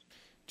few days.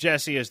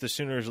 Jesse, as the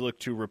Sooners look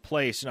to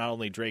replace not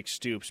only Drake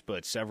Stoops,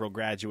 but several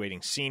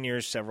graduating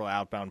seniors, several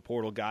outbound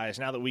portal guys,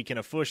 now that we can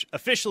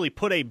officially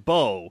put a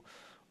bow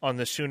on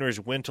the Sooners'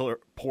 winter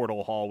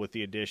portal haul with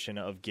the addition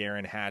of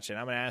Garen Hatchett,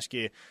 I'm going to ask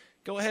you,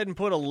 go ahead and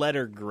put a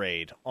letter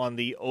grade on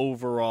the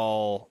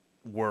overall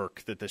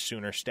work that the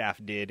Sooner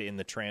staff did in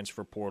the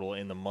transfer portal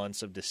in the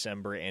months of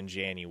December and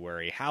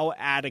January. How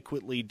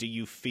adequately do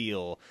you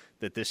feel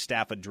that this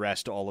staff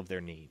addressed all of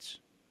their needs?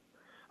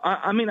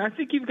 I mean, I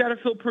think you've got to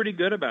feel pretty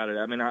good about it.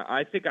 I mean,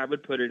 I think I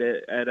would put it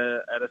at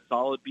a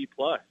solid B+.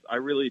 I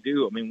really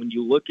do. I mean, when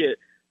you look at,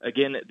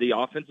 again, the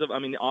offensive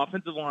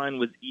line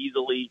was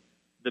easily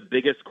the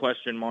biggest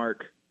question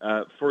mark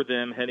for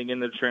them heading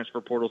into the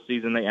transfer portal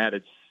season. They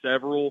added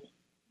several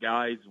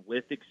guys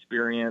with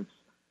experience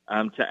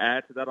to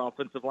add to that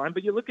offensive line.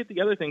 But you look at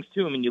the other things,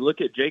 too. I mean, you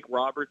look at Jake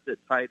Roberts at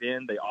tight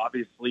end. They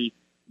obviously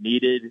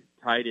needed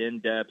tight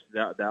end depth.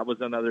 That was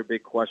another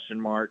big question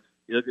mark.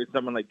 You look at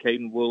someone like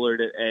Caden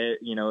Woolard,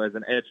 as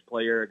an edge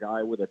player, a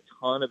guy with a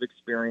ton of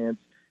experience,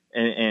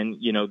 and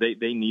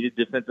they needed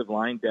defensive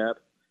line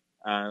depth.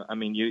 I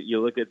mean,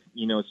 you look at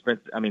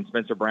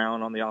Spencer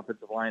Brown on the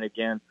offensive line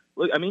again.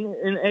 Look, I mean,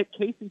 and at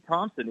Casey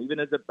Thompson, even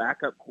as a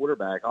backup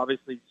quarterback,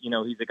 obviously,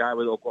 he's a guy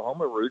with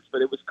Oklahoma roots,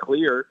 but it was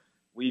clear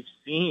we've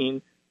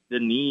seen the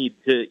need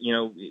to,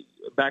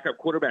 backup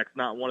quarterback's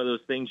not one of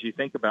those things you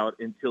think about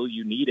until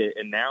you need it,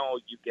 and now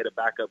you get a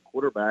backup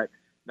quarterback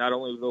not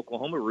only with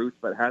Oklahoma roots,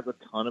 but has a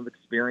ton of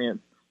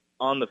experience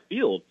on the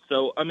field.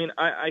 So, I mean,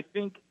 I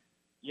think,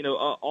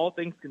 all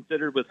things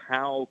considered with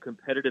how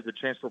competitive the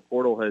transfer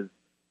portal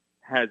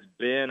has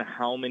been,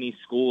 how many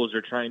schools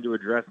are trying to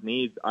address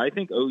needs, I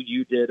think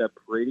OU did they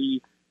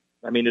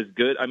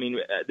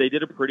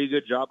did a pretty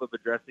good job of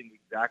addressing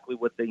exactly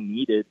what they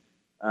needed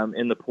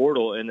in the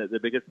portal. And the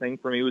biggest thing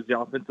for me was the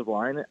offensive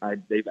line.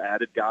 They've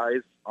added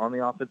guys on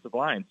the offensive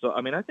line. So,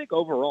 I mean, I think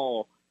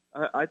overall,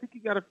 I think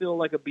you got to feel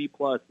like a B+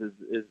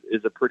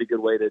 is a pretty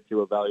good way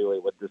to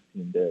evaluate what this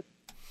team did.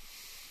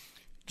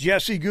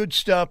 Jesse, good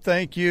stuff.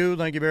 Thank you.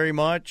 Thank you very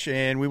much.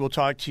 And we will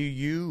talk to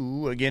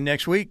you again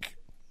next week.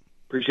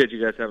 Appreciate you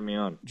guys having me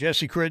on.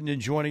 Jesse Crittenden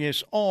joining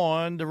us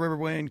on the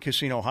Riverwind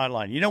Casino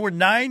Hotline. We're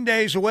 9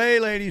 days away,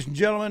 ladies and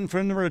gentlemen,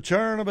 from the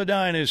return of a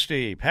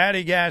dynasty.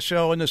 Patty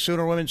Gasso and the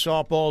Sooner women's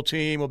softball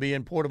team will be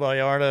in Puerto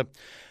Vallarta.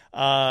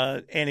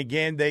 And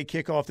again, they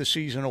kick off the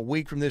season a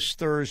week from this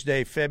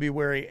Thursday,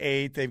 February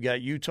 8th. They've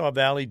got Utah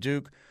Valley,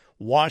 Duke,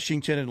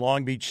 Washington, and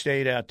Long Beach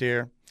State out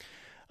there.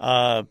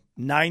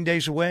 9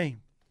 days away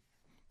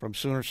from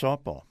Sooner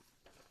softball.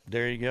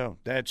 There you go.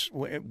 That's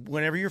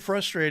whenever you're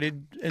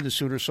frustrated and the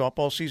Sooner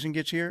softball season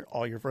gets here,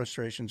 all your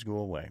frustrations go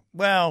away.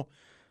 Well,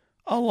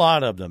 a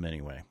lot of them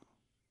anyway.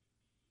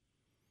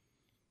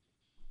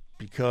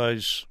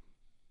 Because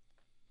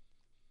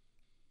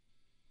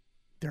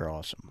they're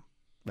awesome.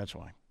 That's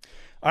why.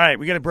 All right,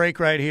 we got a break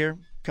right here.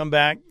 Come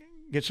back,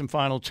 get some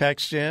final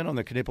texts in on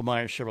the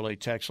Knippelmeyer Chevrolet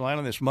text line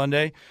on this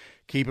Monday.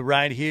 Keep it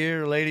right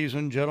here, ladies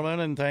and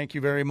gentlemen, and thank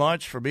you very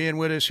much for being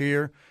with us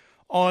here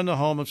on the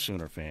home of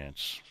Sooner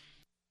fans.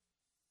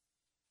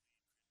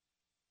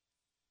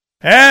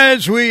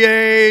 As we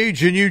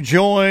age and you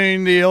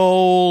join the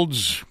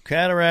olds,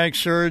 cataract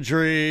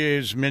surgery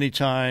is many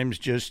times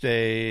just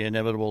a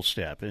inevitable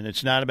step. And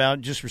it's not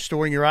about just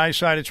restoring your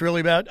eyesight. It's really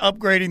about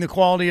upgrading the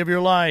quality of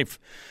your life.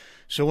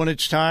 So when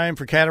it's time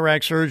for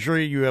cataract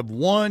surgery, you have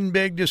one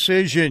big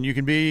decision. You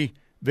can be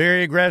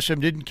very aggressive.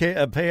 Didn't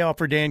pay off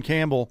for Dan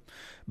Campbell,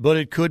 but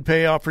it could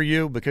pay off for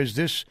you because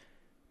this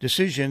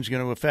decision is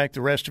going to affect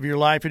the rest of your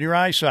life and your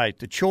eyesight.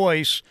 The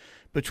choice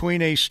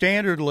between a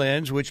standard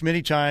lens, which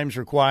many times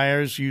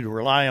requires you to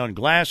rely on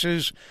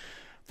glasses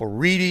for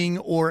reading,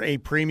 or a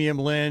premium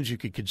lens, you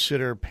could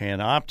consider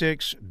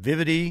Panoptix,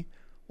 Vivity,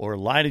 or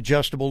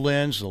light-adjustable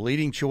lens, the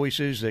leading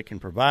choices that can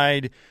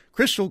provide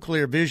crystal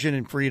clear vision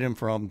and freedom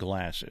from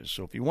glasses.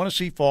 So if you want to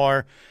see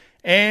far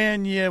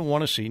and you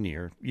want to see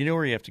near, you know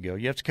where you have to go.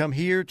 You have to come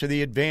here to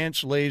the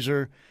Advanced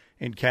Laser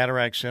and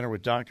Cataract Center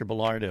with Dr.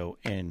 Bilardo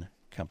and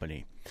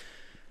company.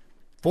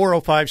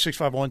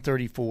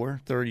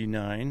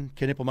 405-651-3439,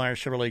 Knippelmeyer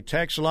Chevrolet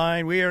text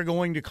line. We are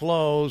going to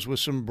close with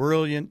some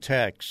brilliant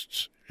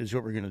texts is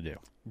what we're going to do.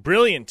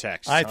 Brilliant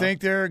texts. I think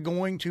they're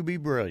going to be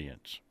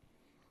brilliant.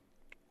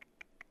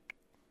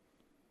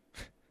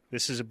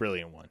 This is a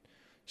brilliant one.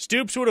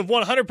 Stoops would have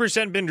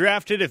 100% been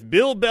drafted if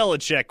Bill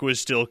Belichick was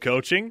still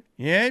coaching.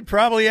 Yeah,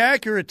 probably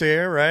accurate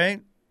there,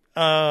 right?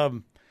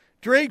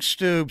 Drake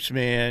Stoops,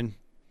 man.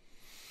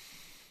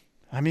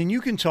 I mean,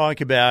 you can talk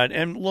about,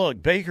 and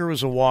look, Baker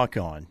was a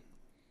walk-on.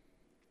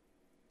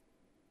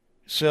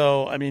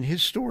 So, I mean,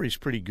 his story's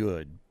pretty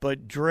good.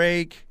 But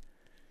Drake,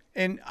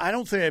 and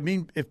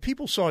if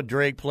people saw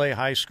Drake play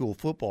high school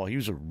football, he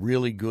was a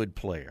really good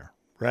player,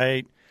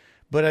 right?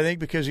 But I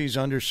think because he's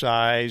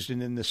undersized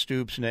and in the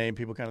Stoops name,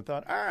 people kind of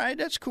thought, all right,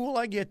 that's cool,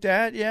 I get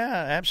that. Yeah,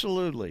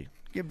 absolutely.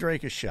 Give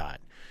Drake a shot.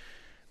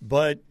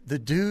 But the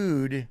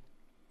dude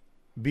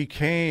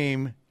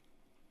became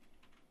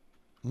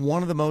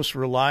one of the most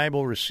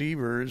reliable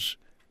receivers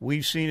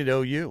we've seen at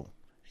OU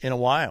in a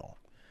while.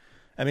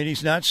 I mean,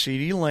 he's not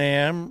CeeDee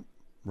Lamb,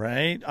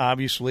 right,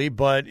 obviously,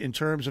 but in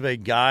terms of a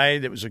guy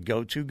that was a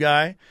go-to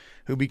guy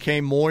who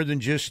became more than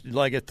just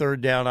like a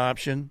third-down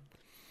option,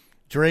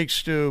 Drake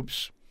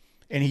Stoops,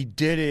 and he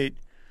did it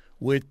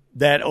with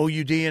that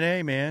OU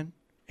DNA, man.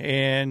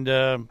 And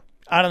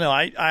I don't know.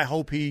 I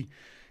hope he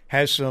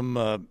has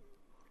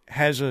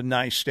a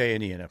nice stay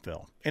in the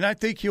NFL. And I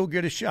think he'll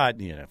get a shot in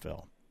the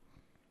NFL.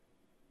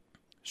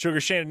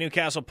 Sugar Shane of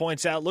Newcastle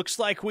points out, looks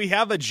like we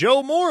have a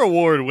Joe Moore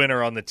Award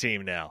winner on the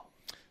team now.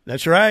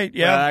 That's right,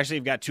 yeah. Actually,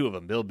 we've got two of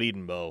them. Bill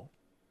Beedenbow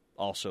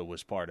also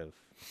was part of.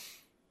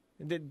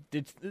 Did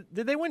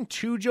they win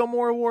 2 Joe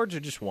Moore Awards or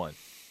just one?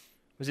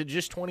 Was it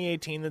just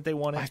 2018 that they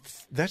won it?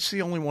 That's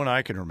the only one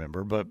I can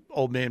remember, but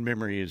old man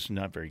memory is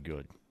not very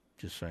good.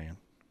 Just saying.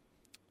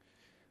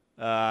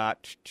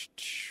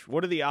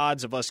 What are the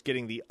odds of us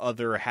getting the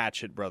other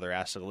Hatchet brother?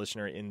 Asked a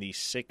listener in the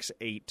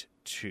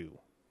 682.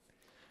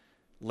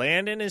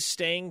 Landon is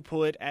staying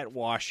put at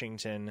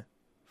Washington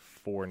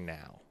for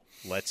now.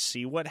 Let's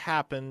see what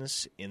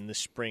happens in the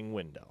spring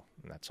window.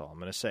 And that's all I'm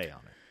going to say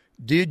on it.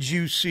 Did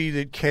you see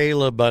that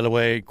Caleb, by the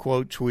way,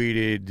 quote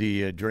tweeted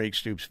the Drake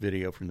Stoops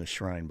video from the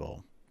Shrine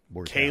Bowl?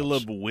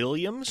 Caleb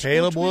Williams?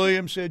 Caleb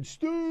Williams said,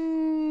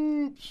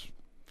 Stoops.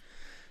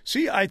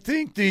 See, I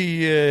think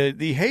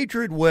the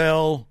hatred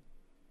well,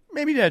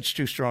 maybe that's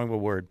too strong of a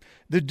word.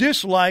 The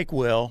dislike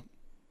well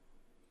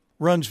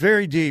runs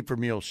very deep for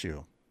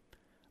Muleshoe.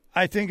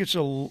 I think it's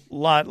a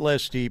lot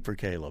less deep for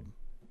Caleb.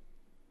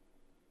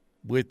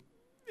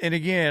 And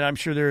again, I'm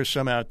sure there are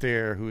some out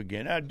there who,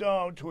 again,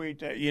 don't tweet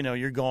that,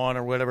 you're gone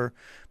or whatever.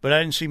 But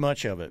I didn't see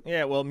much of it.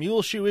 Yeah, well,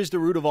 Muleshoe is the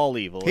root of all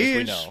evil, he as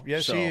we is. know.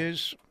 Yes, so he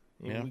is.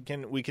 Yeah.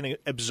 We can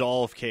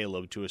absolve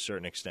Caleb to a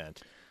certain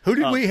extent. Who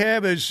did we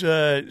have as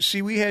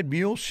we had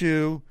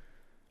Muleshoe.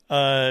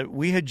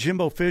 We had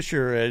Jimbo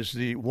Fisher as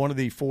one of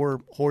the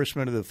 4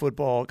 horsemen of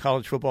the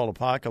college football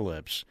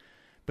apocalypse.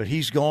 But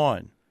he's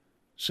gone.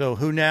 So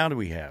who now do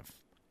we have?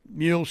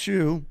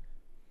 Muleshoe,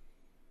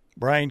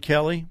 Brian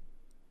Kelly.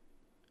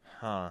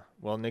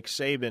 Well, Nick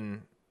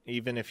Saban,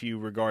 even if you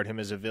regard him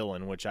as a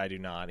villain, which I do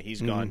not,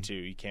 he's gone too.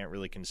 You can't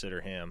really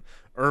consider him.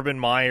 Urban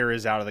Meyer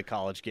is out of the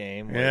college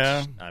game. Which,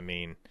 yeah. I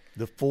mean.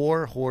 The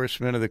 4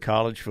 horsemen of the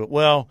college football.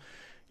 Well,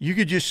 you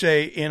could just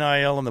say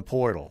NIL and the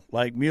portal.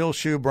 Like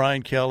Muleshoe,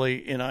 Brian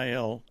Kelly,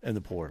 NIL, and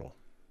the portal.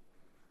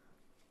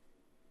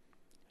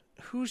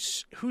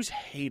 Who's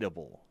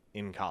hateable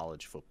in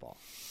college football?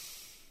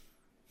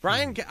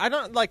 Brian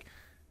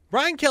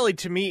Kelly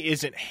to me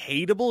isn't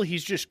hateable.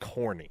 He's just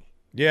corny.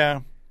 Yeah.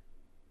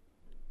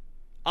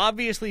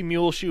 Obviously,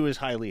 Muleshoe is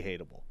highly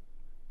hateable.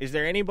 Is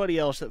there anybody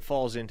else that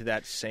falls into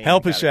that same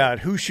Help category? us out.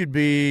 Who should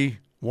be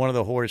one of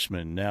the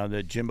horsemen now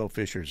that Jimbo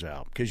Fisher's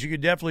out? Because you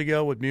could definitely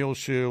go with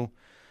Muleshoe,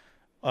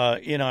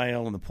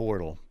 NIL, and the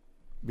portal.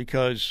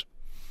 Because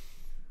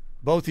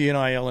both the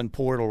NIL and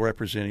portal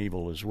represent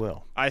evil as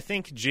well. I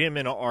think Jim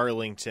in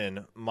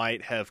Arlington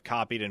might have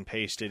copied and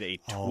pasted a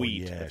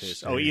tweet of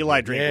his. Oh,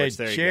 Eli Drinkwitz.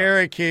 There you go.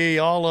 Cherokee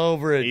all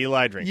over it.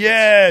 Eli Drinkwitz.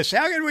 Yes.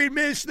 How could we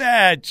miss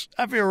that?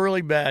 I feel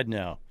really bad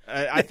now.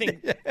 I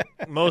think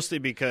mostly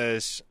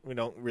because we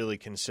don't really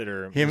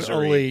consider him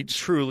Missouri elite,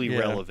 truly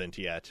relevant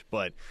yet.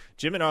 But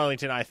Jim in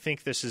Arlington, I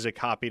think this is a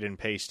copied and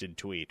pasted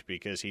tweet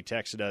because he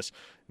texted us,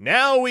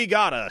 "Now we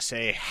got us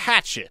a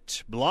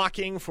hatchet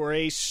blocking for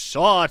a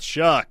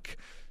sawchuck.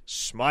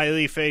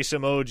 Smiley face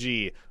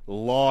emoji,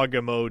 log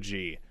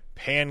emoji,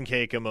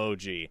 pancake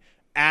emoji,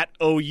 at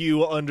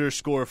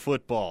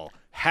OU_football.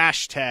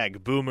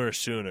 Hashtag Boomer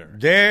Sooner."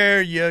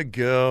 There you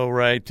go,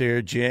 right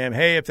there, Jim.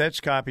 Hey, if that's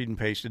copied and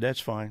pasted,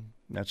 that's fine.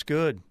 That's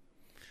good.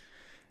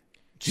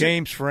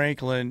 James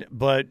Franklin,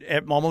 but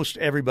almost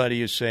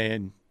everybody is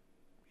saying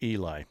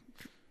Eli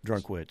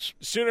Drunkwitz.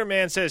 Sooner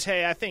Man says,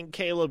 "Hey, I think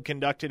Caleb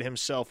conducted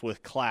himself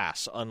with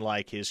class,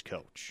 unlike his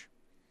coach."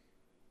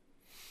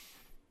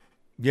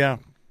 Yeah.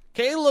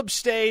 Caleb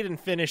stayed and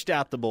finished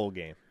out the bowl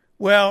game.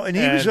 Well, and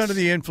he was under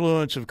the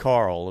influence of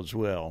Carl as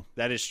well.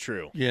 That is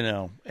true.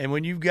 And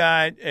when you've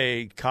got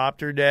a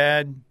copter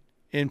dad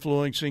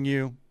influencing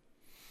you,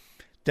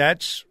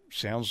 that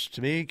sounds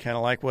to me kind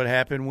of like what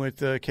happened with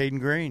Caden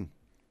Green.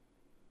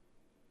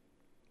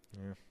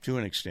 Yeah. To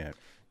an extent.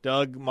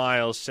 Doug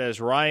Miles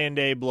says, Ryan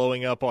Day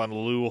blowing up on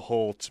Lou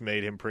Holtz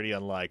made him pretty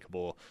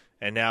unlikable,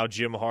 and now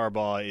Jim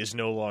Harbaugh is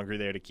no longer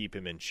there to keep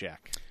him in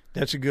check.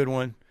 That's a good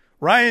one.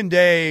 Ryan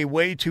Day,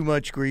 way too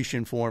much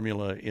Grecian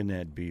formula in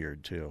that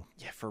beard, too.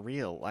 Yeah, for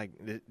real. Like,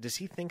 does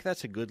he think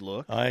that's a good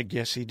look? I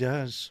guess he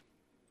does.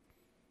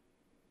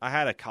 I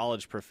had a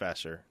college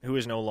professor who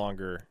is no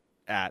longer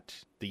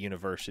at the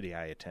university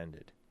I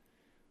attended,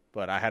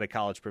 but I had a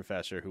college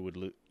professor who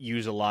would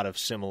use a lot of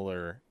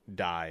similar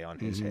dye on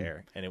his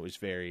hair, and it was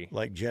very...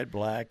 Like jet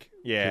black?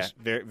 Yeah,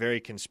 very, very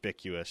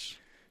conspicuous.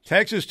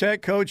 Texas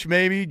Tech coach,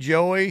 maybe,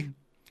 Joey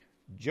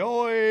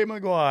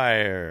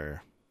McGuire.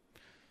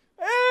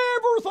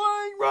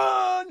 Everything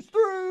runs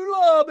through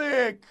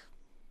Lubbock.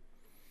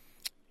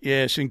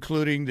 Yes,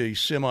 including the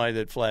semi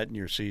that flattened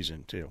your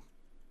season, too.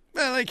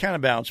 Well, they kind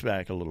of bounced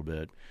back a little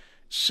bit.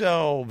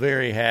 So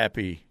very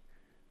happy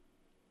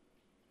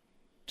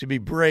to be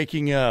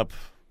breaking up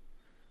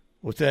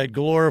with that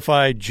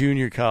glorified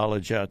junior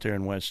college out there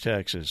in West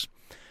Texas.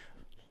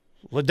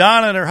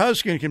 LaDonna and her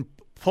husband can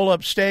pull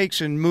up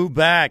stakes and move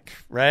back,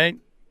 right?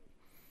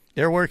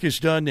 Their work is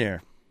done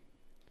there.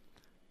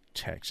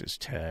 Texas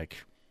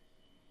Tech.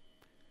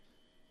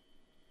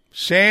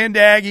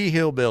 Sandaggy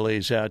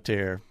hillbillies out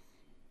there.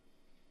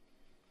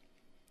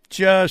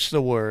 Just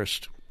the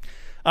worst.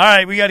 All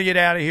right, we got to get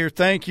out of here.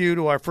 Thank you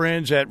to our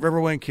friends at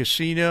Riverwind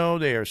Casino.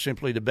 They are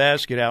simply the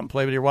best. Get out and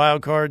play with your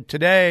wild card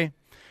today.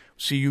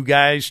 See you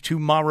guys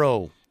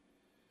tomorrow.